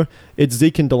I go, it's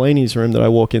Zeke and Delaney's room that I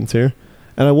walk into,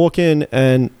 and I walk in,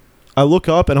 and I look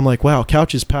up, and I'm like, wow,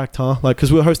 couch is packed, huh? Like,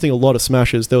 because we were hosting a lot of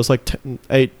smashes. There was like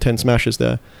 10 smashes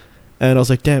there. And I was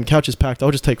like, damn, couch is packed.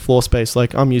 I'll just take floor space.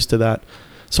 Like, I'm used to that.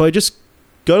 So I just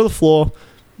go to the floor,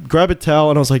 grab a towel,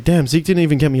 and I was like, damn, Zeke didn't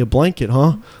even get me a blanket,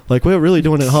 huh? Like, we're really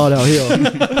doing it hard out here.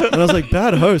 And I was like,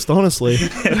 bad host, honestly.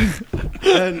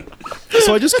 And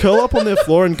so I just curl up on their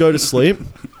floor and go to sleep,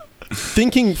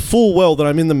 thinking full well that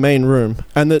I'm in the main room,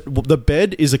 and that the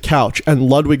bed is a couch, and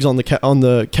Ludwig's on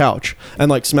the couch,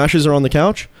 and like smashes are on the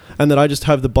couch, and that I just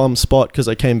have the bum spot because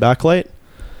I came back late.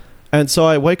 And so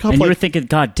I wake up, and like, you were thinking,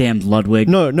 God damn, Ludwig.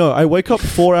 No. I wake up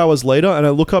 4 hours later, and I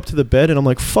look up to the bed, and I'm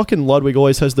like, fucking Ludwig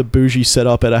always has the bougie set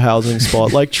up at a housing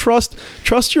spot. Like, trust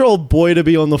your old boy to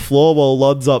be on the floor while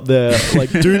Lud's up there, like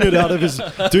doing it out of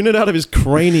his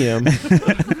cranium.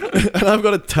 And I've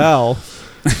got a towel.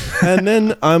 And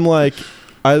then I'm like,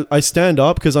 I stand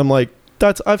up because I'm like,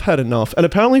 I've had enough. And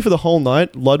apparently for the whole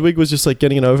night, Ludwig was just like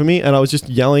getting it over me, and I was just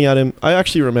yelling at him. I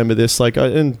actually remember this. Like, I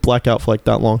didn't black out for like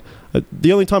that long.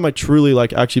 The only time I truly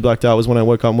like actually blacked out was when I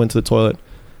woke up and went to the toilet.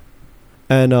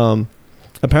 And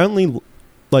apparently,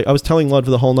 like, I was telling Lud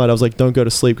for the whole night, I was like, don't go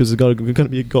to sleep because there's going to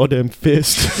be a goddamn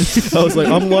fist. I was like,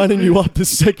 I'm lining you up the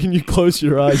second you close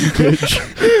your eyes, you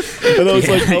bitch. And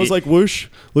I was like, whoosh,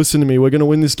 listen to me. We're going to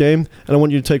win this game, and I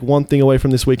want you to take one thing away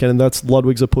from this weekend, and that's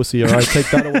Ludwig's a pussy, all right? Take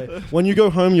that away. When you go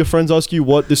home, your friends ask you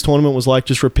what this tournament was like,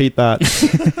 just repeat that.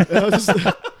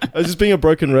 I was just being a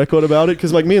broken record about it,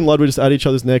 because like me and Lud were just at each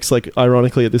other's necks, like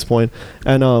ironically at this point.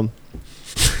 And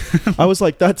I was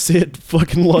like, that's it,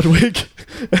 fucking Ludwig.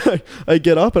 I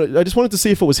get up, and I just wanted to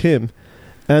see if it was him.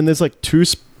 And there's like two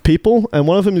people, and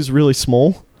one of them is really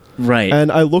small. Right.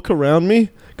 And I look around me,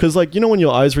 because like, you know when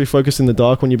your eyes refocus in the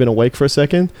dark when you've been awake for a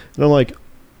second? And I'm like,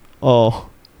 oh,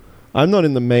 I'm not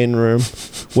in the main room.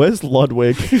 Where's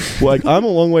Ludwig? Like, I'm a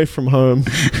long way from home.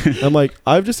 I'm like,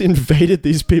 I've just invaded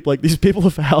these people. Like, these people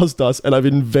have housed us, and I've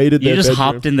invaded their bedroom. You just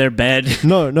hopped in their bed.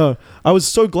 No. I was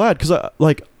so glad, because I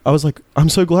was like, I'm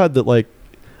so glad that, like,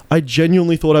 I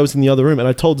genuinely thought I was in the other room. And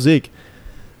I told Zeke,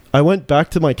 I went back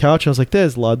to my couch, and I was like,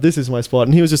 there's Lud. This is my spot.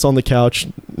 And he was just on the couch,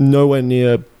 nowhere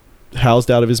near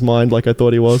housed out of his mind like I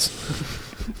thought he was.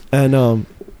 And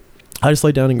I just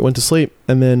laid down and went to sleep.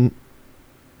 And then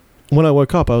when I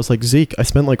woke up, I was like, Zeke, I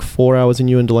spent like 4 hours in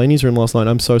you and Delaney's room last night.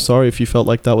 I'm so sorry if you felt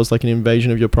like that was like an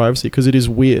invasion of your privacy, because it is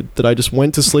weird that I just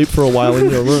went to sleep for a while in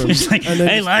your room. Just like,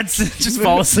 hey, lads, just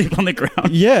fall asleep on the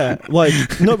ground. Yeah, like,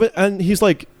 no, but, and he's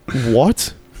like,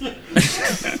 what?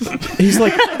 He's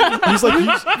like,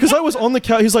 because I was on the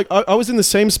couch. He's like, I was in the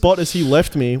same spot as he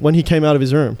left me when he came out of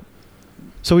his room.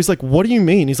 So he's like, what do you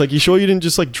mean? He's like, you sure you didn't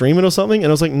just like dream it or something? And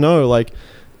I was like, no, like.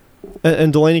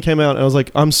 And Delaney came out, and I was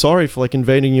like, I'm sorry for like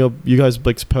invading you guys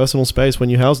like personal space when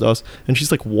you housed us. And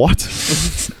she's like, what?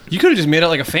 You could have just made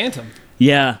out like a phantom.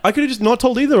 Yeah. I could have just not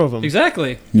told either of them.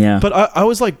 Exactly. Yeah. But I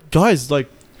was like, guys, like,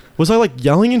 was I like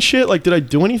yelling and shit? Like, did I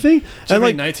do anything? And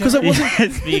like, because I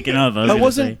wasn't. Speaking of, I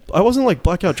wasn't like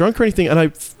blackout drunk or anything. And I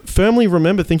firmly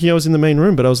remember thinking I was in the main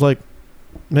room, but I was like,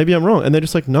 maybe I'm wrong. And they're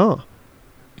just like, nah.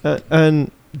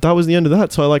 And that was the end of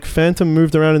that. So I like phantom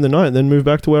moved around in the night and then moved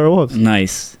back to where I was.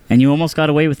 Nice. And you almost got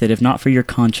away with it, if not for your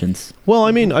conscience. Well,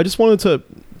 I mean, I just wanted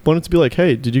to be like,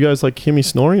 hey, did you guys like hear me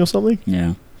snoring or something?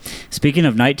 Yeah. Speaking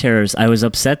of night terrors, I was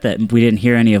upset that we didn't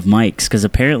hear any of Mike's because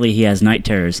apparently he has night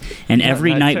terrors. And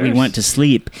every night we went to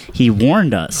sleep, he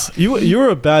warned us. You were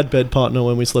a bad bed partner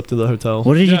when we slept in the hotel.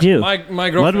 What did you do? My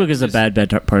girlfriend Ludwig is a bad bed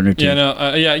partner too. Yeah,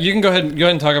 no, yeah. You can go ahead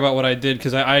and talk about what I did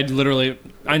because I literally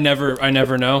I never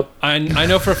know. I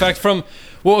know for a fact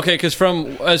because from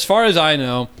as far as I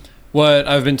know. What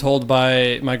I've been told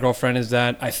by my girlfriend is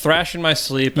that I thrash in my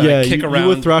sleep and I kick around. You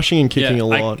were thrashing and kicking a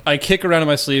lot. I kick around in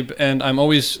my sleep and I'm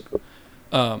always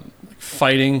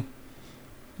fighting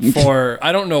for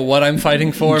I don't know what I'm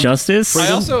fighting for. Justice?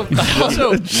 I also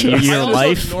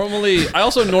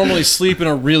normally sleep in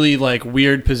a really like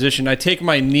weird position. I take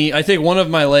one of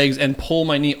my legs and pull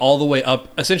my knee all the way up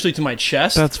essentially to my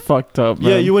chest. That's fucked up, man.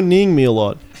 Yeah, you were kneeing me a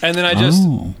lot. And then I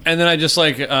just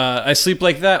like I sleep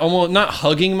like that, almost not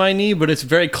hugging my knee, but it's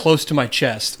very close to my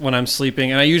chest when I'm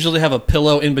sleeping, and I usually have a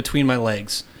pillow in between my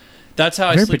legs. That's how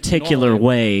I sleep. Very particular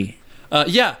way.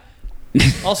 Yeah.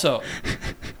 Also,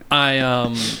 I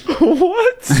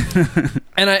what?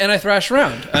 and I thrash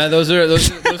around. Those are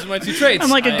my two traits. I'm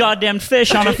like a goddamn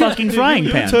fish on a fucking frying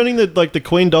You're pan. turning the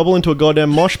queen double into a goddamn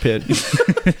mosh pit.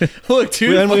 Look,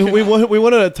 dude. And we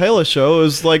wanted a Taylor show. It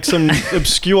was like some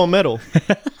obscure metal.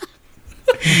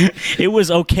 It was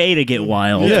okay to get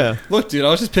wild. Yeah. Look, dude, I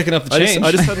was just picking up the change.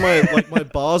 I just had my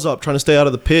bars up trying to stay out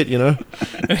of the pit, you know?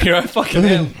 And here I fucking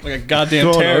am, like a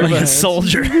goddamn terror. Like a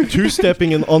soldier.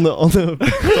 Two-stepping on the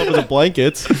top of the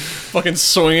blankets. Fucking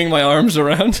swinging my arms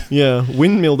around. Yeah,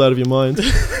 windmilled out of your mind.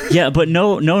 Yeah, but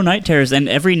no night terrors. And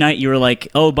every night you were like,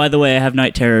 oh, by the way, I have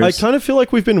night terrors. I kind of feel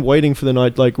like we've been waiting for the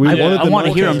night. Like I want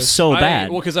to hear them so bad.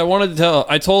 Well, because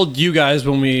I told you guys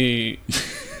when we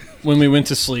went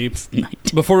to sleep,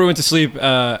 before we went to sleep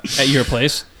at your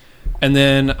place, and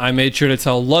then I made sure to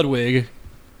tell Ludwig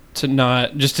to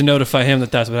notify him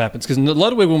that that's what happens. Because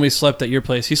Ludwig, when we slept at your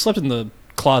place, he slept in the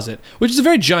closet, which is a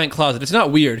very giant closet. It's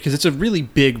not weird because it's a really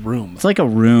big room. It's like a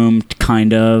room,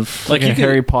 kind of. Like a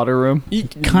Harry Potter room?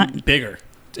 Bigger.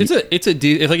 It's like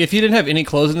if you didn't have any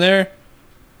clothes in there,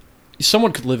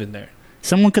 someone could live in there.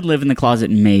 Someone could live in the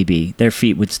closet, maybe. Their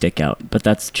feet would stick out, but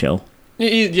that's chill.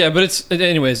 Yeah, but it's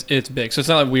big, so it's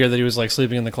not like weird that he was like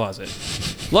sleeping in the closet.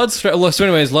 Lud was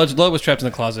trapped in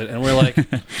the closet, and we're like,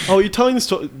 "Oh, you're telling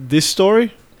this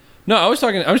story?" No, I was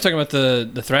talking about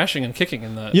the thrashing and kicking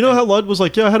in the. You know how Lud was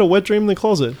like, "Yeah, I had a wet dream in the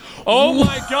closet." Oh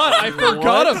my god, I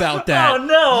forgot about that. Oh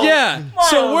no! Yeah,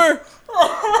 so we're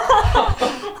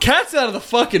cat's out of the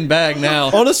fucking bag now.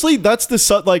 Honestly, that's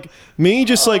me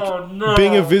just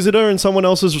being a visitor in someone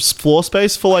else's floor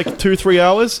space for like 2-3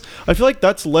 hours. I feel like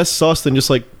that's less sus than just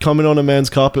like coming on a man's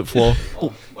carpet floor.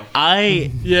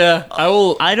 I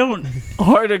don't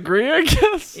hard agree, I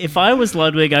guess. If I was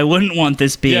Ludwig, I wouldn't want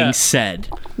this being said.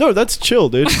 No, that's chill,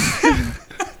 dude.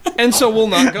 And so we'll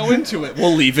not go into it.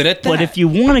 We'll leave it at that. But if you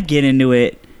want to get into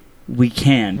it, we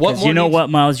can. Because you know what,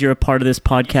 Miles? You're a part of this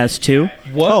podcast too.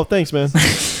 What? Oh, thanks, man.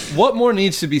 What more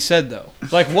needs to be said, though?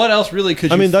 Like, what else really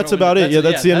could you? I mean, that's about it. Yeah,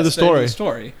 that's the end of the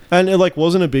story. And it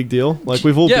wasn't a big deal. Like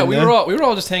we've all been there. we were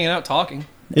all just hanging out talking.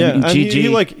 Yeah, and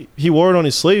he wore it on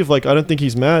his sleeve. Like I don't think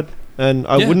he's mad. And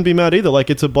I wouldn't be mad either. Like,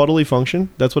 it's a bodily function.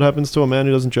 That's what happens to a man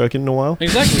who doesn't jerk in a while.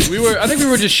 Exactly. I think we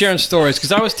were just sharing stories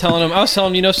because I was telling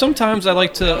him, sometimes I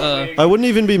like to. I wouldn't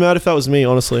even be mad if that was me,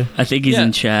 honestly. I think he's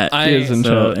in chat. He is in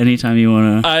chat. Anytime you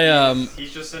want to.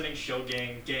 He's just sending show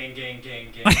gang.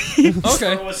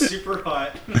 Okay. Girl was super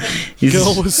hot.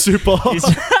 Girl was super hot.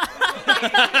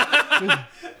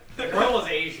 The girl was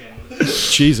Asian.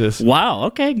 Jesus. Wow.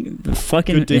 Okay.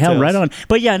 Fucking hell, right on.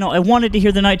 But yeah, no, I wanted to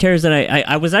hear the night terrors. That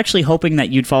I was actually hoping that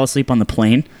you'd fall asleep on the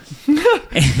plane.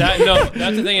 That's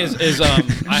the thing is I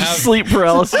have sleep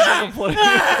paralysis on the plane.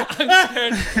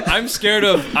 I'm scared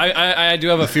of. I do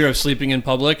have a fear of sleeping in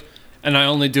public, and I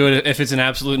only do it if it's an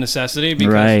absolute necessity.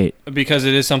 Because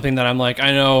it is something that I'm like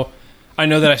I know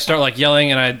that I start like yelling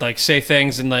and I like say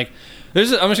things and like. I'm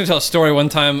just gonna tell a story. One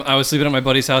time I was sleeping at my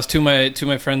buddy's house. Two of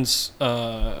my friends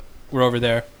were over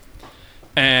there,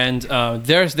 and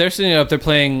they're sitting up. They're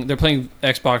playing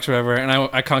Xbox or whatever. And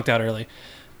I conked out early,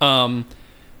 and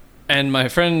my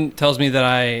friend tells me that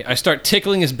I start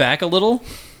tickling his back a little,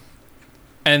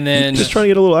 and then just trying to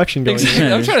get a little action going.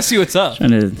 I'm trying to see what's up.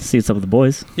 Trying to see what's up with the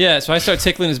boys. Yeah, so I start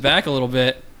tickling his back a little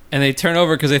bit, and they turn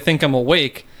over because they think I'm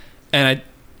awake, and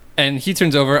he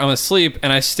turns over, I'm asleep,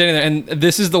 and I stand there, and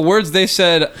this is the words they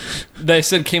said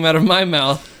came out of my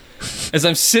mouth. As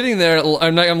I'm sitting there,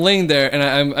 I'm laying there,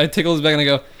 and I tickle his back, and I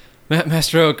go,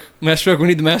 Master Oak, we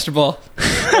need the Master Ball.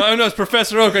 Oh no, it's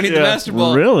Professor Oak, I need the Master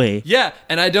Ball. Really? Yeah,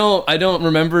 and I don't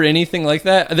remember anything like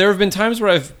that. There have been times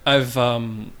where I've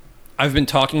I've been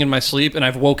talking in my sleep and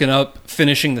I've woken up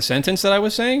finishing the sentence that I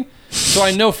was saying. So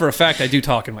I know for a fact I do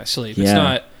talk in my sleep.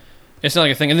 Yeah. It's not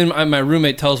like a thing. And then my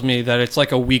roommate tells me that it's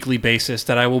like a weekly basis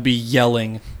that I will be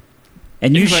yelling.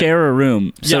 And you share a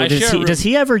room. So Yeah, I share a room. does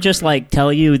he ever just like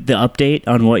tell you the update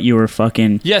on what you were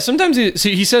fucking? Yeah, sometimes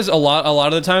he says a lot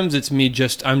of the times it's me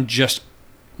I'm just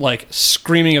like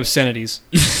screaming obscenities.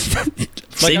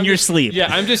 Like in your sleep. Yeah,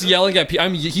 I'm just yelling at people.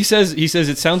 He says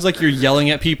it sounds like you're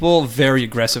yelling at people very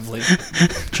aggressively.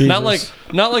 Not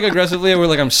like aggressively where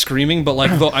like I'm screaming, but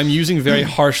like I'm using very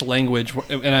harsh language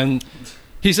and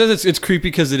he says it's creepy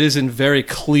because it is in very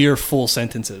clear full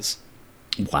sentences.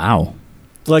 Wow.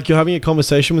 Like you're having a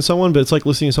conversation with someone, but it's like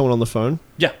listening to someone on the phone.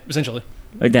 Yeah, essentially.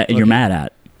 Like that you're mad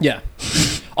at. Yeah.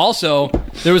 Also,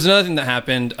 there was another thing that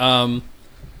happened.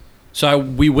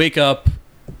 We wake up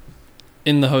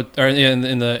in the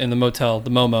in the motel, the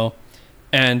Momo,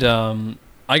 and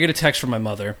I get a text from my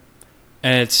mother,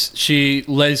 and she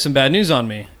lays some bad news on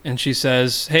me, and she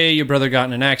says, "Hey, your brother got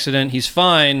in an accident. He's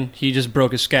fine. He just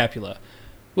broke his scapula,"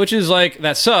 which is like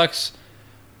that sucks.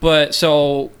 But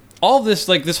so all this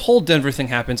this whole Denver thing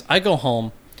happens. I go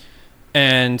home,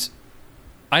 and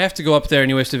I have to go up there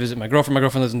anyways to visit my girlfriend. My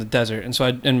girlfriend lives in the desert,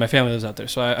 and my family lives out there.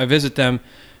 So I visit them.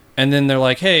 And then they're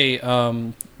like, hey,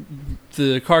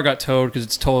 the car got towed because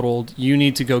it's totaled. You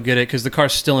need to go get it because the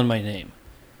car's still in my name.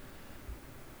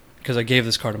 Because I gave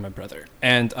this car to my brother.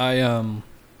 And I'm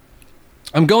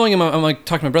going and I'm like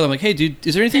talking to my brother. I'm like, hey, dude,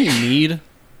 is there anything you need?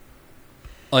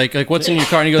 Like what's in your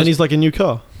car? And he goes, and he's like, a new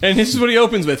car. And this is what he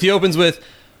opens with. He opens with,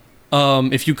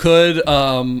 if you could,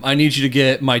 I need you to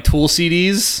get my Tool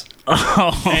CDs.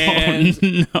 Oh, and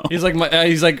no. He's like,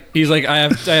 I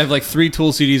have like 3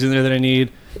 Tool CDs in there that I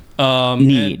need.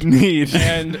 Need.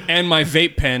 And my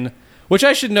vape pen, which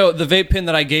I should note, the vape pen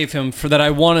that I gave him for that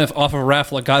I won off of a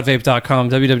raffle at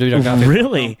gotvape.com, www.gotvape.com.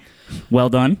 Really? Well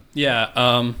done.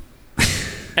 Yeah.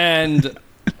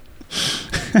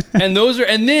 And those are,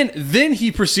 and then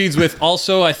he proceeds with,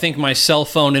 also I think my cell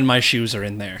phone and my shoes are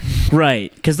in there.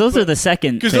 Right, because those are the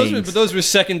second things. Those were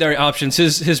secondary options.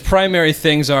 His primary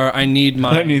things are I need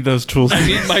those tools. I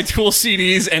need my Tool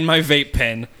CDs and my vape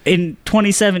pen. In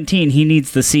 2017, he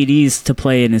needs the CDs to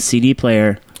play in his CD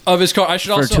player. Of his car. I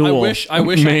should also. Tool. I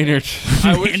wish Maynard.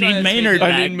 I wish I need Maynard.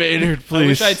 I need Maynard, please. I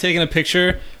wish I had taken a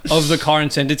picture of the car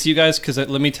and sent it to you guys because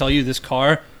let me tell you, this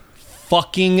car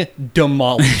fucking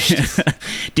demolished.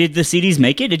 Did the CDs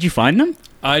make it? Did you find them?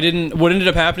 I didn't. What ended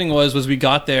up happening was we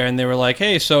got there and they were like,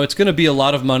 hey, so it's going to be a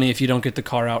lot of money if you don't get the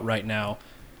car out right now.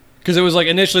 Because it was like,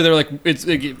 initially they were like, it's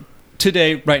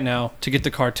today, right now, to get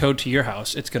the car towed to your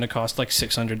house, it's going to cost like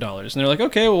 $600. And they're like,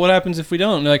 okay, well, what happens if we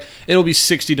don't? And they're like, it'll be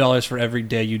 $60 for every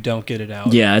day you don't get it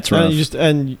out. Yeah, it's rough.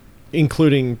 And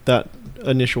including that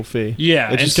initial fee.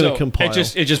 Yeah. It's just going to compile.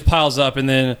 It just piles up. And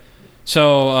then,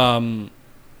 so,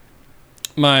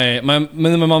 my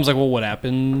mom's like, well, what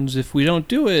happens if we don't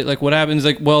do it? Like, what happens?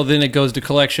 Like, well, then it goes to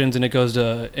collections and it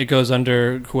goes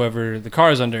under whoever the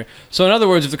car is under. So in other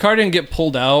words, if the car didn't get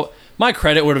pulled out, my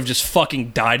credit would have just fucking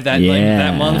died that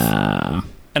month,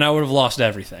 and I would have lost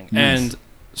everything. Nice. And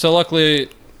so luckily,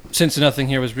 since nothing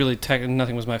here was really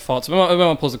nothing was my fault. So my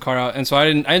mom pulls the car out, and so I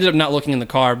ended up not looking in the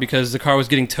car because the car was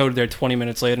getting towed there 20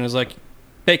 minutes later, and it was like,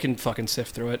 they can fucking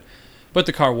sift through it. But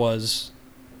the car was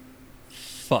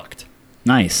fucked.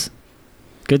 Nice.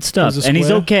 Good stuff. And he's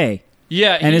okay.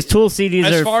 Yeah. And his Tool CDs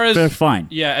they're fine.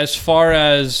 Yeah, as far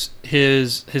as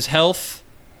his health,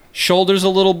 shoulder's a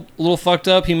little fucked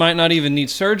up. He might not even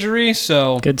need surgery,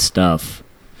 so... Good stuff.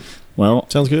 Well...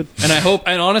 Sounds good.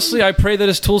 And honestly, I pray that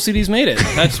his Tool CDs made it.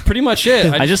 That's pretty much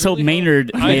it. I just hope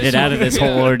Maynard made it out of this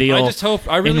whole ordeal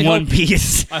in one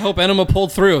piece. I hope Enema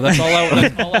pulled through. That's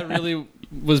all I really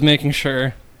was making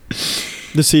sure.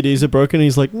 The CDs are broken.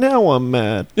 He's like, now I'm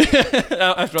mad.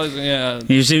 After I was, yeah.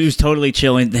 He was totally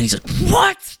chilling. Then he's like,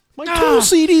 what? My Tool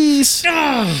CDs.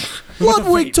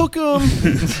 Ludwig took them.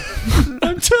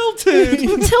 I'm tilted.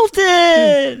 I'm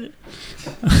tilted.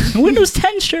 Windows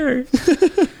 10 shirt.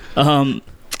 All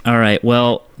right.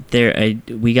 Well,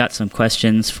 we got some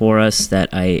questions for us that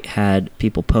I had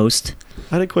people post.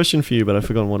 I had a question for you, but I've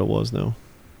forgotten what it was now.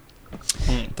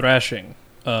 Thrashing.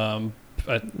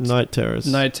 Night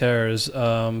terrors,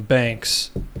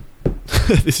 banks.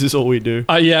 This is all we do.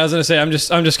 Yeah, I was gonna say I'm just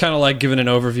kind of like giving an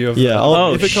overview of.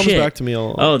 Yeah, if it comes back to me,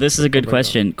 I'll. This is a good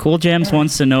question. Cooljamz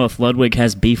wants to know if Ludwig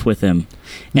has beef with him.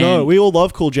 No, we all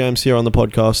love Cooljamz here on the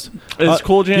podcast.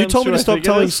 Cooljamz? You told me to stop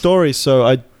telling stories, so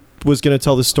I was going to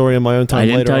tell this story in my own time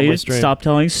later on my stream. Stop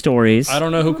telling stories. I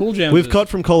don't know who Cooljamz is. We've cut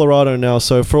from Colorado now,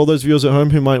 so for all those viewers at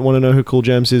home who might want to know who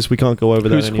Cooljamz is, we can't go over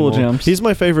that anymore. Cooljamz? He's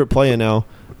my favorite player now.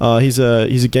 He's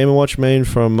a Game & Watch main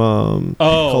from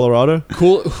Colorado.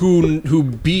 Cool. Who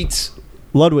beats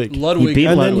Ludwig. He beat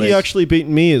And Ludwig. then he actually beat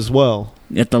me as well.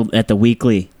 at the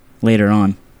weekly later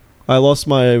on. I lost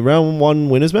my round 1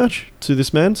 winners match to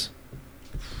this man's.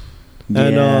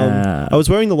 And Yeah. I was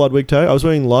wearing the Ludwig tag. I was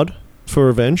wearing Lud for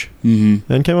revenge,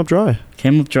 and came up dry.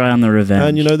 Came up dry on the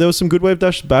revenge. And there was some good wave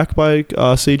dash back by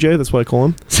CJ. That's what I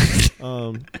call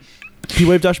him. He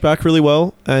wave dashed back really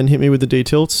well and hit me with the D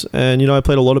tilts. And I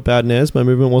played a lot of bad nairs. My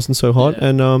movement wasn't so hot,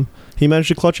 and he managed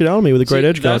to clutch it out on me with a great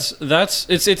edge guard.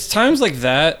 It's times like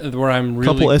that where I'm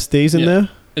really Couple SDs in there.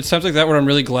 It's times like that where I'm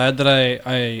really glad that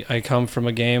I come from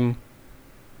a game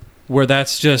where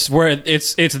that's just where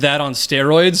it's that on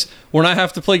steroids. When I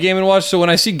have to play Game & Watch, so when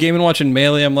I see Game & Watch in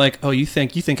Melee, I'm like, oh, you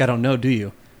think I don't know, do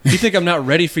you? You think I'm not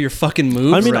ready for your fucking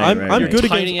moves? I mean, Right, I'm good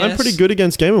tiny against. I'm ass. pretty good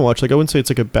against Game & Watch. Like I wouldn't say it's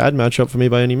like a bad matchup for me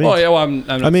by any means. Oh yeah, well I'm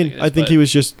not I mean, saying I this, think but- he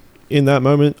was just in that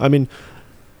moment. I mean,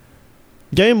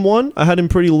 game 1, I had him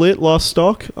pretty lit last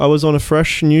stock. I was on a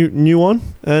fresh new one,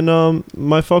 and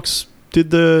my Fox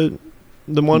did the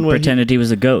one where pretended he was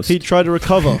a ghost. he tried to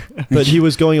recover, but he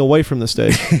was going away from the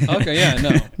stage. Okay, yeah,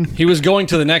 no. He was going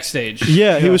to the next stage.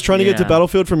 Yeah, he was trying to get to Yeah.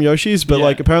 Battlefield from Yoshi's, but Yeah.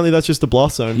 like apparently that's just a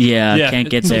blast zone. yeah, can't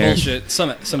get it's there. Bullshit.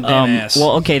 Some damn ass.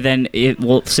 Well, okay then.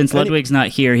 Since Any- Ludwig's not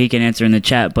here, he can answer in the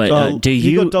chat. But do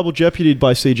he you? got double jeopardied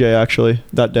by CJ actually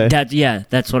that day?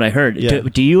 That's what I heard. Yeah.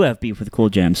 Do you have beef with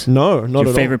Cooljamz? No, not Your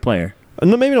at favorite player? all.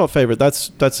 No, maybe not favorite. That's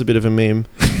a bit of a meme,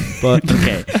 but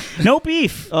Okay, no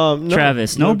beef. no,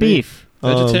 Travis, no beef.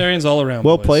 Vegetarians all around.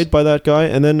 Well boys. played by that guy,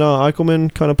 and then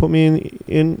Eichelman kind of put me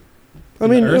in. I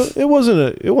In mean, the earth? it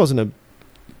wasn't a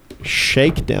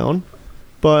shakedown,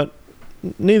 but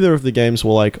neither of the games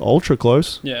were like ultra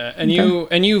close. Yeah, and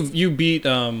you beat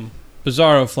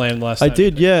Bizarro Flame last I time.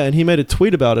 did, yeah, and he made a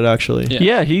tweet about it actually. Yeah.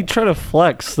 Yeah, he tried to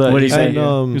flex that. What'd he say?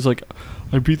 And, He's like,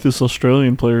 I beat this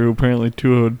Australian player who apparently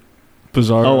 2-0'd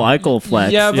Bizarro. Oh, Eichel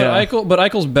flex. Yeah, Yeah. but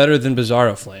Eichel's better than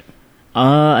Bizarro Flame.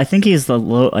 I think he's the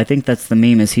low. I think that's the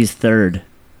meme. Is he's third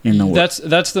in the world?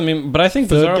 That's the meme. But I think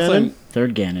Third Bizarro Ganon? Flame.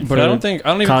 Third Ganon. But I don't even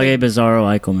Kage, think.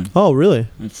 Bizarro, Eichelman. Oh, really?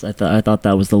 I thought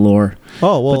that was the lore.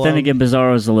 Oh, well. But then again,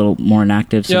 Bizarro's a little more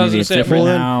inactive, so Yeah, I was maybe gonna it's say, different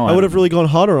well, then now. I would have really gone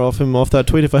harder off that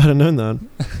tweet if I had known that.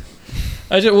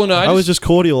 I was just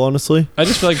cordial, honestly. I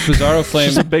just feel like Bizarro Flame.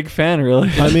 He's a big fan, really.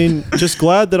 I mean, just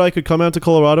glad that I could come out to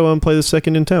Colorado and play the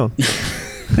second in town.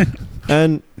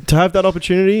 And to have that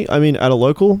opportunity, I mean, at a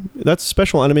local, that's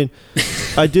special. And I mean,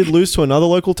 I did lose to another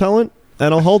local talent,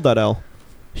 and I'll hold that L.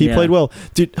 He Yeah. played well.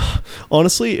 Dude,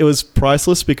 honestly, it was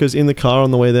priceless because in the car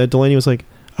on the way there, Delaney was like,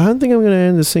 I don't think I'm going to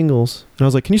end the singles. And I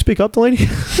was like, can you speak up, Delaney?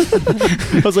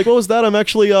 I was like, what was that? I'm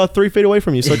actually 3 feet away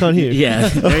from you, so I can't hear you. Yeah,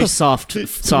 very soft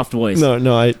voice.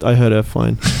 No, I heard her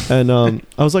fine. And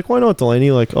I was like, why not,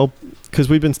 Delaney? Like, because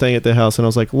we've been staying at their house, and I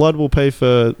was like, Lud will pay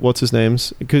for what's his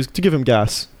name's, to give him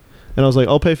gas. And I was like,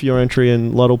 I'll pay for your entry,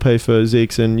 and Lud will pay for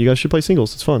Zeke's, and you guys should play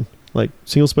singles. It's fun. Like,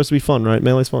 singles supposed to be fun, right?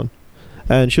 Melee's fun.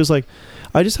 And she was like,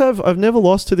 I've never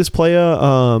lost to this player,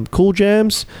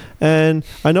 Cooljamz, and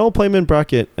I know I'll play him in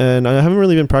bracket, and I haven't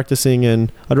really been practicing,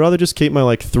 and I'd rather just keep my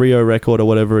like 3-0 record or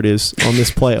whatever it is on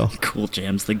this player.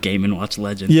 Cooljamz, the Game & Watch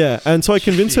legend. Yeah, and so I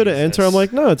convinced her to enter. I'm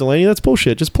like, no, Delaney, that's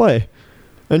bullshit. Just play.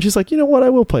 And she's like, you know what? I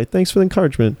will play. Thanks for the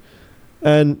encouragement.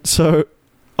 And so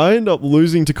I end up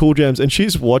losing to Cooljamz, and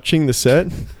she's watching the set.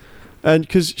 And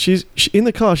because she's in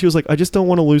the car, she was like, I just don't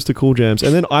want to lose to Cooljamz.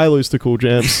 And then I lose to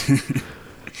Cooljamz.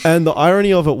 And the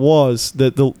irony of it was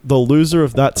that the loser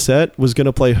of that set was going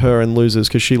to play her and loses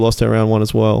because she lost her round 1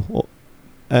 as well.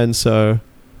 And so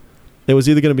it was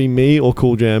either going to be me or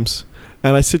Cooljamz.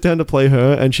 And I sit down to play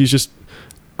her, and she's just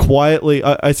quietly.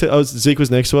 Zeke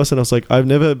was next to us, and I was like, I've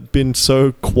never been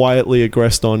so quietly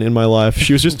aggressed on in my life.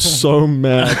 She was just so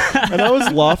mad, and I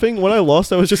was laughing when I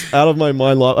lost. I was just out of my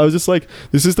mind. I was just like,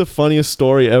 this is the funniest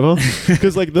story ever,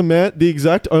 because like the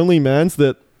exact only man's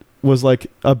that was like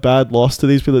a bad loss to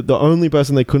these people, the only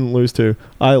person they couldn't lose to,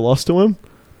 I lost to him.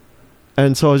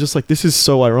 And so I was just like, this is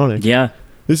so ironic. Yeah.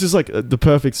 This is like the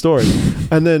perfect story.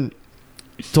 And then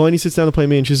Delaney sits down to play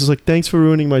me, and she's just like, thanks for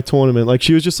ruining my tournament. Like,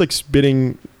 she was just like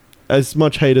spitting as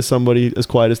much hate as somebody as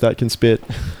quiet as that can spit.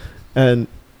 And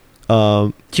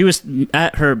She was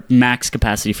at her max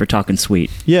capacity for talking sweet.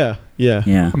 yeah.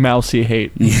 Yeah. Mousy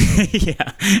hate.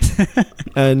 Yeah.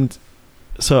 And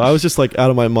so I was just like out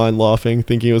of my mind laughing,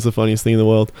 thinking it was the funniest thing in the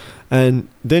world. And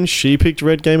then she picked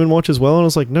Red Game & Watch as well, and I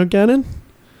was like, no Ganon?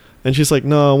 And she's like,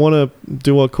 no, I want to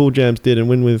do what Cooljamz did and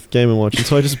win with Game & Watch. And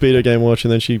so I just beat her Game & Watch,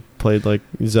 and then she played like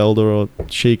Zelda or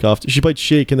Sheik after. She played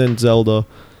Sheik and then Zelda.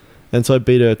 And so I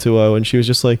beat her 2-0, and she was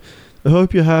just like, I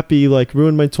hope you're happy, like,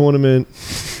 ruined my tournament,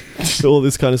 all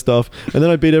this kind of stuff. And then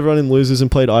I beat everyone in losers and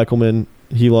played Eichelman,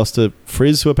 he lost to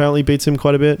Frizz, who apparently beats him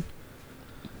quite a bit.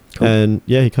 Cool. And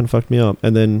yeah, he kind of fucked me up.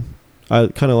 And then I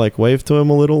kind of like waved to him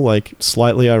a little, like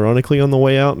slightly ironically on the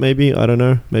way out. Maybe, I don't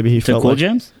know. Maybe he felt like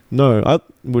Cooljamz? No, I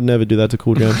would never do that to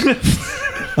Cooljamz.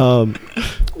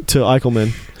 To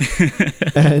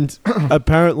Eichelman. And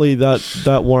apparently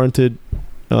that warranted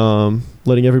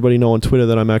letting everybody know on Twitter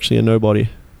that I'm actually a nobody.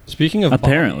 Speaking of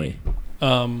apparently,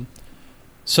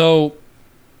 so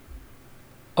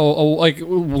like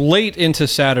late into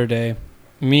Saturday,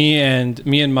 me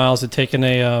and Miles had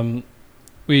taken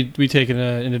we taken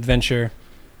an adventure,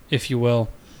 if you will.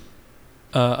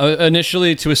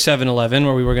 Initially to a 7-Eleven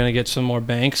where we were going to get some more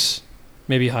banks,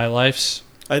 maybe High Lifes.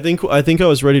 I think I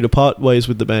was ready to part ways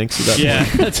with the banks at that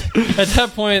point. At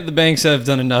that point, the banks have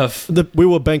done enough. We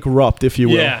were bankrupt, if you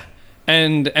will. Yeah,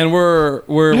 and we're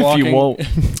walking.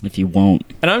 If you won't.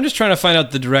 And I'm just trying to find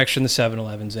out the direction the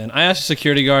 7-Eleven's in. I asked the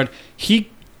security guard.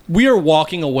 We are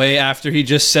walking away after he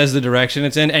just says the direction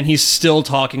it's in, and he's still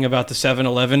talking about the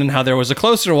 7-Eleven and how there was a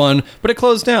closer one, but it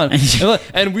closed down.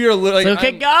 And we are like,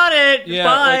 okay, got it. Yeah,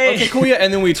 bye. like, okay, cool. Yeah,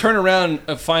 and then we turn around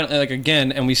finally, like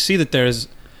again, and we see that there's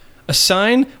a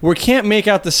sign. We can't make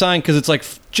out the sign because it's like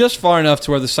just far enough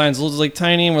to where the sign's a little like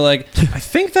tiny, and we're like, I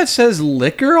think that says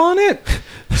liquor on it.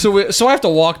 So I have to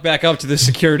walk back up to the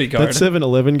security guard. That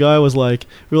 7-Eleven guy was like,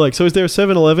 we were like, so is there a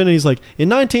 7-Eleven? And he's like, in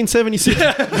 1976.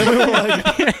 And we were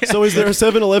like, so is there a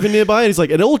 7-Eleven nearby? And he's like,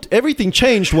 everything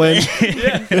changed when.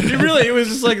 Yeah, it was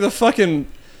just like the fucking.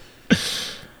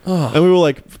 Oh. And we were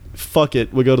like, fuck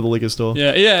it, we'll go to the liquor store.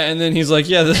 Yeah, and then he's like,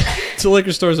 yeah, the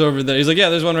liquor store's over there. He's like, yeah,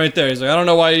 there's one right there. He's like, I don't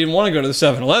know why you even want to go to the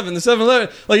 7-Eleven. The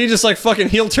 7-Eleven, like, he just like fucking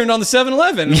heel turned on the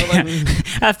 7-Eleven.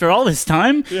 Like, after all this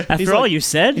time, after all you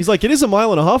said, he's like, it is a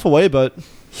mile and a half away, but.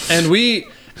 And we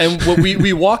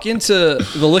walk into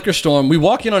the liquor store. And we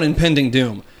walk in on impending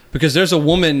doom because there's a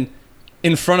woman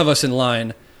in front of us in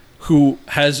line who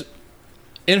has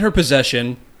in her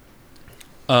possession,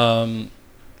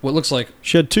 what looks like...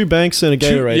 She had 2 banks and a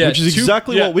Gatorade, which is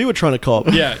exactly what we were trying to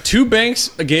cop. Yeah, 2 banks,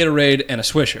 a Gatorade, and a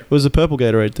Swisher. It was a purple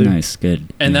Gatorade, too. Nice,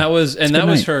 good. And that was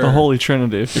her... The Holy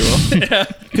Trinity, if you will. Yeah.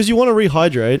 Because you want to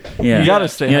rehydrate. Yeah. You gotta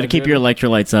stay You gotta keep your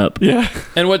electrolytes up. Yeah.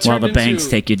 And what while the banks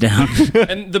take you down.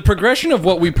 And the progression of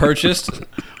what we purchased...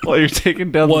 While you're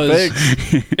taking down the banks.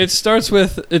 It starts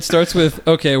with,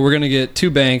 okay, we're going to get 2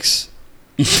 banks...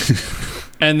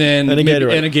 and then... And a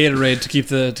Gatorade to keep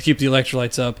the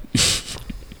electrolytes up.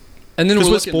 And then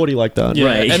we're sporty like that. Yeah,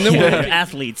 right. And then we're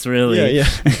athletes, really. Yeah.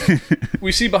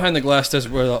 We see behind the glass that's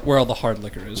where all the hard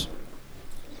liquor is.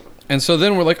 And so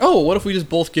then we're like, oh, what if we just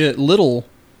both get little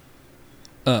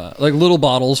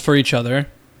bottles for each other,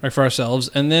 or for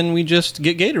ourselves, and then we just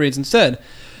get Gatorades instead.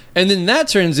 And then that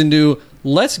turns into,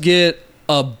 let's get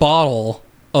a bottle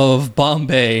of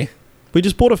Bombay. We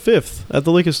just bought a 5th at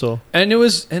the liquor store. And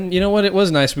you know what? It was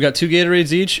nice. We got 2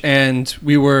 Gatorades each, and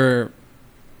we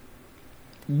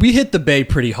hit the bay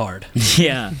pretty hard.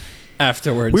 Yeah.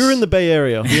 Afterwards. We were in the Bay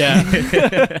Area.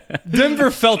 Yeah. Denver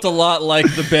felt a lot like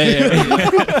the Bay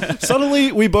Area.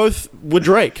 Suddenly, we both were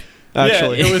Drake,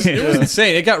 actually. Yeah, it was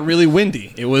insane. It got really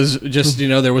windy. It was just,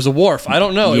 there was a wharf. I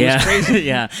don't know. It was crazy.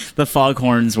 Yeah. The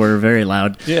foghorns were very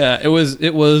loud. Yeah, it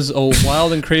was a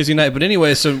wild and crazy night. But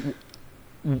anyway, so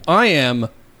I am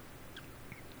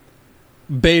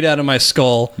bayed out of my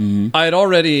skull. Mm-hmm. I'd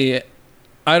already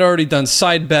done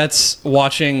side bets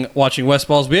watching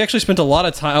Westballs. We actually spent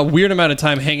a weird amount of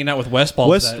time hanging out with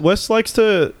Westballs. West likes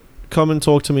to come and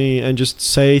talk to me and just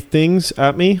say things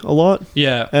at me a lot.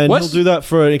 Yeah. And he'll do that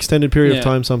for an extended period of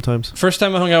time sometimes. First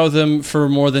time I hung out with him for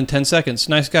more than 10 seconds.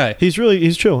 Nice guy. He's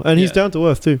chill. And he's down to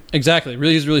earth too. Exactly.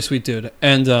 He's a really sweet dude.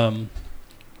 And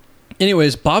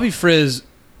anyways, Bobby Frizz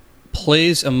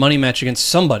plays a money match against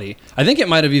somebody. I think it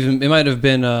might have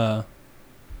been God,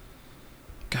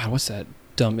 what's that?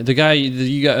 The guy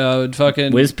you got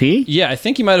fucking Wiz P? Yeah, I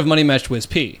think he might have money matched Wiz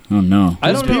P. Oh no.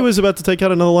 Wiz P was about to take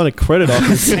out another line of credit off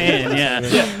his hand. Yeah.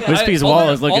 Wiz P's wall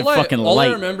is looking fucking light. All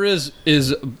I remember is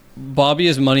Bobby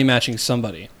is money matching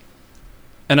somebody.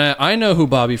 And I know who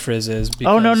Bobby Frizz is.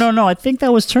 Oh no. I think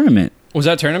that was tournament. Was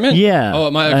that tournament? Yeah.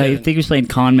 Oh, I think he was playing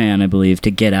Con Man, I believe, to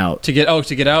get out. To get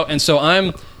out. And so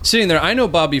I'm sitting there. I know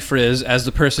Bobby Frizz as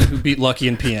the person who beat Lucky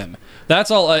in PM.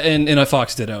 That's all, in a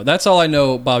Fox Ditto. That's all I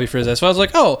know Bobby Frizz as. So I was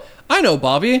like, oh, I know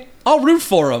Bobby. I'll root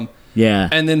for him. Yeah.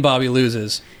 And then Bobby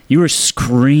loses. You were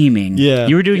screaming. Yeah.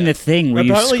 You were doing the thing where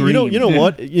apparently, you screamed. You know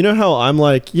what? You know how I'm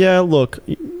like, yeah, look,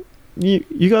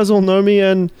 you guys all know me,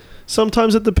 and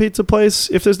sometimes at the pizza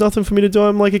place, if there's nothing for me to do,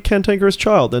 I'm like a cantankerous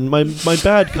child, and my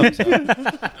bad comes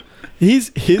out.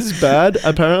 His bad,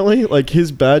 apparently, like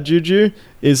his bad juju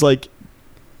is like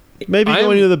maybe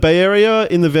going into the Bay Area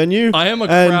in the venue. I am a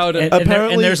And- crowd. And,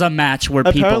 Apparently- and there's a match where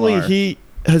people Apparently, are. he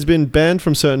has been banned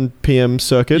from certain PM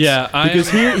circuits. Yeah, because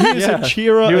he is a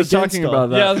cheerer. He was against talking us. about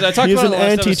that. Yeah, I talked He is about an it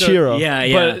last episode. anti-cheerer.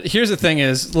 yeah. But here's the thing: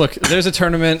 is look, there's a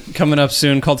tournament coming up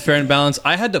soon called Fair and Balance.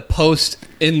 I had to post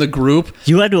in the group.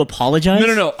 You had to apologize?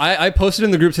 No. I posted in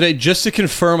the group today just to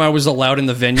confirm I was allowed in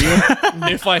the venue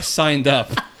if I signed up.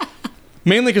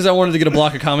 Mainly because I wanted to get a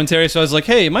block of commentary, so I was like,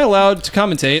 "Hey, am I allowed to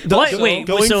commentate?" What? So- Wait,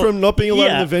 Going so- from not being allowed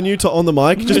yeah. in the venue to on the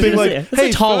mic, just being like, It's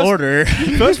 "Hey, a tall first, order.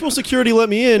 first will security let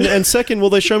me in, and second will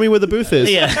they show me where the booth is?"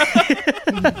 Yeah.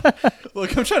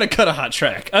 Look, I'm trying to cut a hot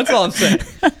track. That's all I'm saying.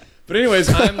 But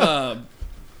anyways, I'm.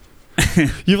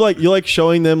 You're like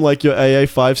showing them like your AA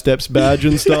 5 steps badge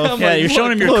and stuff. I'm Yeah, like, you're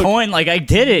showing him your look. coin. Like, I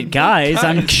did it, guys.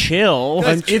 I'm chill.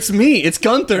 Guys, it's me. It's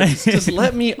Guntherz. Just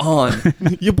let me on.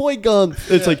 Your boy Gun.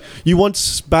 It's like you once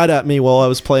spat at me while I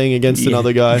was playing against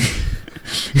another guy.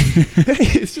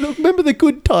 Hey, remember the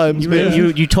good times, man.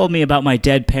 You told me about my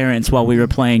dead parents while we were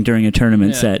playing during a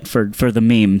tournament Yeah. set for the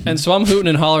meme. And so I'm hooting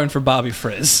and hollering for Bobby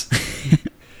Frizz.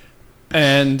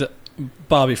 And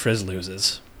Bobby Frizz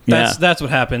loses. That's what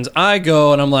happens. I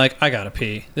go and I'm like, I gotta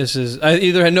pee. You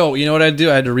know what I'd do?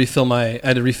 I had to refill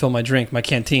my drink, my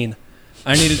canteen.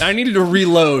 I needed to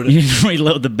reload. You didn't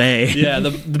reload the bay. Yeah,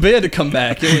 the bay had to come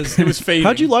back. It was fading.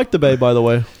 How'd you like the Bay, by the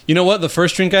way? You know what? The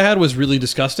first drink I had was really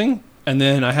disgusting, and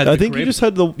then I had. I the think grape. you just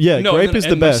had the No, grape and is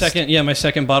then- the and best. my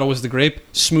second bottle was the grape.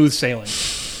 Smooth sailing.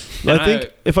 I And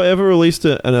think if I ever released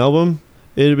an album,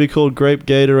 it'd be called Grape,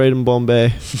 Gatorade, and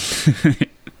Bombay.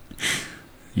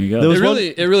 Here you go. There was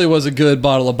it really was a good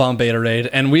bottle of bombayterade,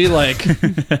 and we like.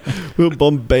 We were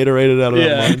Bombayterated out of our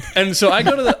Yeah, mind. and so I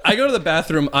go to the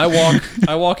bathroom. I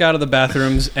walk out of the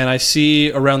bathrooms, and I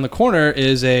see around the corner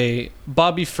is a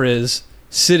Bobby Frizz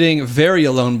sitting very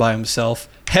alone by himself,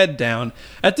 head down.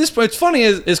 At this point, it's funny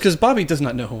is because Bobby does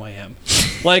not know who I am.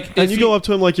 Like, And you go up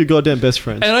to him like your goddamn best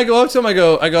friend. and I go up to him. I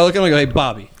go look at him. I go, hey,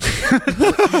 Bobby.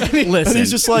 Listen. And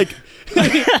he's just like,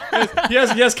 He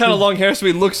has kind of long hair, so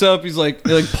he looks up. He's like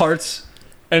parts,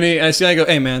 and I go,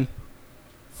 hey man,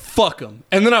 fuck him.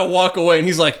 And then I walk away, and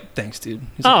he's like, thanks, dude.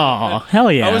 He's like, Oh, hell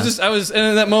yeah. and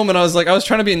in that moment, I was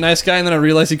trying to be a nice guy, and then I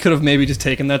realized he could have maybe just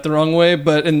taken that the wrong way,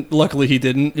 and luckily he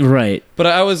didn't. Right. But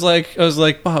I was like,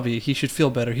 Bobby, he should feel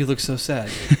better. He looks so sad.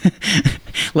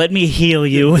 Let me heal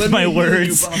you with Let my me heal you,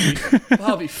 words.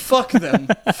 Bobby, fuck them.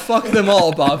 Fuck them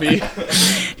all, Bobby.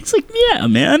 It's like, yeah,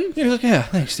 man. He's like, yeah,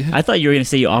 thanks, dude. I thought you were going to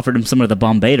say you offered him some of the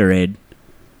Bombayterade.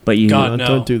 But you... God, "No, no.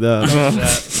 don't do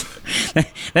that.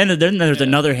 Then there's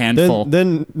another handful.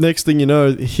 Then next thing you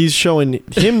know, he's showing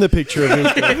him the picture of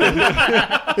his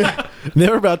girlfriend.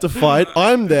 They're about to fight.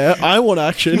 I'm there. I want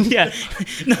action. Yeah.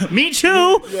 No, me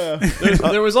too. Yeah.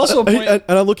 There was also a point. And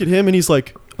I look at him and he's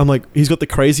like, he's got the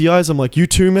crazy eyes. I'm like, you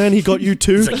too, man? He got you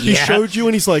too? like, He yeah. showed you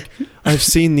and he's like, I've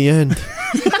seen the end.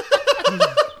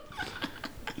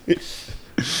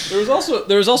 There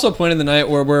was also a point in the night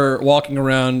where we're walking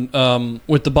around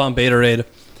with the Bombayterade,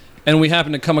 and we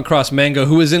happened to come across Mango,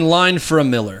 who was in line for a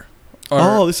Miller.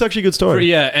 This is actually a good story.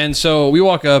 Yeah, and so we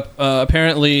walk up.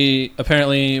 Apparently,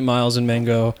 Miles and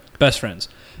Mango best friends,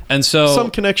 and so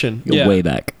Some connection. Go Yeah. way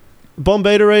back.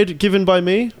 Bombayterade given by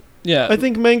me. yeah, I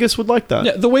think Mangus would like that.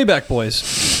 yeah, the Wayback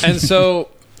Boys, and so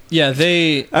yeah,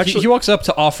 he walks up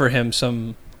to offer him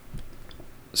some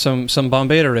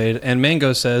Bombayterade, and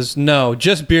Mango says, "No,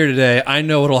 just beer today. I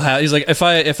know what'll happen." He's like, "If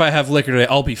I have liquor today,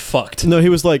 I'll be fucked." No, he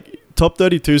was like, top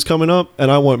 32's coming up and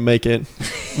I won't make it.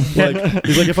 He's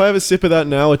like, if I have a sip of that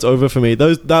now, it's over for me.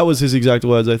 That was his exact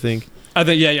words, I think. I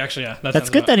think actually. That's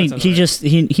good that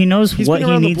he knows He's what been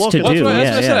he around the needs block to a lot. do. That's what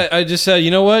Yeah, I said. I just said,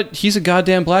 you know what? He's a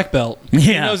goddamn black belt.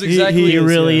 He Yeah. knows exactly. He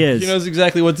really is. He knows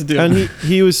exactly what to do. And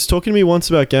he was talking to me once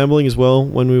about gambling as well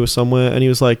when we were somewhere, and he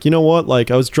was like, you know what, like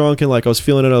I was drunk and like I was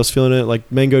feeling it, like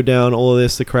Mango down, all of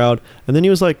this, the crowd, and then he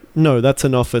was like, no, that's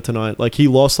enough for tonight. Like he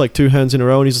lost like 2 hands in a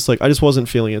row, and he's just like, I just wasn't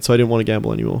feeling it, so I didn't want to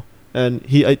gamble anymore. And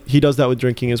he does that with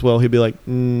drinking as well. He'd be like,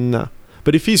 nah,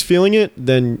 but if he's feeling it,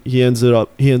 then he ends up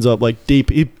like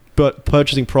deep. But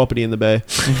purchasing property in the Bay,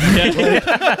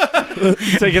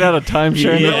 Taking out a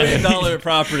timeshare. Yeah. $1 million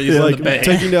properties like in the Bay.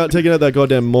 taking out that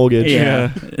goddamn mortgage.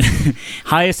 Yeah.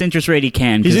 Highest interest rate he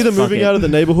can. He's 'cause either fuck moving it. out of the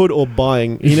neighborhood or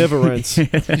buying. He never rents.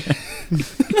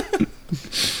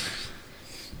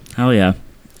 Hell yeah.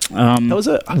 That was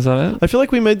it. Is that it? I feel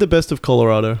like we made the best of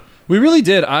Colorado. We really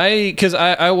did. Because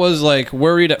I was like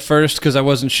worried at first because I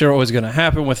wasn't sure what was going to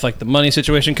happen with like the money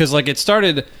situation. Because like it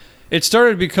started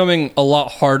becoming a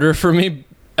lot harder for me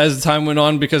as the time went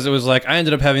on because it was like I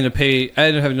ended up having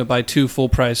to buy 2 full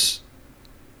price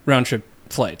round trip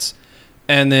flights,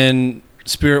 and then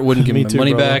Spirit wouldn't give me Me my too,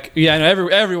 money brother. back. Yeah, I know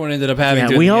everyone ended up having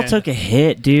to. Yeah, we in the all end. took a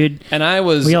hit, dude. And I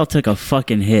was. We all took a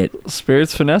fucking hit.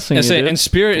 Spirit's finessing you, dude. And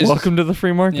Spirit is. Welcome to the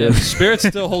free market. Yeah, Spirit's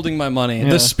still holding my money. Yeah.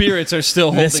 The spirits are still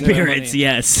holding The spirits, my money.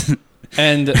 yes.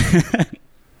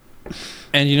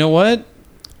 And you know what?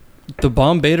 The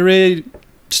bombayterade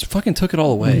just fucking took it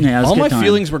all away. Yeah, it was a all good my time.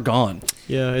 feelings were gone.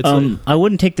 Yeah, it's like, I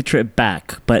wouldn't take the trip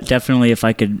back, but definitely if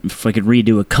I could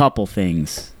redo a couple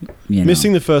things, you know,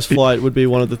 missing the first flight would be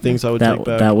one of the things I would take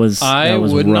back. that was I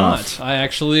would rough. not. I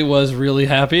actually was really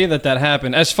happy that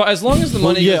happened. As long as the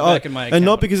money goes back in my account. and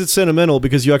not because it's sentimental,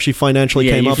 because you actually financially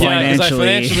Yeah, came you up. on it. Yeah, because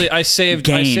financially I saved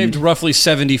gained. roughly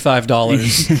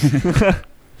 $75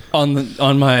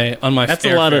 on my That's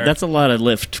a lot of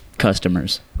Lyft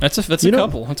customers. That's a You know-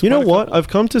 couple. That's You know quite a what? couple. I've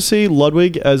come to see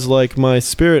Ludwig as like my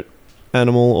spirit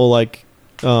animal, or like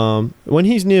when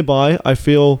he's nearby, I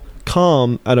feel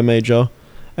calm at a major,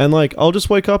 and like I'll just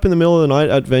wake up in the middle of the night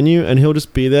at venue, and he'll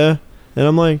just be there, and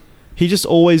I'm like, he's just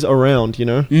always around, you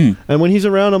know. Mm. And when he's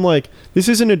around, I'm like, this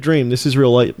isn't a dream. This is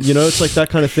real life. You know, it's like that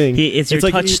kind of thing. It's your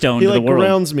like touchstone he to the like world.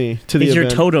 grounds me to the He's your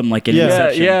event. totem, like in Yeah.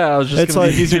 Inception. I was just It's gonna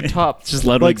like- he's your top. It's just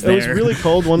Like Ludwig's it was there. really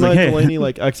cold one night. Delaney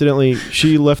like accidentally,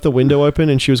 she left the window open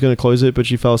and she was going to close it, but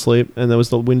she fell asleep, and there was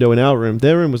the window in our room.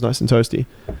 Their room was nice and toasty.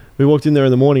 We walked in there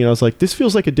in the morning and I was like, this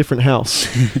feels like a different house,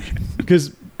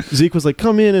 because Zeke was like,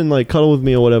 come in and like cuddle with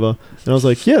me or whatever, and I was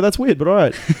like, yeah, that's weird, but all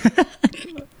right.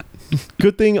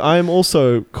 Good thing I'm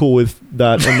also cool with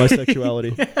that and my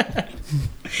sexuality.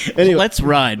 Anyway, Let's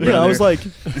ride, brother. yeah, I was like,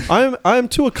 I'm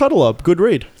to a cuddle up. Good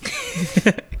read.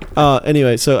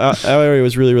 Anyway, so our area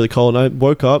was really, really cold, and I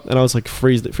woke up and I was like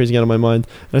freezing out of my mind.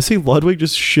 And I see Ludwig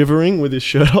just shivering with his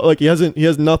shirt off. Like he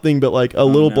has nothing but like a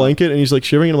little no. blanket, and he's like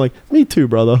shivering. And I'm like, me too,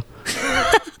 brother.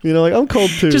 You know, like I'm cold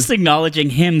too. just acknowledging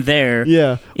him there.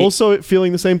 Yeah. Also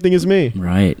feeling the same thing as me,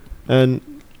 Right. and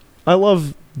I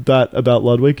love that about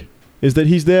Ludwig, is that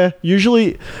he's there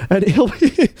usually, and he'll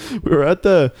be. We were at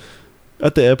the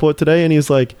airport today, and he was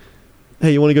like,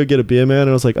 hey, you want to go get a beer, man? And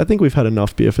I was like, I think we've had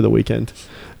enough beer for the weekend.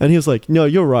 And he was like, no,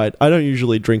 you're right. I don't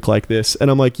usually drink like this. And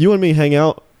I'm like, you and me hang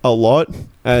out a lot,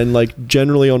 and like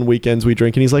generally on weekends we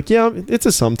drink. And he's like, yeah, it's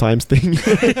a sometimes thing.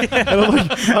 And I'm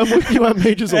like, I'm with you at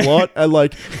majors a lot, and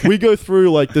like we go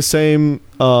through like the same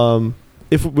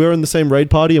if we're in the same raid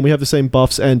party, and we have the same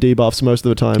buffs and debuffs most of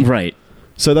the time. Right.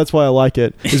 So that's why I like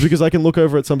it, is because I can look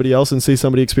over at somebody else and see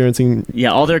somebody experiencing.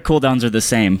 Yeah, all their cooldowns are the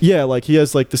same. Yeah, like he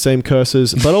has like the same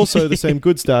curses, but also the same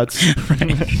good stats.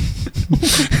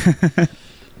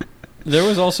 There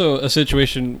was also a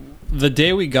situation the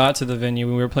day we got to the venue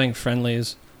when we were playing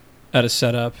friendlies at a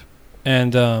setup,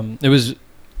 and it was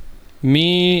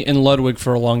me and Ludwig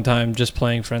for a long time just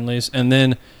playing friendlies, and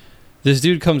then this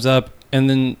dude comes up, and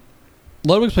then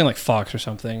Ludwig's playing like Fox or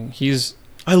something.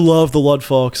 I love the Lud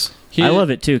Fox. I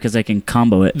love it too because I can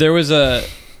combo it. There was a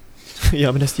Yeah,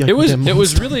 I'm an SDI. it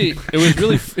was really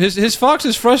his Fox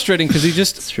is frustrating because he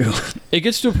just It's true. it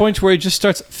gets to a point where he just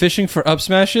starts fishing for up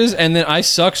smashes, and then I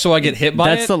suck, so I get hit by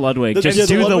That's it. the Ludwig. The- Just yeah,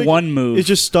 the do the Ludwig one move. It's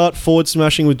just start forward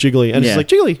smashing with Jiggly, and Yeah. it's like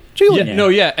Jiggly. yeah, Yeah. no,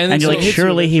 yeah, and, then and you're so like, hits you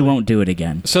surely with- he won't do it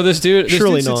again. So this dude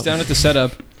Surely sits not. down at the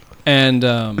setup, and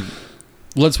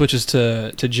Lud switches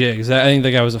to Jigs. I think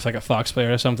the guy was like a Fox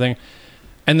player or something,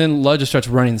 and then Lud just starts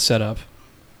running the setup.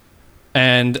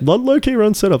 And Lud low-key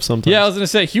runs setup sometimes. yeah, I was gonna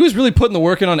say he was really putting the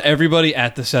work in on everybody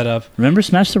at the setup. Remember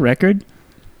Smash the Record?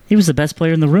 He was the best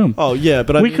player in the room. Oh yeah,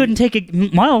 but I we mean, couldn't take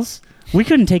Miles. We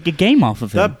couldn't take a game off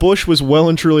of him. that bush was well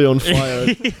and truly on fire.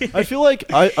 I feel like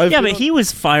I've yeah, been but he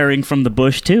was firing from the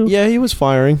bush too. Yeah, he was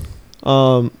firing.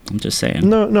 I'm just saying.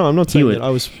 No, I'm not saying would- that. I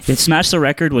was Smash the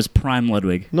Record was prime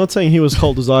Ludwig. not saying he was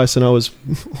cold as ice and I was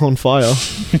on fire.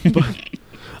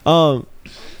 But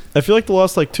I feel like the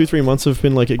last like 2-3 months have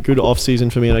been like a good off season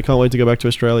for me, and I can't wait to go back to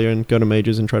Australia and go to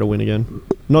majors and try to win again.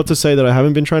 Not to say that I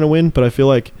haven't been trying to win, but I feel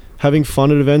like having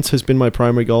fun at events has been my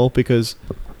primary goal, because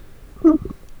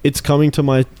it's coming to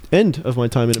my end of my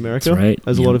time in America, That's right,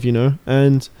 as a yeah. lot of you know,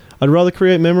 and I'd rather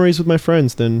create memories with my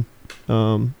friends than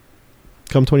come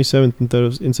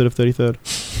 27th instead of 33rd.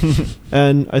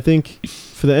 And I think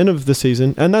for the end of the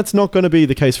season, and that's not going to be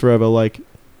the case forever, like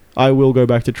I will go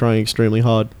back to trying extremely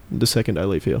hard the second I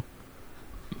leave here.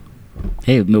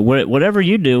 Hey, but whatever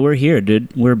you do, we're here,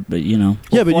 dude. We're, you know.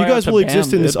 Yeah, but fly you guys out will to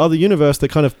exist BAM, in this dude. other universe that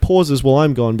kind of pauses while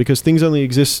I'm gone, because things only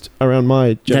exist around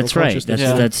my general That's right. consciousness.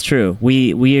 That's true.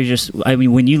 We are just. I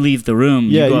mean, when you leave the room,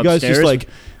 Yeah, you go you guys upstairs, just like,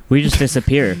 we just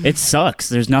disappear. It sucks.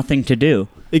 There's nothing to do.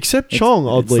 except It's- Chong,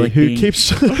 it's oddly, like who being-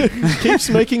 keeps keeps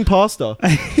making pasta.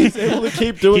 He's able to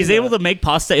keep doing. He's able to make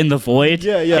pasta in the void.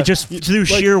 Yeah. Just through Like,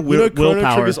 sheer you know Chrono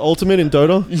willpower. Trigger's ultimate in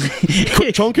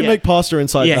Dota. Chong can Yeah. make pasta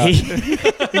inside Yeah,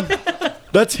 that.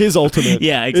 That's his ultimate.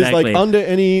 Yeah, It's exactly. like under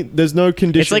any, there's no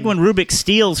condition. It's like when Rubik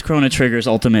steals Chrono Trigger's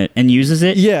ultimate and uses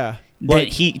it. Yeah.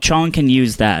 Like, Chong can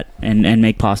use that and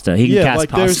make pasta. He can cast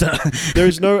pasta.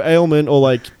 There's no ailment or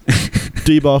like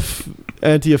debuff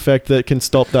anti-effect that can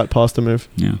stop that pasta move.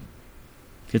 Yeah.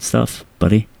 Good stuff,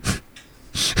 buddy.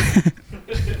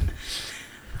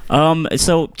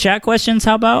 So chat questions,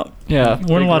 how about? Yeah.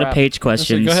 We're in a lot of wrap. page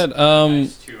questions. Go ahead.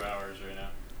 It's 2 hours right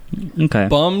now. Okay.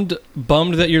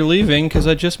 Bummed that you're leaving because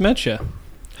I just met you.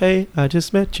 Hey, I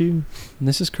just met you.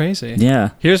 This is crazy.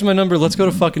 Yeah. Here's my number. Let's go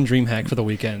to fucking Dreamhack for the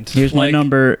weekend. Here's my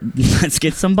number. Let's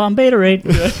get some bombayterade.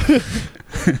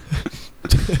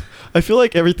 I feel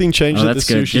like everything changed Oh, at the that's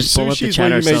good. sushi. Just pull up the Sushi's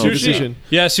chat where you made your ourselves. decision.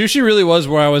 Yeah, sushi really was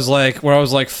where I was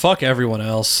like, fuck everyone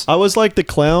else. I was like the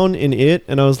clown in it,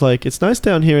 and I was like, it's nice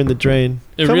down here in the drain.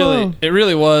 It Come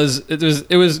really on. was. It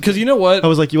was because you know what? I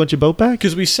was like, you want your boat back?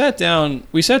 Because we sat down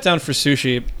for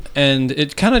sushi, and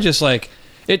it kind of just like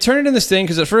it turned into this thing.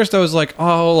 Because at first I was like,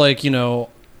 oh, like you know,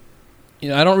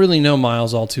 I don't really know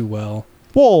Miles all too well.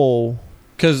 Whoa.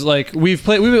 Because like we've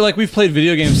played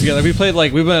video games together. We've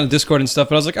been on Discord and stuff.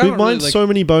 But I was like, I We've don't really, mined like, so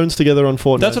many bones together on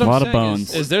Fortnite. that's what A I'm lot of saying.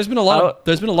 bones. Is there's been a lot of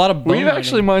bone We've mining.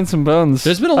 actually mined some bones.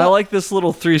 There's been a lot. I like this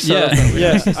little 3 setup.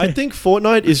 Yeah. Yeah, I think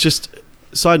Fortnite is just...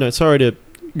 Side note, sorry to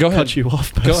Go ahead. cut you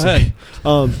off. Go ahead.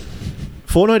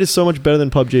 Fortnite is so much better than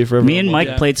PUBG for everyone. Me and Mike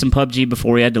Yeah. played some PUBG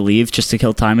before we had to leave just to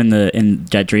kill time in that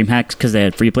Dreamhack because they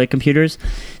had free play computers.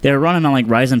 They were running on like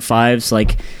Ryzen 5s.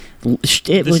 Like This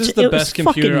is the best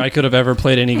computer I could have ever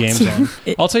played any games on.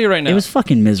 I'll tell you right now. It was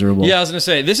fucking miserable. Yeah, I was going to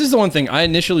say, this is the one thing. I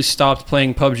initially stopped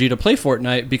playing PUBG to play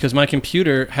Fortnite because my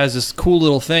computer has this cool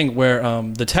little thing where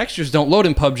the textures don't load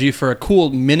in PUBG for a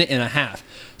cool minute and a half.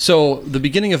 So the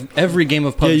beginning of every game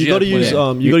of PUBG, Yeah, you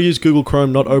got to use Google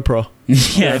Chrome, not Oprah.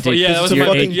 yeah, dude. yeah, that was It's a my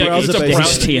fucking yeah, 'cause it's a browser-based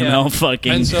browser, HTML yeah.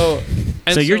 fucking. And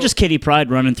so you're just Kitty Pride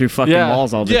running through fucking Yeah.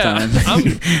 walls all the time.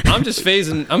 I'm just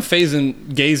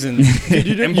phasing, gazing,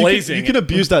 and blazing. You can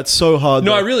abuse that so hard.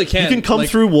 No, though. I really can. You can come Like-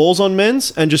 through walls on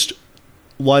men's and just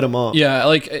light them up. Yeah,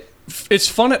 like it's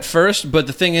fun at first, but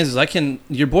the thing is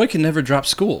your boy can never drop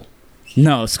school.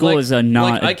 No, school Like- is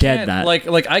not like, I dead. can't, That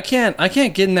like I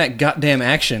can't get in that goddamn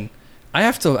action. I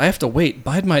have to wait,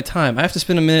 bide my time. I have to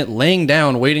spend a minute laying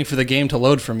down waiting for the game to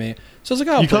load for me. So I was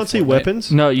like, oh, You can't see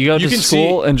weapons. No, you go You to can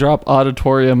school and drop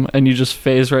auditorium, and you just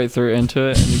phase right through into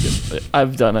it. And you get,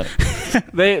 I've done it.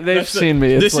 They've seen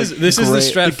me. It's This like is the great.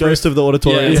 strat The ghost of the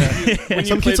auditorium. Yeah. When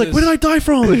Some you kid's play like, where did I die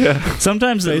from? Yeah.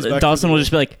 sometimes Phase back Dawson to will the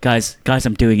just be like, guys,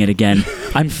 I'm doing it again.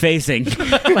 I'm phasing.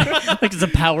 like it's a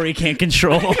power he can't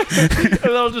control. And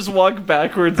I'll just walk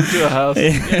backwards into a house.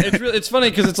 It's funny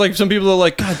because it's like some people are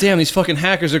like, God damn, these fucking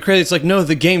hackers are crazy. It's like, no,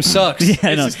 the game sucks. Yeah,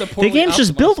 it's no. just a The poorly game's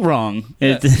just optimized- built wrong.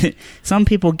 Yeah. Some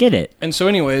people get it. And so,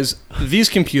 anyways, these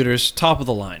computers, top of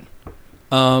the line.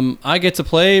 I get to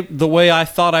play the way I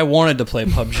thought I wanted to play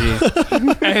PUBG.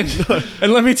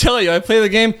 and let me tell you, I play the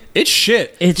game, it's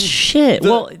shit. It's shit.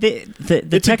 Well, the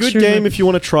It's a good game if you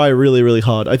want to try really, really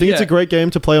hard. I think it's a Yeah. great game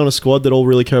to play on a squad that all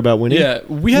really care about winning. Yeah,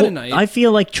 we had a night. I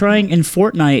feel like trying in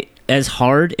Fortnite as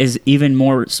hard is even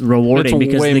more rewarding It's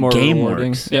because way the more game rewarding.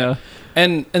 works. Yeah.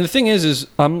 and the thing is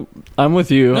I'm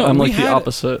with you. No, I'm we like the had-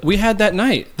 opposite. we had that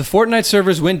night. The Fortnite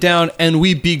servers went down, and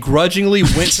we begrudgingly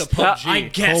went to PUBG. I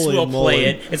guess Holy we'll moly. play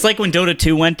it. It's like when Dota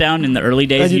 2 went down in the early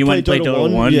days And and you you went and played played Dota Dota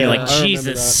 1. 1? You're Yeah, like, I remember Jesus,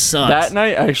 that. sucks. That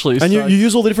night actually And you sucked.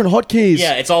 use all the different hotkeys.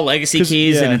 Yeah, it's all legacy 'Cause-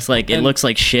 keys, and yeah. it's like, it And looks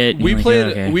like shit. and We you're like, played.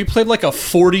 yeah, okay. We played like a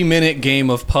 40-minute game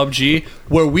of PUBG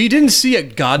where we didn't see a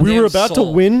goddamn. We were about to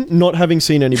soul. win, not having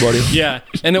seen anybody. Yeah,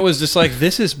 and it was just like,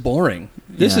 this is boring.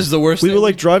 This Yeah. is the worst. We thing. were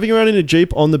like driving around in a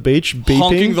Jeep on the beach, beeping.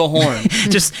 honking the horn,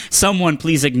 Just someone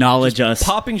please acknowledge us.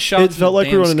 popping shots. It felt like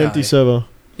we were on an empty server.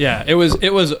 Yeah, it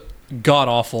was god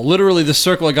awful. Literally, the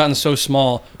circle had gotten so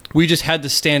small, we just had to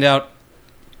stand out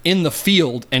in the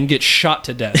field and get shot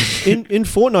to death. In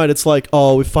Fortnite, it's like,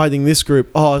 oh, we're fighting this group.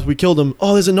 Oh, we killed them.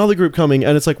 Oh, there's another group coming.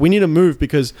 And it's like, we need to move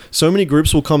because so many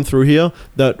groups will come through here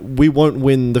that we won't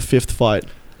win the fifth fight.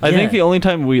 I Yeah. think the only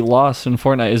time we lost in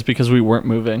Fortnite is because we weren't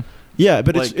moving. Yeah,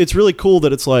 but Like- it's really cool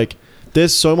that it's like,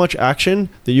 there's so much action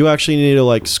that you actually need to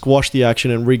like squash the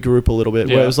action and regroup a little bit.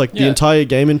 Yeah. Where it was like the Yeah. entire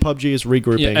game in PUBG is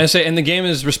regrouping. Yeah, and I say, and the game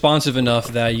is responsive enough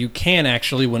that you can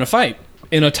actually win a fight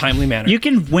in a timely manner. You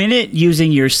can win it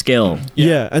using your skill.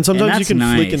 Yeah, and sometimes you that's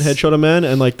can flick and nice. headshot a man,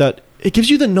 and like that, it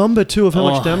gives you the number too of how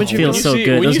much Oh, damage you feel can feels do. so see-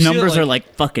 good. when you Those see it, numbers like- are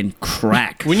like fucking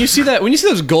crack. when you see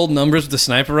those gold numbers with the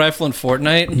sniper rifle in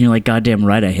Fortnite, And you're like, goddamn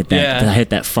right, I hit that. Yeah. I hit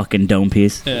that fucking dome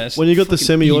piece. yeah, it's When you got the fucking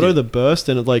semi-auto, eat it. the burst,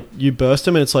 and it like you burst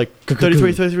him, and it's like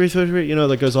 33, 33, 33. You know,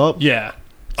 that goes up. Yeah.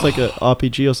 It's like a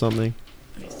RPG or something.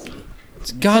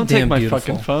 It's Don't goddamn take my beautiful.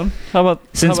 fucking phone. How about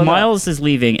Since how about Miles is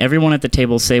leaving, everyone at the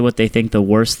table say what they think the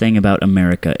worst thing about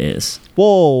America is.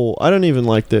 Whoa, I don't even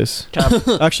like this.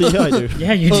 Actually, yeah, I do.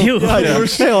 Yeah, you do. Yeah, I do.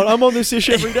 Hang on, I'm on this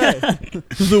issue every day.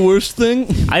 The worst thing?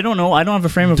 I don't know. I don't have a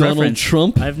frame of Donald reference.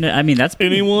 Trump? I mean, that's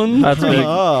Anyone? That's big.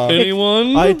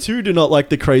 Anyone? I too do not like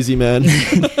the crazy man.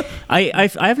 I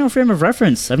have no frame of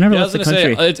reference. I've never Yeah, I left was the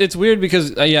gonna country. say it's weird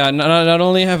because not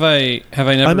only have I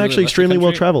never. I'm really actually left the extremely well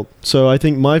country, traveled, so I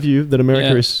think my view that America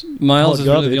Yeah. is Miles hot is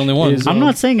really the garbage only one. is, I'm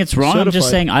not saying it's wrong. I'm just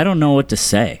certified. saying I don't know what to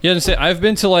say. Yeah, to say I've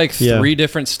been to like Yeah. 3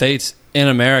 different states in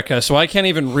America, so I can't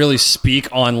even really speak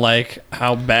on like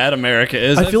how bad America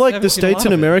is. I feel like haven't the seen a states lot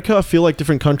in of it. America feel like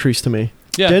different countries to me.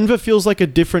 Yeah. Denver feels like a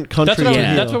different country. That's what,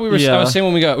 Yeah. that's what we were. Yeah. I was saying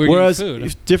when we were Whereas getting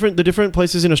food. the different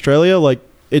places in Australia, like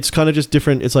it's kind of just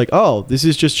different. It's like, oh, this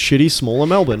is just shitty, smaller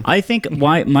Melbourne. I think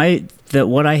what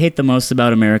I hate the most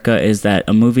about America is that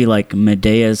a movie like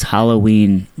Medea's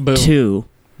Halloween Boo. 2,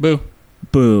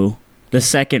 Boo. the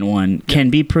second one, can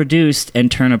be produced and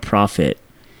turn a profit.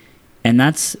 And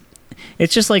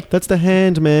it's just like That's the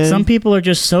hand, man. some people are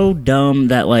just so dumb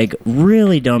that like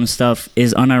really dumb stuff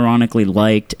is unironically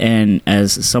liked, and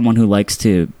as someone who likes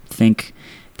to think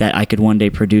that I could one day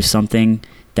produce something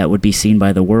that would be seen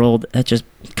by the world, that just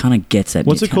kind of gets at me.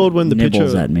 What's it called when the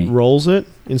nibbles pitcher at me? rolls it?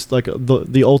 It's like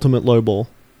the ultimate low ball.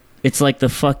 It's like the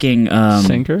fucking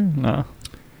Sinker? No.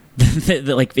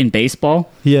 like in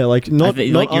baseball. Yeah, like not Like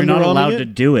you're not underarming allowed it. to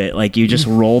do it. Like you just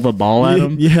roll the ball at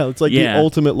them. Yeah, it's like Yeah. the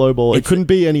ultimate low ball. It It's- couldn't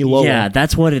be any lower. Yeah,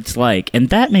 that's what it's like, and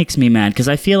that makes me mad because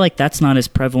I feel like that's not as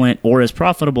prevalent or as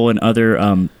profitable in other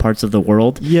parts of the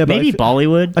world. Yeah, but maybe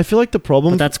Bollywood, I feel like the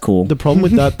problem but that's cool. the problem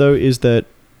with that though is that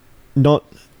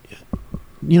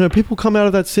people come out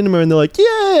of that cinema and they're like,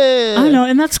 yeah, I know,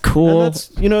 and that's cool. And that's,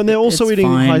 and they're also It's eating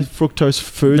fine. high fructose The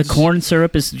foods. corn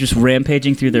syrup is just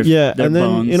rampaging through their Yeah, their and then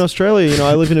bones. in Australia,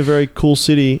 I live in a very cool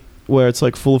city where it's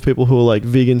like full of people who are like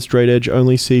vegan, straight edge,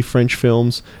 only see French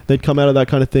films. They'd come out of that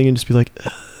kind of thing and just be like,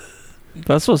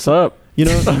 That's what's up. and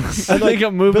I think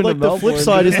I'm moving but like to the Melbourne. flip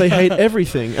side is they hate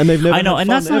everything and they've never. I know, had and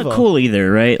fun that's not ever. cool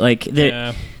either, right? Like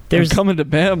Yeah. there's I'm coming to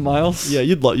BAM, Miles. Yeah,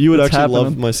 you would It's actually love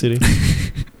happening. my city.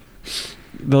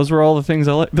 Those were all the things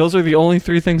I like. Those are the only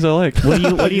 3 things I like. what do you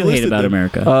You hate listed about them.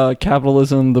 America?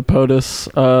 Capitalism, the POTUS,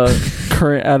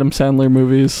 current Adam Sandler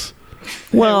movies.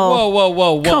 Well,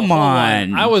 whoa! come hold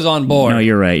on. I was on board. No,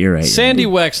 you're right. Sandy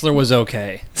Wexler was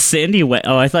okay.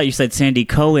 Oh, I thought you said Sandy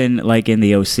Cohen, like in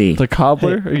the OC. The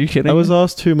Cobbler? Are you kidding? I was me?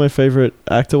 asked who my favorite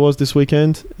actor was this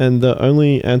weekend, and the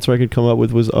only answer I could come up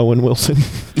with was Owen Wilson.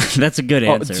 That's a good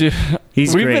Oh, answer. dude,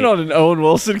 He's we've great. been on an Owen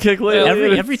Wilson kick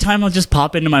lately. Every time I'll just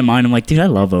pop into my mind, I'm like, dude, I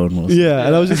love Owen Wilson. Yeah,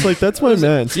 and I was just like, that's my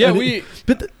man. Yeah, And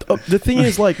But the thing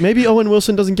is, like, maybe Owen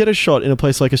Wilson doesn't get a shot in a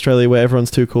place like Australia where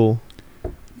everyone's too cool.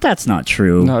 That's not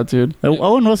true. No, dude.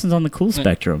 Owen Wilson's on the cool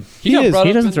spectrum. He got is. brought He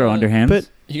up doesn't in throw the- underhands. But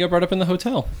He got brought up in the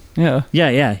hotel. Yeah.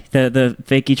 yeah. The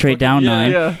fakey trade down Yeah,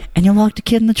 9. Yeah. And you locked a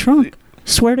kid in the trunk.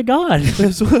 Swear to God.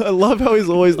 I love how he's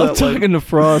always I'm that like. talking to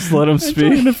Frost. Let him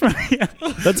speak.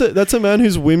 That's a man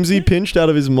whose whimsy pinched out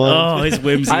of his mind. Oh, his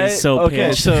whimsy is so okay,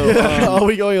 pitched. so Are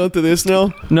we going on to this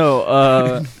now?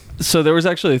 no. So there was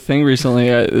actually a thing recently.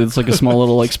 It's like a small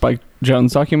little like Spike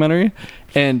Jones documentary,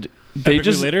 and they Epically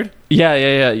just Littered?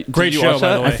 yeah. Great Did you show, watch by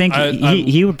that? the way. I think I'm-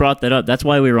 he brought that up. That's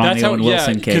why we were on That's the how, Owen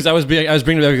Wilson kick. because I was bringing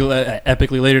it up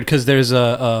epically later because there's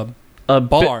a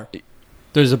bar.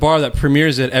 There's a bar that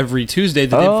premieres it every Tuesday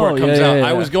the day before it comes yeah, out. yeah,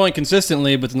 I yeah. was going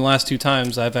consistently, but in the last 2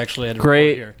 times I've actually had to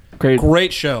Great. report here. Great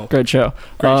Great show. Great show.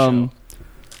 Great show.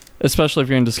 Especially if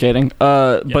you're into skating.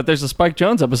 But there's a Spike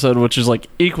Jones episode which is like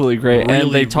equally great, and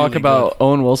Really, they talk really about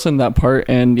Owen Wilson that part,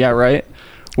 and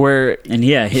where and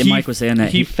yeah, Mike was saying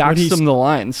that he faxed him the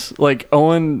lines. Like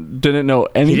Owen didn't know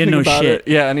anything know about shit. it.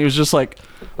 Yeah, and he was just like,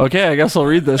 "Okay, I guess I'll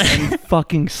read this." And he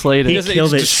fucking slayed it. He It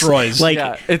killed it. destroys. Like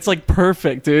Yeah, it's like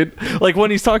perfect, dude. Like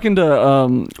when he's talking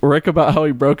to Rick about how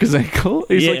he broke his ankle,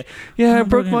 he's Yeah. like, "Yeah, I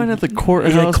broke mine at the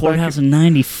courthouse." the back courthouse in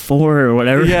 '94 or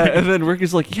whatever. Yeah, and then Rick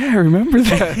is like, "Yeah, I remember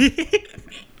that."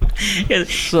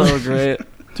 So great.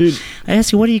 Dude, I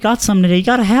asked you, what do you got something today? You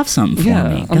got to have something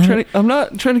for me. I'm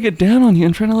not trying to get down on you.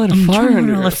 I'm trying to light a fire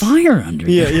under a us. fire under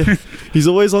you. yeah. He's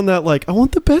always on that, like, I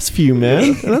want the best for you, man.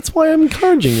 And that's why I'm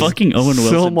encouraging you. Fucking Owen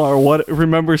Wilson. Silmar, what?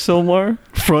 Remember Silmar?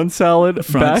 Front salad,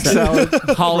 back salad.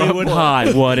 Hollywood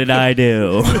High. What did I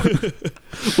do?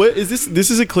 Wait, is this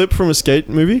is a clip from a skate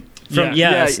movie? From,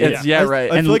 yeah, yes, it's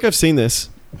right. I And feel like I've seen this.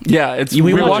 Yeah, it's We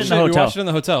we watched watched it in the it. We hotel. watched it in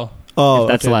the hotel. Oh,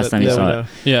 That's the last time you there saw we it. go.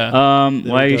 Yeah.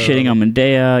 Why are you There we shitting go. on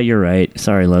Medea? You're right.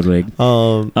 Sorry, Ludwig.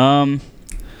 But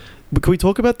can we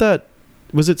talk about that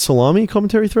Was it Salami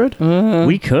commentary thread?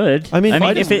 We could. I mean,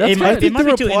 if it might be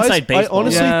too inside baseball. I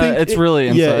honestly think it's really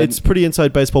inside. Yeah, it's pretty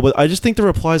inside baseball. But I just think the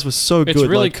replies were so good. It's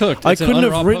really cooked. I It's an couldn't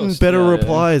have unraw written post. better Yeah, yeah.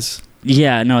 replies.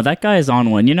 Yeah, no, that guy is on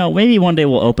one. Maybe one day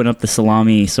we'll open up the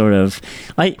Salami sort of.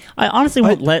 I honestly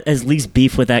won't let as least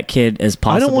beef with that kid as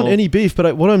possible. I don't want any beef,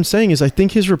 but what I'm saying is I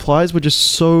think his replies were just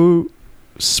so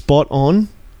spot on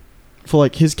for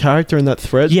like his character in that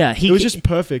thread. Yeah, it was just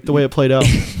perfect the way it played out.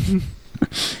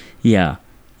 Yeah,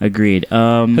 agreed. Hit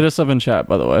us up in chat,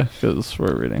 by the way, because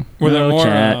we're reading. Were there more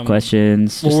chat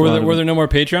questions? Well, were there no more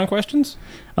Patreon questions?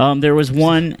 There was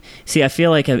one. See, I feel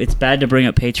like it's bad to bring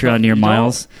up Patreon near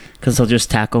Miles because he'll just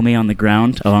tackle me on the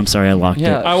ground. Oh, I'm sorry, I locked it.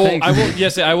 I will.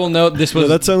 Yes, I will note this was. No,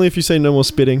 that's only if you say no more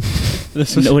spitting.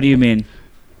 What do you mean?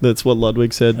 That's what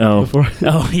Ludwig said Oh. before.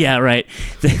 Oh, yeah, right.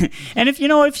 And if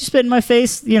you spit in my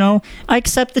face, I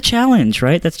accept the challenge,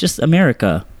 right? That's just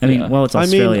America. I mean, well, it's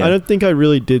Australia. I don't think I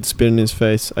really did spit in his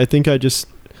face. I think I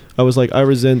was like, I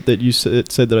resent that you said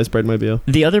that I sprayed my beer.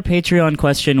 The other Patreon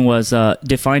question was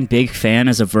define big fan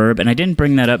as a verb, and I didn't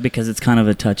bring that up because it's kind of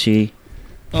a touchy.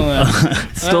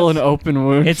 It's still an open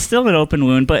wound. It's still an open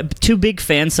wound, but to big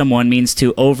fan someone means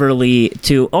to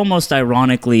almost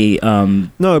ironically. No,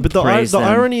 but the praise them.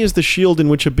 irony is the shield in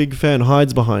which a big fan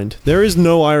hides behind. There is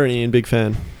no irony in big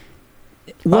fan.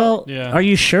 Well, yeah. Are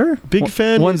you sure? Big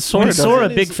fan. When Sora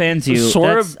big fans you,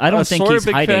 I don't think he's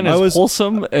big hiding. Fan is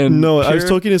wholesome and no, pure. I was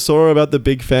talking to Sora about the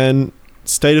big fan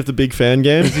state of the big fan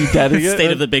game. Is he deading it?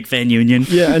 State of the big fan union.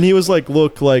 Yeah, and he was like,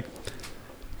 "Look, like."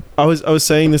 I was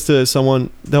saying this to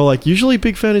someone. They were like, usually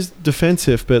big fan is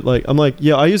defensive, but like I'm like,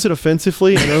 yeah, I use it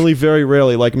offensively and only very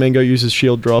rarely. Like Mango uses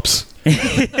shield drops.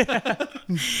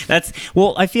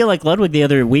 I feel like Ludwig the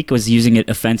other week was using it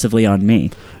offensively on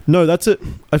me. No,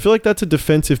 I feel like that's a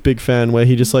defensive big fan where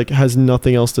he just like has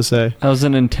nothing else to say. I was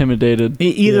an intimidated.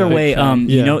 Either way,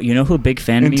 you know who big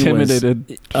fan intimidated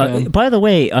me was. By the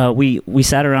way, we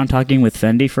sat around talking with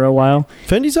Fendi for a while.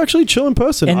 Fendi's actually chill in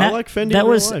person. And I like Fendi. That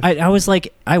was I was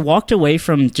like I walked away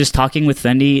from just talking with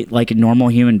Fendi like a normal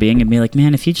human being and be like,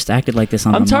 man, if you just acted like this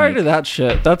on I'm the tired mic. of that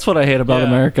shit. That's what I hate about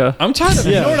America. I'm tired of it.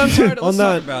 You know what I'm tired of? Let's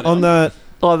talk about it.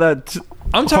 All that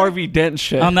I'm tired Harvey Dent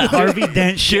shit. On that Harvey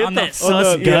Dent shit, on that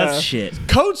sus Gus shit.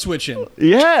 Code switching.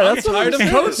 Yeah, I'm tired of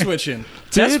code switching.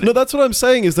 That's what I'm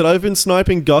saying is that I've been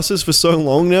sniping Gus's for so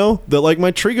long now that like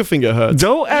my trigger finger hurts.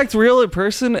 Don't act real in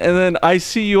person, and then I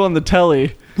see you on the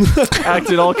telly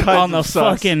acting all kinds of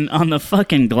sus. On the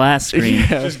fucking glass screen.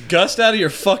 Yeah. Just gust out of your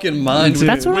fucking mind.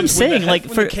 That's what I'm saying. Like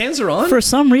when the cans are on. For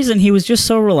some reason, he was just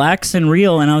so relaxed and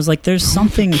real, and I was like, "There's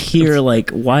something here. Like,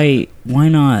 why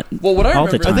not?" Well, what I all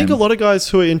the remember, time. I think a lot of guys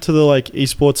who are into the like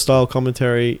esports style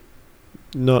commentary,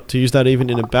 not to use that even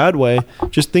in a bad way,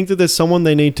 just think that there's someone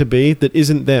they need to be that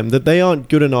isn't them, that they aren't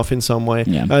good enough in some way.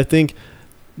 Yeah. I think,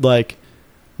 like,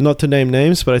 not to name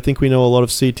names, but I think we know a lot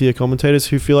of C-tier commentators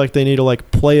who feel like they need to like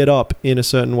play it up in a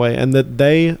certain way and that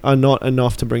they are not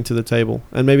enough to bring to the table.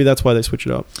 And maybe that's why they switch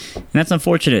it up. And that's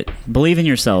unfortunate. Believe in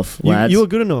yourself, lads. You are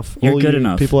good enough. You're all good you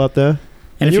enough. people out there.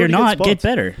 And if you're already not, get get spots.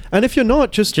 better. And if you're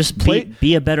not, just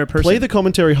be a better person. Play the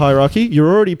commentary hierarchy.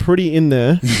 You're already pretty in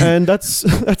there, and that's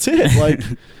it. Like,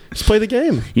 just play the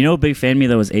game. You know, a big fan of me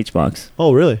though was HBox.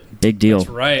 Oh, really? Big deal. That's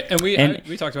right. And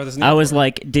we talked about this. I was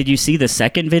like, "Did you see the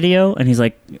second video?" And he's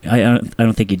like, "I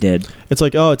don't think he did." It's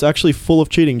like, oh, it's actually full of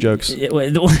cheating jokes.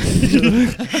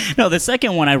 No, the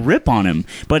second one I rip on him,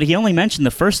 but he only mentioned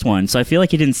the first one, so I feel like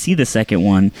he didn't see the second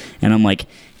one. And I'm like,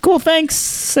 "Cool,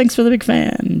 thanks for the big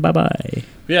fan. Bye bye."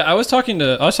 Yeah, I was talking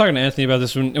to Anthony about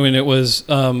this when it was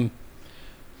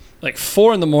like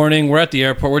 4 a.m. We're at the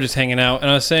airport. We're just hanging out, and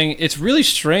I was saying it's really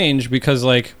strange because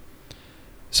like,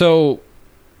 so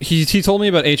he told me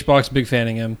about HBox big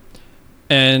fanning him,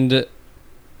 and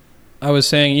I was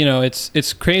saying,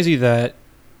 it's crazy that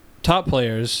top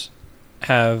players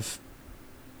have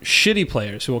shitty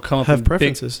players who will come up Have and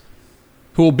preferences.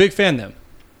 who will big fan them.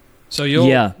 So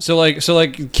so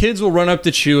like kids will run up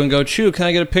to Chew and go, "Chew, can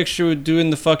I get a picture with doing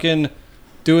the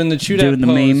chew Doing the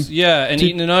meme? Yeah, and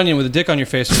eating an onion with a dick on your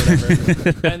face or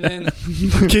whatever." And then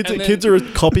Kids are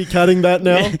copycatting that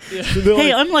now. Yeah.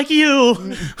 Hey, I'm like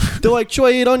you. They're like, "Chew,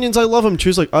 I eat onions. I love them."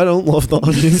 Chew's like, "I don't love the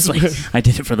onions." It's like, I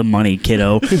did it for the money,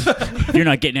 kiddo. If you're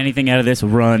not getting anything out of this,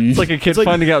 run. It's like a kid like-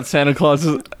 finding out Santa Claus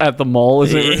is at the mall.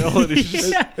 Is it real? And he's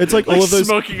just It's like all of those,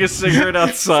 smoking a cigarette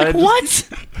outside. What?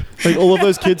 like all of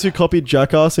those kids who copied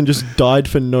Jackass and just died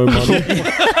for no money.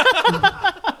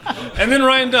 and then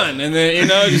Ryan Dunn, and then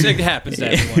just it happens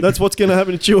to everyone. That's what's gonna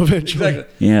happen to Chew eventually.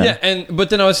 Exactly. Yeah. But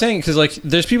then I was saying because like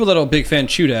there's people that are big fan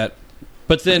chewed at,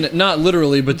 but then not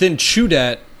literally, but then chewed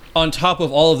at on top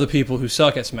of all of the people who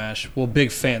suck at Smash will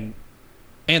big fan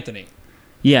Anthony.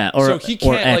 Yeah, or so he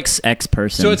can't, or X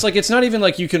person. So it's like it's not even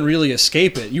like you can really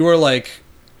escape it. You are like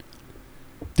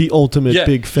the ultimate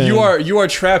big fan. You are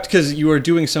trapped because you are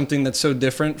doing something that's so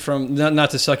different from not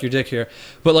to suck your dick here,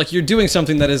 but like you're doing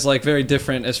something that is like very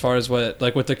different as far as what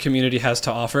the community has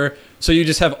to offer. So you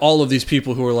just have all of these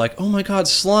people who are like, oh my god,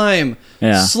 slime,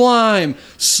 slime,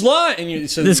 and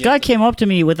this guy came up to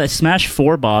me with a Smash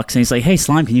 4 box, and he's like, hey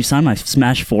Slime, can you sign my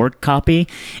Smash 4 copy?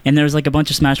 And there was like a bunch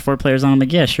of Smash 4 players on. I'm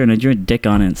like, yeah, sure. And I drew a dick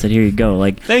on it and said, here you go.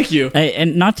 Like, thank you.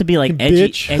 And not to be like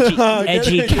edgy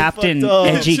captain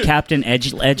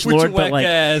edgelord, but like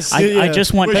I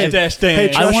just want Smash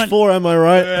 4, am I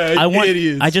right?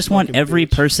 I just want every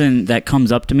person that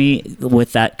comes up to me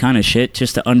with that kind of shit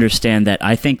just to understand that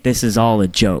I think this is all a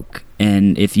joke.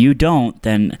 And if you don't,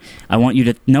 then I want you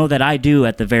to know that I do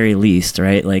at the very least,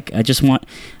 right? Like, I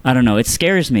don't know, it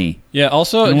scares me. Yeah,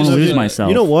 also, I want to lose myself.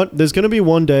 You know what? There's going to be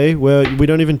one day where we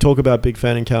don't even talk about big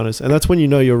fan encounters, and that's when you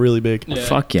know you're really big. Yeah.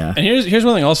 Fuck yeah. And here's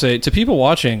one thing I'll say to people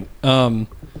watching.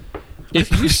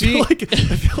 If you see,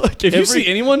 if you see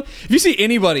anyone, if you see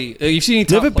anybody, you see any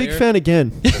top never player, big fan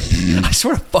again. I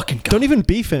swear to fucking God. Don't even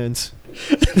be fans.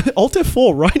 Alt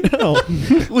F4 right now.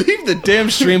 Leave the damn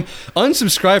stream.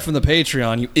 Unsubscribe from the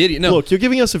Patreon, you idiot. No. Look, you're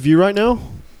giving us a view right now,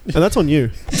 and that's on you.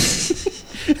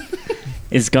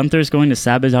 Is Guntherz going to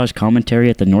sabotage commentary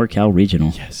at the NorCal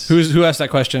Regional? Yes. Who asked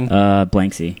that question?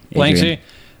 Blanksy.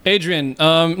 Adrian.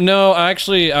 No, I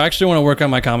actually want to work on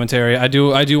my commentary. I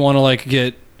do want to like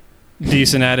get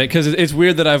decent at it because it's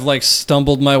weird that I've like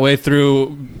stumbled my way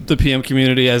through the PM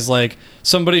community as like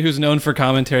somebody who's known for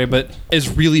commentary but is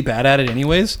really bad at it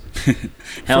anyways.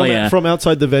 From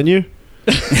outside the venue.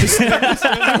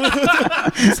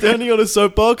 Standing on a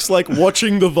soapbox, like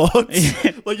watching the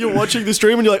VODs. Like you're watching the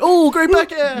stream and you're like, oh, great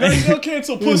back air. No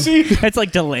cancel, pussy. It's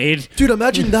like delayed. Dude,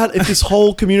 imagine that if this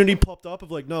whole community popped up of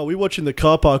like, no, we watch in the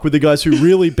car park with the guys who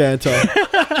really banter.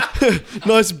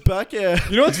 Nice back air.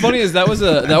 You know what's funny is that was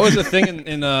a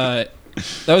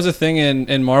thing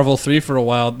in Marvel 3 for a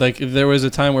while. Like there was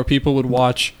a time where people would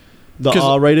watch the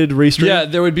R-rated restream. Yeah,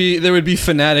 there would be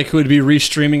Fnatic who would be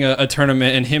restreaming a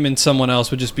tournament, and him and someone else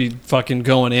would just be fucking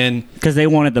going in because they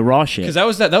wanted the raw shit. Because that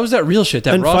was that real shit.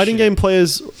 That and raw fighting shit. game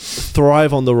players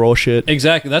thrive on the raw shit.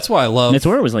 Exactly. That's why I love. It's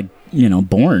where it was like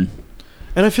born.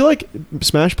 And I feel like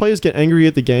Smash players get angry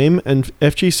at the game, and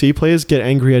FGC players get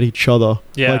angry at each other.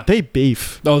 Yeah, like they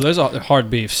beef. Oh, there's hard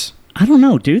beefs. I don't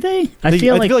know. Do they? I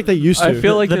feel like they used to. I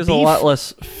feel like there's a lot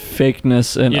less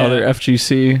fakeness in other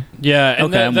FGC. Yeah,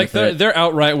 and they're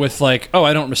outright with like, oh,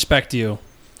 I don't respect you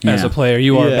as a player.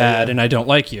 You are bad, and I don't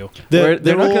like you. They're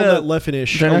not all that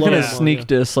Leffinish. They're not gonna sneak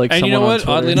diss like. And someone you know what?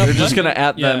 On Oddly enough, they're just gonna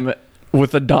at them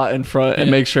with a dot in front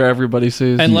and make sure everybody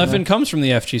sees. And Leffen comes from the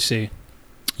FGC.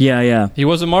 Yeah. He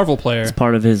was a Marvel player. It's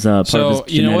part of his so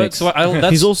his you know what? genetics. So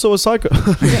he's also a psycho.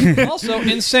 Also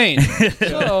insane.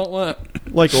 So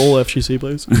like all FGC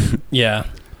players. Yeah.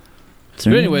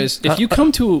 But anyways, if you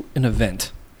come to an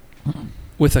event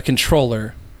with a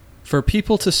controller for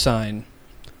people to sign,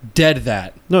 dead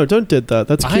that. No, don't dead that.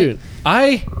 That's cute.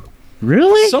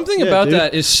 Really? Something about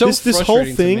that is so frustrating this whole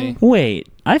thing. to me. Wait,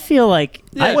 I feel like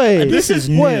this is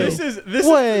new. This is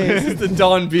the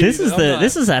Don B. This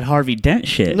is that Harvey Dent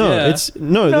shit. No,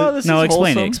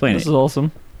 explain it. This is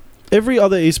awesome. Every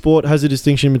other esport has a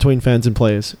distinction between fans and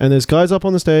players. And there's guys up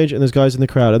on the stage and there's guys in the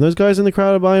crowd. And those guys in the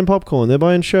crowd are buying popcorn. They're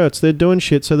buying shirts. They're doing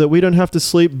shit so that we don't have to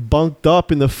sleep bunked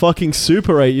up in the fucking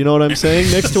Super 8. You know what I'm saying?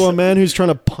 Next to a man who's trying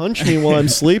to punch me while I'm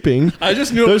sleeping. I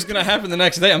just knew it was going to happen the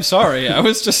next day. I'm sorry. I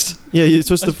was just... Yeah, it's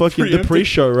just the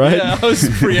pre-show, right? Yeah, I was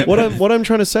preempting. What I'm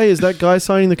trying to say is that guy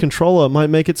signing the controller might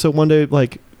make it so one day,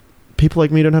 like, people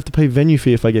like me don't have to pay venue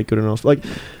fee if I get good enough. Like...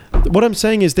 What I'm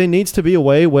saying is there needs to be a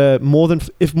way where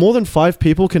if more than 5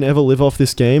 people can ever live off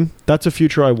this game, that's a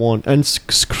future I want. And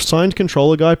signed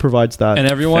controller guy provides that. And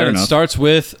everyone, it starts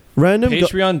with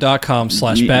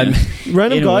patreon.com/badman.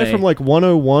 Random guy from like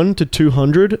 101 to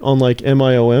 200 on like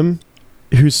MIOM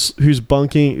who's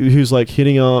bunking, who's like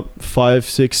hitting up 5,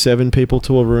 6, 7 people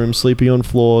to a room, sleeping on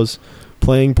floors,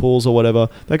 playing pools or whatever.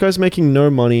 That guy's making no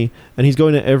money and he's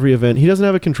going to every event. He doesn't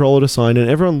have a controller to sign and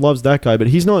everyone loves that guy, but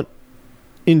he's not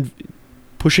in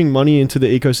pushing money into the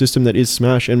ecosystem that is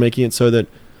Smash and making it so that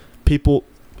people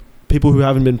who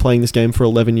haven't been playing this game for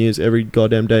 11 years every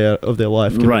goddamn day out of their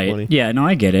life can make money. Yeah, no,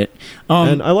 I get it.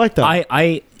 And I like that.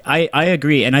 I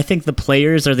agree, and I think the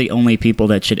players are the only people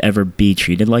that should ever be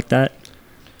treated like that.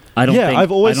 I don't Yeah, think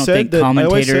I've always I don't said think that- I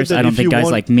always said commentators. that I don't if think you guys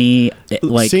want- like me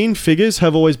like. Scene figures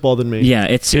have always bothered me. Yeah,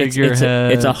 it's a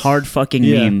Figureheads. hard fucking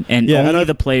Yeah. meme, and Yeah, and only I've-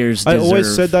 the players. I deserve.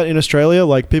 always said that in Australia,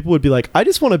 like people would be like, "I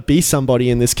just want to be somebody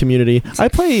in this community." I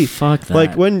play Fuck that.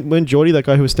 like when Geordie, that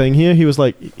guy who was staying here, he's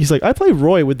like, "I play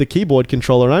Roy with the keyboard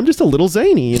controller, and I'm just a little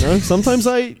zany, you know. Sometimes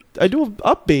I do an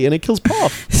up B and it kills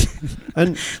Puff."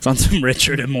 And it's on some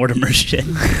Richard and Mortimer shit.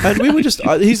 and we were just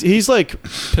he's like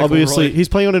obviously Roy. he's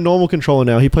playing on a normal controller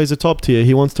now. He plays a top tier.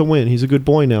 He wants to win. He's a good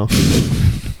boy now.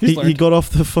 he learned. got off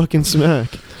the fucking smack.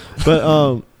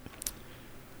 But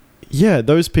yeah,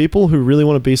 those people who really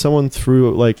want to be someone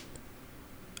through like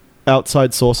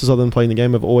outside sources other than playing the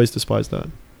game have always despised that.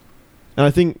 And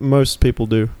I think most people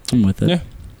do. I'm with it. Yeah.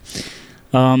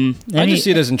 I just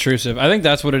see it as intrusive. I think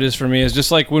that's what it is for me. Is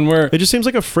just like when we're. It just seems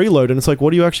like a freeload, and it's like,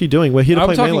 what are you actually doing? We're here to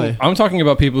play Melee. I'm talking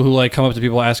about people who like come up to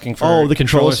people asking for the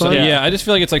controller stuff. sign? Yeah, I just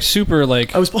feel like it's like super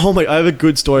like. I have a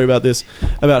good story about this,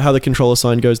 about how the controller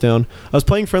sign goes down. I was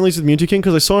playing friendlies with Mewtwo King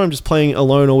because I saw him just playing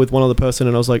alone or with one other person,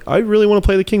 and I was like, I really want to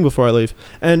play the King before I leave.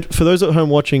 And for those at home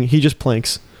watching, he just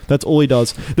planks. That's all he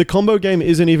does. The combo game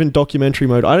isn't even documentary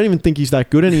mode. I don't even think he's that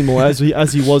good anymore as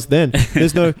he was then.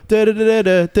 There's no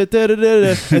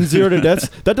and 0 to deaths.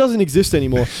 That doesn't exist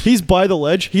anymore. He's by the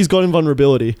ledge. He's got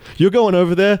invulnerability. You're going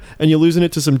over there and you're losing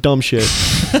it to some dumb shit.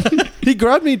 He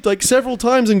grabbed me like several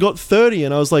times and got 30,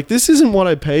 and I was like, this isn't what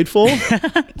I paid for.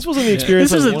 This wasn't the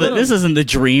experience I wanted. This isn't the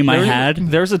dream I had.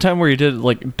 There was a time where he did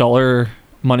like dollar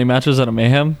money matches at a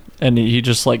Mayhem, and he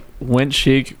just like went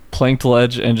Sheik, planked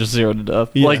ledge, and just 0 to death.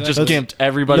 Yeah, like just gimped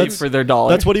everybody for their dollar.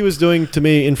 That's what he was doing to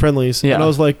me in friendlies. Yeah. And I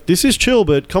was like, this is chill,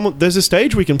 but come on, there's a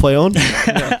stage we can play on.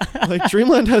 Like,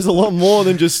 Dreamland has a lot more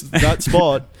than just that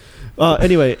spot.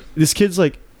 Anyway, this kid's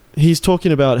like, he's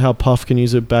talking about how Puff can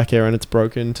use a back air and it's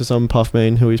broken to some Puff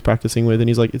main who he's practicing with. And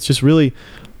he's like, it's just really,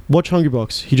 watch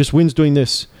Hungrybox. He just wins doing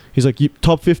this. He's like,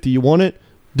 top 50, you want it?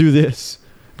 Do this.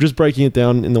 Just breaking it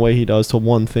down in the way he does to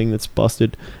one thing that's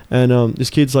busted. And this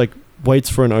kid's like, waits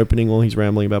for an opening while he's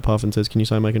rambling about Puff and says, can you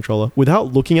sign my controller?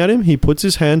 Without looking at him, he puts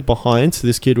his hand behind. So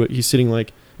this kid, he's sitting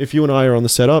like, if you and I are on the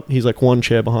setup, he's like one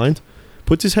chair behind.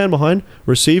 Puts his hand behind,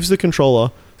 receives the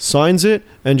controller, signs it,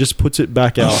 and just puts it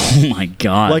back out. Oh my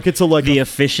god! Like it's the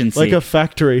efficiency, like a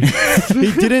factory.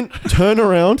 He didn't turn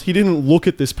around. He didn't look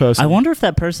at this person. I wonder if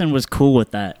that person was cool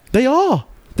with that. They are.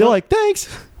 They're like, thanks.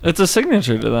 It's a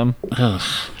signature to them.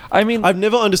 I mean, I've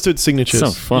never understood signatures. So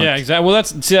fucked. Yeah, exactly. Well,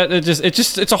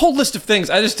 it's a whole list of things.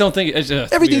 I just don't think it's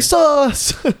just Everything weird.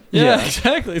 sucks. Yeah,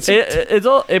 exactly.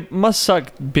 it must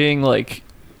suck being like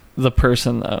the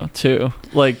person though too,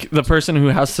 like the person who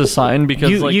has to sign,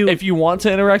 because if you want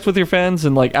to interact with your fans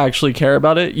and like actually care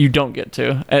about it, you don't get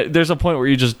to. There's a point where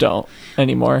you just don't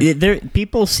anymore.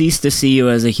 People cease to see you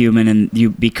as a human, and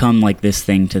you become like this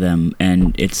thing to them,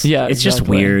 and it's just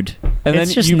weird. And it's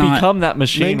then just you not, become that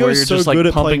machine Mango's where you're so just good like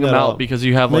at pumping playing them that out up. because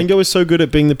you have like. Mango is so good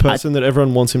at being the person that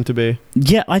everyone wants him to be.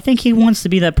 Yeah, I think he wants to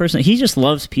be that person. He just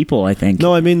loves people, I think.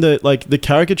 No, I mean the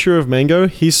caricature of Mango.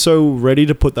 He's so ready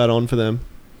to put that on for them,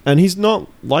 and he's not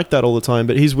like that all the time.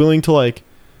 But he's willing to like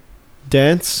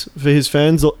dance for his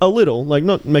fans a little, like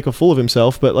not make a fool of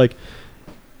himself, but like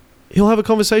he'll have a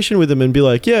conversation with them and be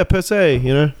like, "Yeah, per se,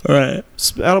 you know, Right.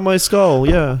 Out of my skull,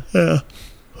 yeah."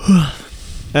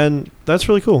 And that's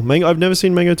really cool. Mango, I've never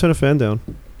seen Mango turn a fan down.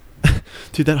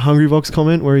 Dude, that Hungrybox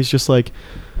comment where he's just like,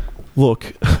 look,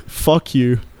 fuck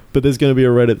you, but there's going to be a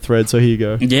Reddit thread, so here you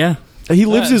go. Yeah. He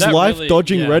lives his life really,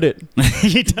 dodging Reddit.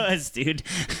 He does, dude.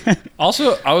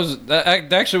 Also,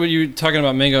 actually when you were talking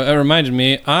about Mango, it reminded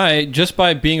me, I, just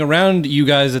by being around you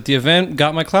guys at the event,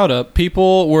 got my clout up.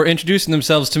 People were introducing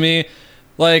themselves to me,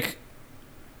 like,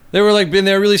 they were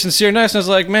really sincere and nice, and I was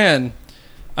like, man,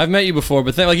 I've met you before,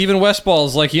 but then, like, even West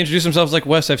Balls, like, he introduced himself like,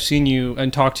 Wes, I've seen you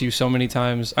and talked to you so many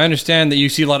times. I understand that you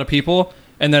see a lot of people,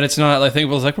 and that it's not, like, I think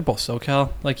it was like, we're both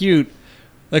SoCal. Like, you,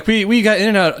 like, we got in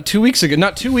and out 2 weeks ago.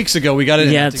 Not 2 weeks ago, we got in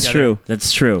and out together.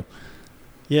 That's true.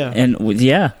 Yeah. And,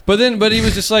 yeah. But he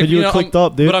was just like, But you were clicked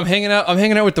up, dude. But I'm hanging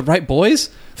out with the right boys.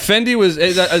 Fendi was,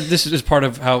 this is part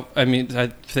of how, I mean, I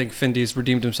think Fendi's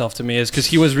redeemed himself to me, is because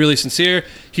he was really sincere.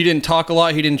 He didn't talk a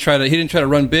lot. He didn't try to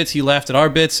run bits. He laughed at our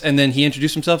bits, and then he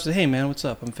introduced himself and said, hey man, what's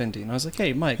up? I'm Fendi. And I was like,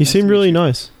 hey Mike. He seemed really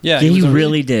nice. Yeah. He was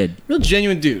really did. real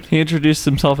genuine dude. He introduced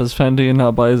himself as Fendi and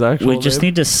not by his actual We just name.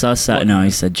 need to suss out. No,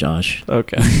 he said Josh.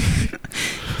 Okay.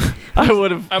 I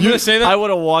would have. I'm gonna say that. I would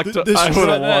have walked. This I is would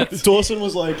right have there. walked. Dawson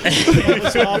was like, he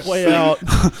was halfway out.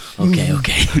 Okay.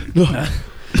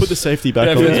 Put the safety back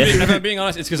Yeah, on. if I'm being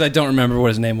honest, it's because I don't remember what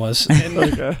his name was.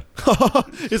 Okay.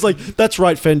 It's like, that's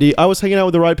right, Fendi. I was hanging out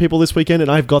with the right people this weekend, and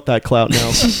I've got that clout now.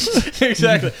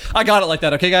 Exactly. I got it like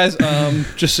that. Okay, guys.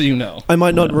 Just so you know. I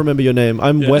might not remember your name.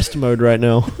 I'm West mode right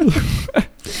now.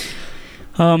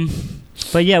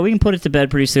 But yeah, we can put it to bed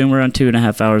pretty soon. We're on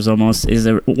 2.5 hours almost. Is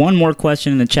there one more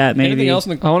question in the chat? Maybe Anything else?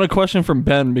 I want a question from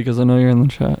Ben because I know you're in the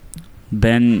chat.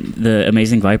 Ben, the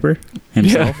amazing Viper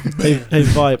himself. Hey,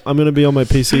 Vipe, I'm going to be on my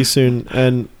PC soon,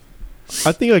 and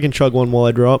I think I can chug one while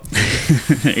I drop.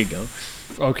 There you go.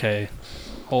 Okay.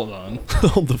 Hold on.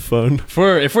 On the phone.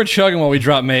 If we're chugging while we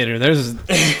drop Mater, there's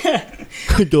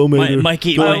Go, Mater.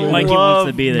 Mikey wants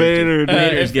to be there.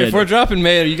 Mater's good. if we're dropping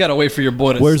Mater, you gotta wait for your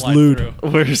boy to Where's slide Lude? through.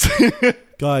 Where's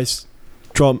Guys,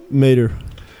 drop Mater.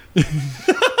 I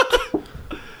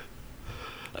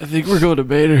think we're going to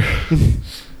Bader.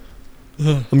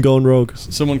 I'm going rogue.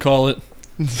 Someone call it.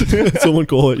 Someone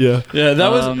call it, yeah. Yeah,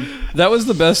 that was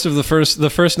the best of the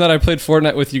first night I played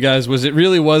Fortnite with you guys. Was it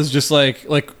really was just like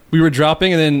we were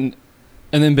dropping and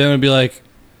then Ben would be like,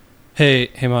 hey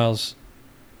Miles,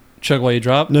 chug while you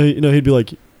drop. No, he'd be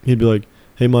like,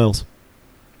 hey Miles.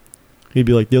 He'd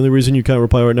be like, the only reason you can't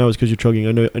reply right now is because you're chugging.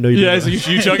 I know you. Yeah, do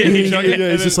so you chugging, you chugging.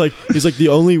 Yeah, he's like the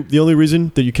only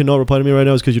reason that you cannot reply to me right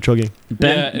now is because you're chugging.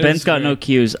 Ben's got no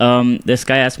cues. This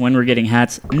guy asked when we're getting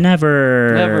hats.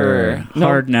 Never.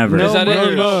 Hard never. Is that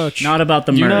no it? merch. Not about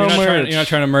the You're merch. not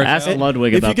trying to merch. Ask out?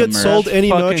 Ludwig If about you the get merch. sold any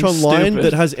merch Fucking online stupid.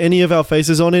 that has any of our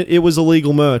faces on it, it was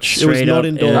illegal merch. It was Straight not up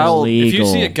endorsed. illegal. If you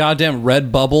see a goddamn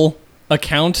Redbubble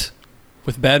account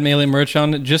with Bad Melee merch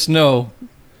on it, just know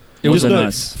it was Just a know.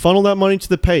 mess. Funnel that money to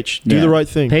the page. Do Yeah. the right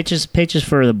thing. Pages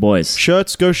for the boys.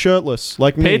 Shirts, go shirtless.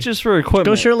 Like me. Pages for equipment.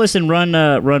 Go shirtless and run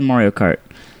Mario Kart.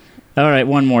 All right,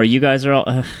 one more. You guys are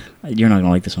all. You're not gonna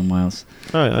like this one, Miles.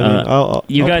 All right, I'll,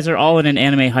 You guys are all in an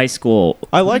anime high school.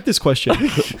 I like this question.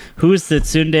 Who's the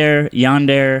tsundere,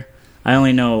 yandere? I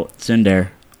only know tsundere.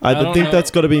 I don't think know.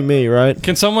 that's got to be me, right?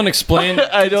 Can someone explain?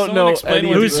 I don't can someone know explain any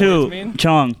what of Who's these words who? mean?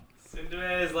 Chong.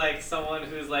 Tsundere is like someone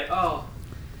who's like,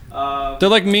 They're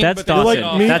like mean, That's but they're Dawson.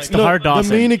 like, mean- That's the no, hard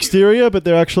Dawson. The mean exterior, but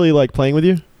they're actually like playing with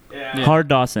you. yeah. Yeah. Hard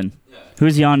Dawson.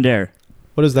 Who's yandere?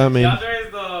 What does that mean? Yandere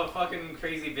is the fucking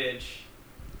crazy bitch.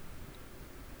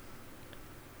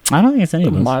 I don't think it's any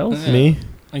of those. Miles? Yeah. Me?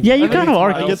 Yeah, you I think kind of it's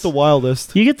are. I get the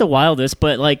wildest. You get the wildest,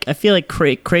 but like I feel like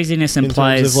craziness In terms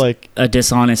implies of like, a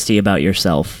dishonesty about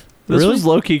yourself. This Really? was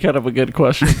low-key kind of a good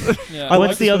question. Yeah. I like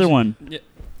What's the this other question. one?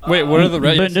 Wait, what are the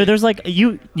red? But there's like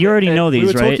you already know we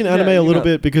these, were right? talking anime Yeah, a you little know.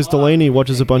 bit because Delaney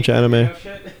watches a bunch of anime.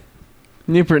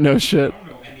 Nieper, no shit. I don't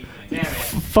know anything. Damn it.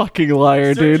 Fucking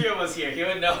liar, dude. Sergio was here. He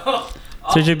would know.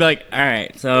 So you'd be like, all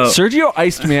right, so Sergio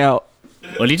iced me out.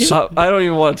 what did you do? So I don't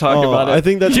even want to talk about it. I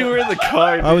think that's. You were in the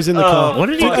car. I was in the car. What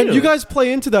did he And do? you guys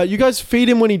play into that. You guys feed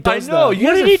him when he does I know. that. You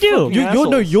What guys did are he do? fucking You're no,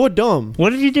 assholes. you're dumb. What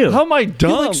did you do? How am I dumb?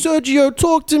 You're like, Sergio,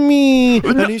 talk to me.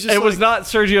 And he's just it was like- not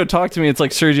Sergio talk to me. It's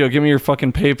like, Sergio, give me your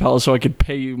fucking PayPal so I could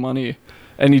pay you money.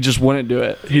 And he just wouldn't do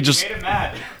it. He just. made him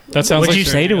mad. That sounds What'd like you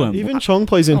say to him? Even Chong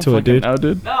plays into it, dude. Now,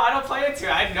 dude. No, I don't play into it.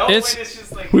 I know It's- it's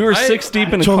just like We were six deep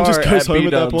in a Chong car just goes at home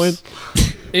at that B-dubs.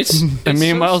 point. It's And me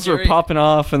and so Miles were scary. popping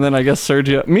off, and then I guess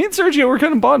Sergio. Me and Sergio were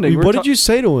kind of bonding. What did you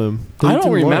say to him? that I you don't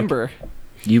didn't like? remember.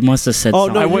 You must have said Oh,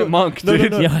 something. no, I you- went monk, No, no,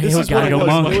 dude. no. Yeah, This you is gotta what go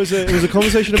it monk. was. It was a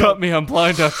conversation Cut about. me, I'm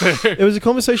blind out there. It was a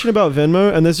conversation about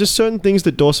Venmo, and there's just certain things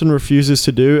that Dawson refuses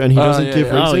to do, and he doesn't yeah, give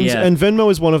yeah. reasons. Oh, yeah. And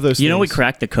Venmo is one of those. You know we things.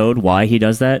 cracked the code why he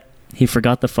does that? He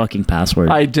forgot the fucking password.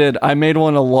 I did. I made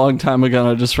one a long time ago, and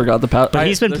I just forgot the password. but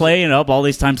he's been playing it up all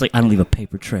these times like, I don't leave a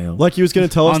paper trail. Like he was going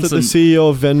to tell us On that the some- CEO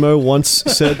of Venmo once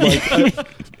said like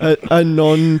a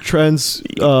non-trans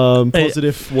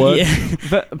positive word. Yeah.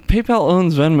 PayPal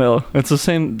owns Venmo. It's the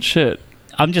same shit.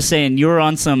 I'm just saying, you're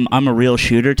on some I'm a real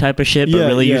shooter type of shit, but Yeah,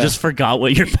 really you yeah. just forgot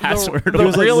what your password The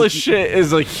was. like, realest shit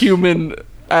is a human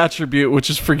attribute, which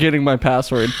is forgetting my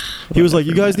password. He was like,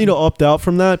 "You guys need to opt out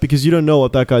from that because you don't know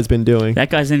what that guy's been doing." That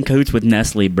guy's in cahoots with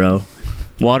Nestle, bro.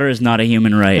 Water is not a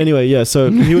human right. Anyway, yeah. So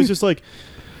he was just like,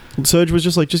 Serge was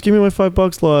just like, "Just give me my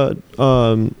 $5,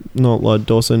 not Lud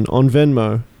Dawson, on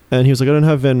Venmo." And he was like, "I don't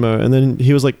have Venmo." And then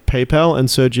he was like, "PayPal," and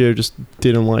Sergio just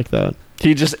didn't like that.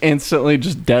 He just instantly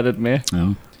just deaded me.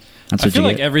 Oh, that's I what feel you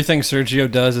like get. everything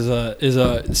Sergio does is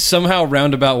a somehow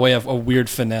roundabout way of a weird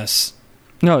finesse.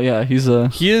 No, yeah, he's a.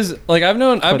 He is like I've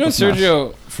known the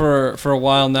Sergio for a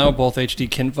while now, both HD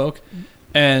kinfolk,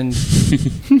 and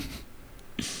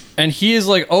and he is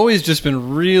like always just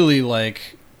been really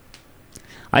like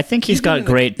I think he's got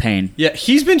great pain. yeah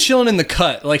he's been chilling in the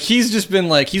cut like he's just been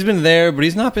like he's been there but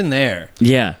he's not been there.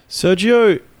 Yeah.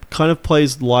 Sergio kind of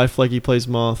plays life like he plays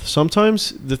math.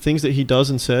 Sometimes the things that he does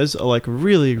and says are like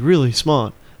really, really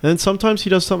smart. And then sometimes he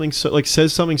does something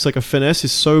says something like a finesse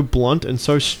is so blunt and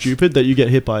so stupid that you get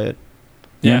hit by it.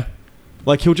 Yeah.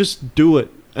 Like he'll just do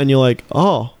it, and you're like,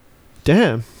 oh,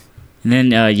 damn. And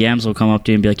then Yams will come up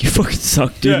to you and be like, "You fucking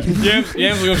suck, dude." Yeah,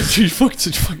 Yams will go, "You fucking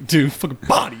such a fucking dude, fucking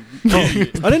body."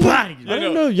 I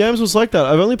didn't know Yams was like that.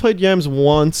 I've only played Yams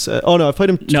once. I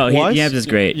played him twice. Yams is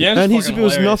great. Yams and is he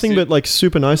was nothing but like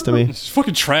super nice to me. It's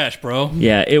fucking trash, bro.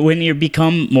 Yeah, when you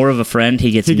become more of a friend, he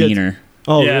gets meaner.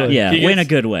 Oh, Yeah. really? Yeah, in a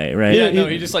good way, right? Yeah, no,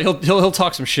 he just like he'll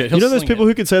talk some shit. You know, there's people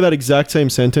who could say that exact same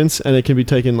sentence, and it can be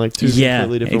taken like two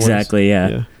completely different ways. Exactly.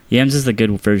 Yeah. Yams is the good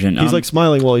version. He's like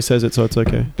smiling while he says it, so it's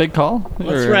okay. Big call?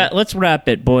 Let's wrap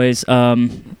it, boys.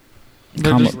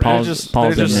 They're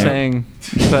just saying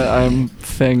that I'm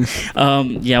things.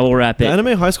 Yeah, we'll wrap The it.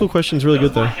 anime high school question is really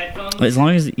good though. As long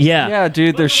as Yeah,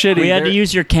 dude, they're shitty. we had to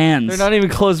use your cans. They're not even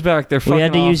closed back. They're fucking We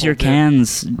had to use awful, your dude.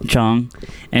 cans, Chong.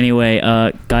 Anyway,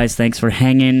 guys, thanks for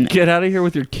hanging. Get out of here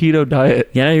with your keto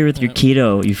diet. Get out of here with your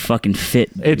keto, you fucking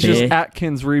fit. It's just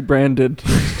Atkins rebranded.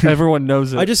 Everyone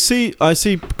knows it. I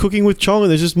see cooking with Chong, and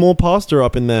there's just more pasta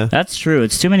up in there. That's true.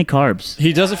 It's too many carbs.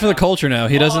 He does it for the culture now.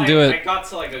 He doesn't do it. I got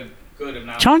to like a good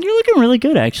amount. Chong, you're looking really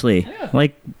good, actually.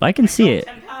 Like, I can see it.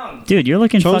 10 pounds. Dude, you're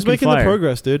looking Chong's fucking making fire. the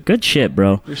progress, dude. Good shit,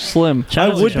 bro. You're slim. Shout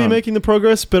I out to would be Chong. making the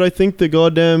progress, but I think the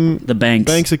goddamn the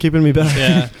banks. are keeping me back.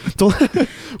 Yeah.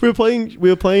 we were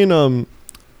playing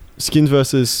skins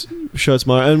versus shirts,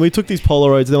 and we took these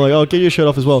Polaroids. They're like, "Oh, get your shirt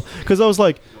off as well," because I was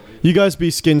like, "You guys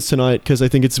be skins tonight," because I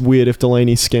think it's weird if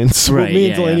Delaney's skins. Right, Me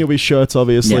and Delaney will be shirts,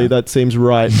 obviously. Yeah. That seems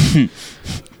right.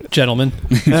 Gentlemen.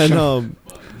 And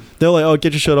they're like, "Oh,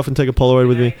 get your shirt off and take a Polaroid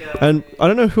with me." And I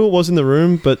don't know who it was in the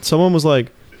room, but someone was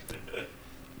like,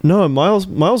 "No, Miles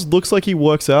looks like he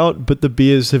works out, but the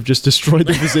beers have just destroyed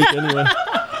the physique anyway."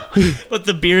 But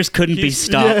the beers couldn't be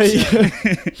stopped.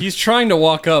 He's trying to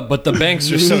walk up, but the banks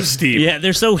are so steep. Yeah,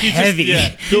 they're so heavy. He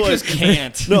just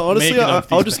can't. No, honestly,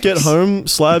 I'll just get home.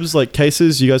 Slabs, like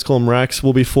cases, you guys call them racks,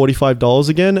 will be $45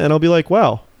 again, and I'll be like,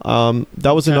 wow,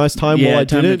 that was a nice time while I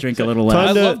time did to it. drink a little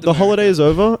less. The holiday is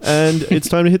over, and it's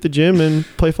time to hit the gym and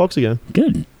play Fox again.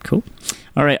 Good, cool.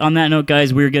 All right. On that note,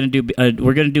 guys, we're gonna do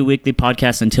weekly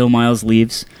podcasts until Miles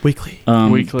leaves. Weekly.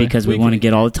 Because we want to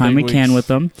get all the time Big we can weeks. with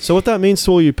them. So what that means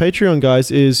to all you Patreon guys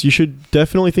is you should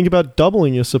definitely think about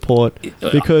doubling your support,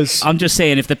 because I'm just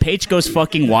saying, if the page goes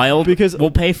fucking wild, Because-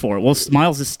 we'll pay for it.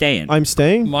 Miles is staying. I'm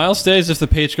staying. Miles stays if the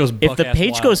page goes If the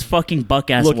page goes fucking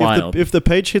buck ass Look, wild, if the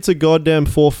page hits a goddamn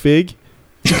 4 fig,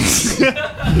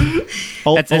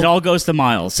 it all goes to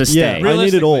Miles to yeah, stay. I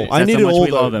need it all. Realistically, I need that's it how much all.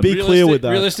 we love Though. him. Be clear with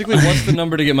that. Realistically, what's the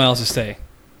number to get Miles to stay?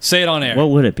 Say it on air. What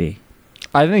would it be?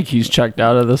 I think he's checked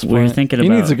out at this point. What are you thinking he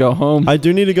about? needs to go home. I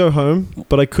do need to go home,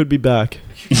 but I could be back.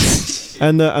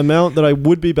 And the amount that I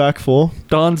would be back for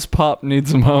Don's pop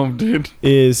needs him home, dude.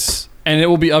 is... And it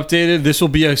will be updated. This will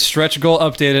be a stretch goal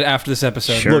updated after this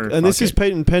episode. Sure. Look, and this fuck is it.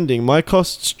 patent pending. My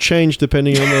costs change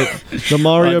depending on the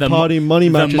Mario The Party money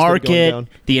the matches that are going market, down.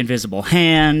 the invisible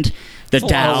hand, the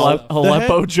Dow.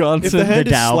 Aleppo If Johnson. the hand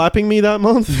is Dow. slapping me that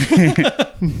month,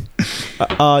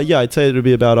 yeah, I'd say it would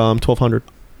be about 1,200.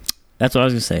 That's what I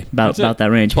was gonna say about That's it.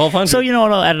 that range. 1,200. So you know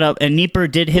what? I'll add it up. And Neeper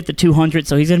did hit the 200,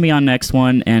 so he's gonna be on next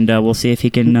one, and we'll see if he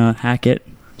can hack it.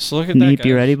 So look at that. Neep,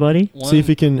 you guys. ready, buddy? See if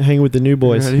he can hang with the new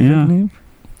boys. Ready, Yeah. Neep?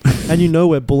 And you know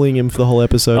we're bullying him for the whole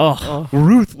episode. Oh,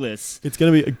 ruthless. It's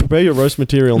going to be... Prepare your roast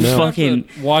material now. Fucking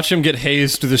watch him get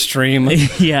hazed through the stream.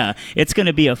 yeah, it's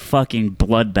gonna be a fucking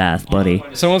bloodbath, buddy.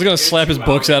 Someone's gonna slap his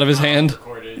books out of his hand.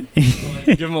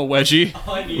 Give him a wedgie.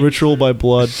 Ritual by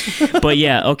blood. But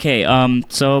yeah, okay.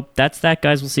 So that's that,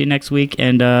 guys. We'll see you next week,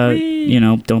 and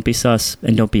don't be sus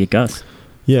and don't be a Gus.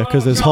 Yeah, because there's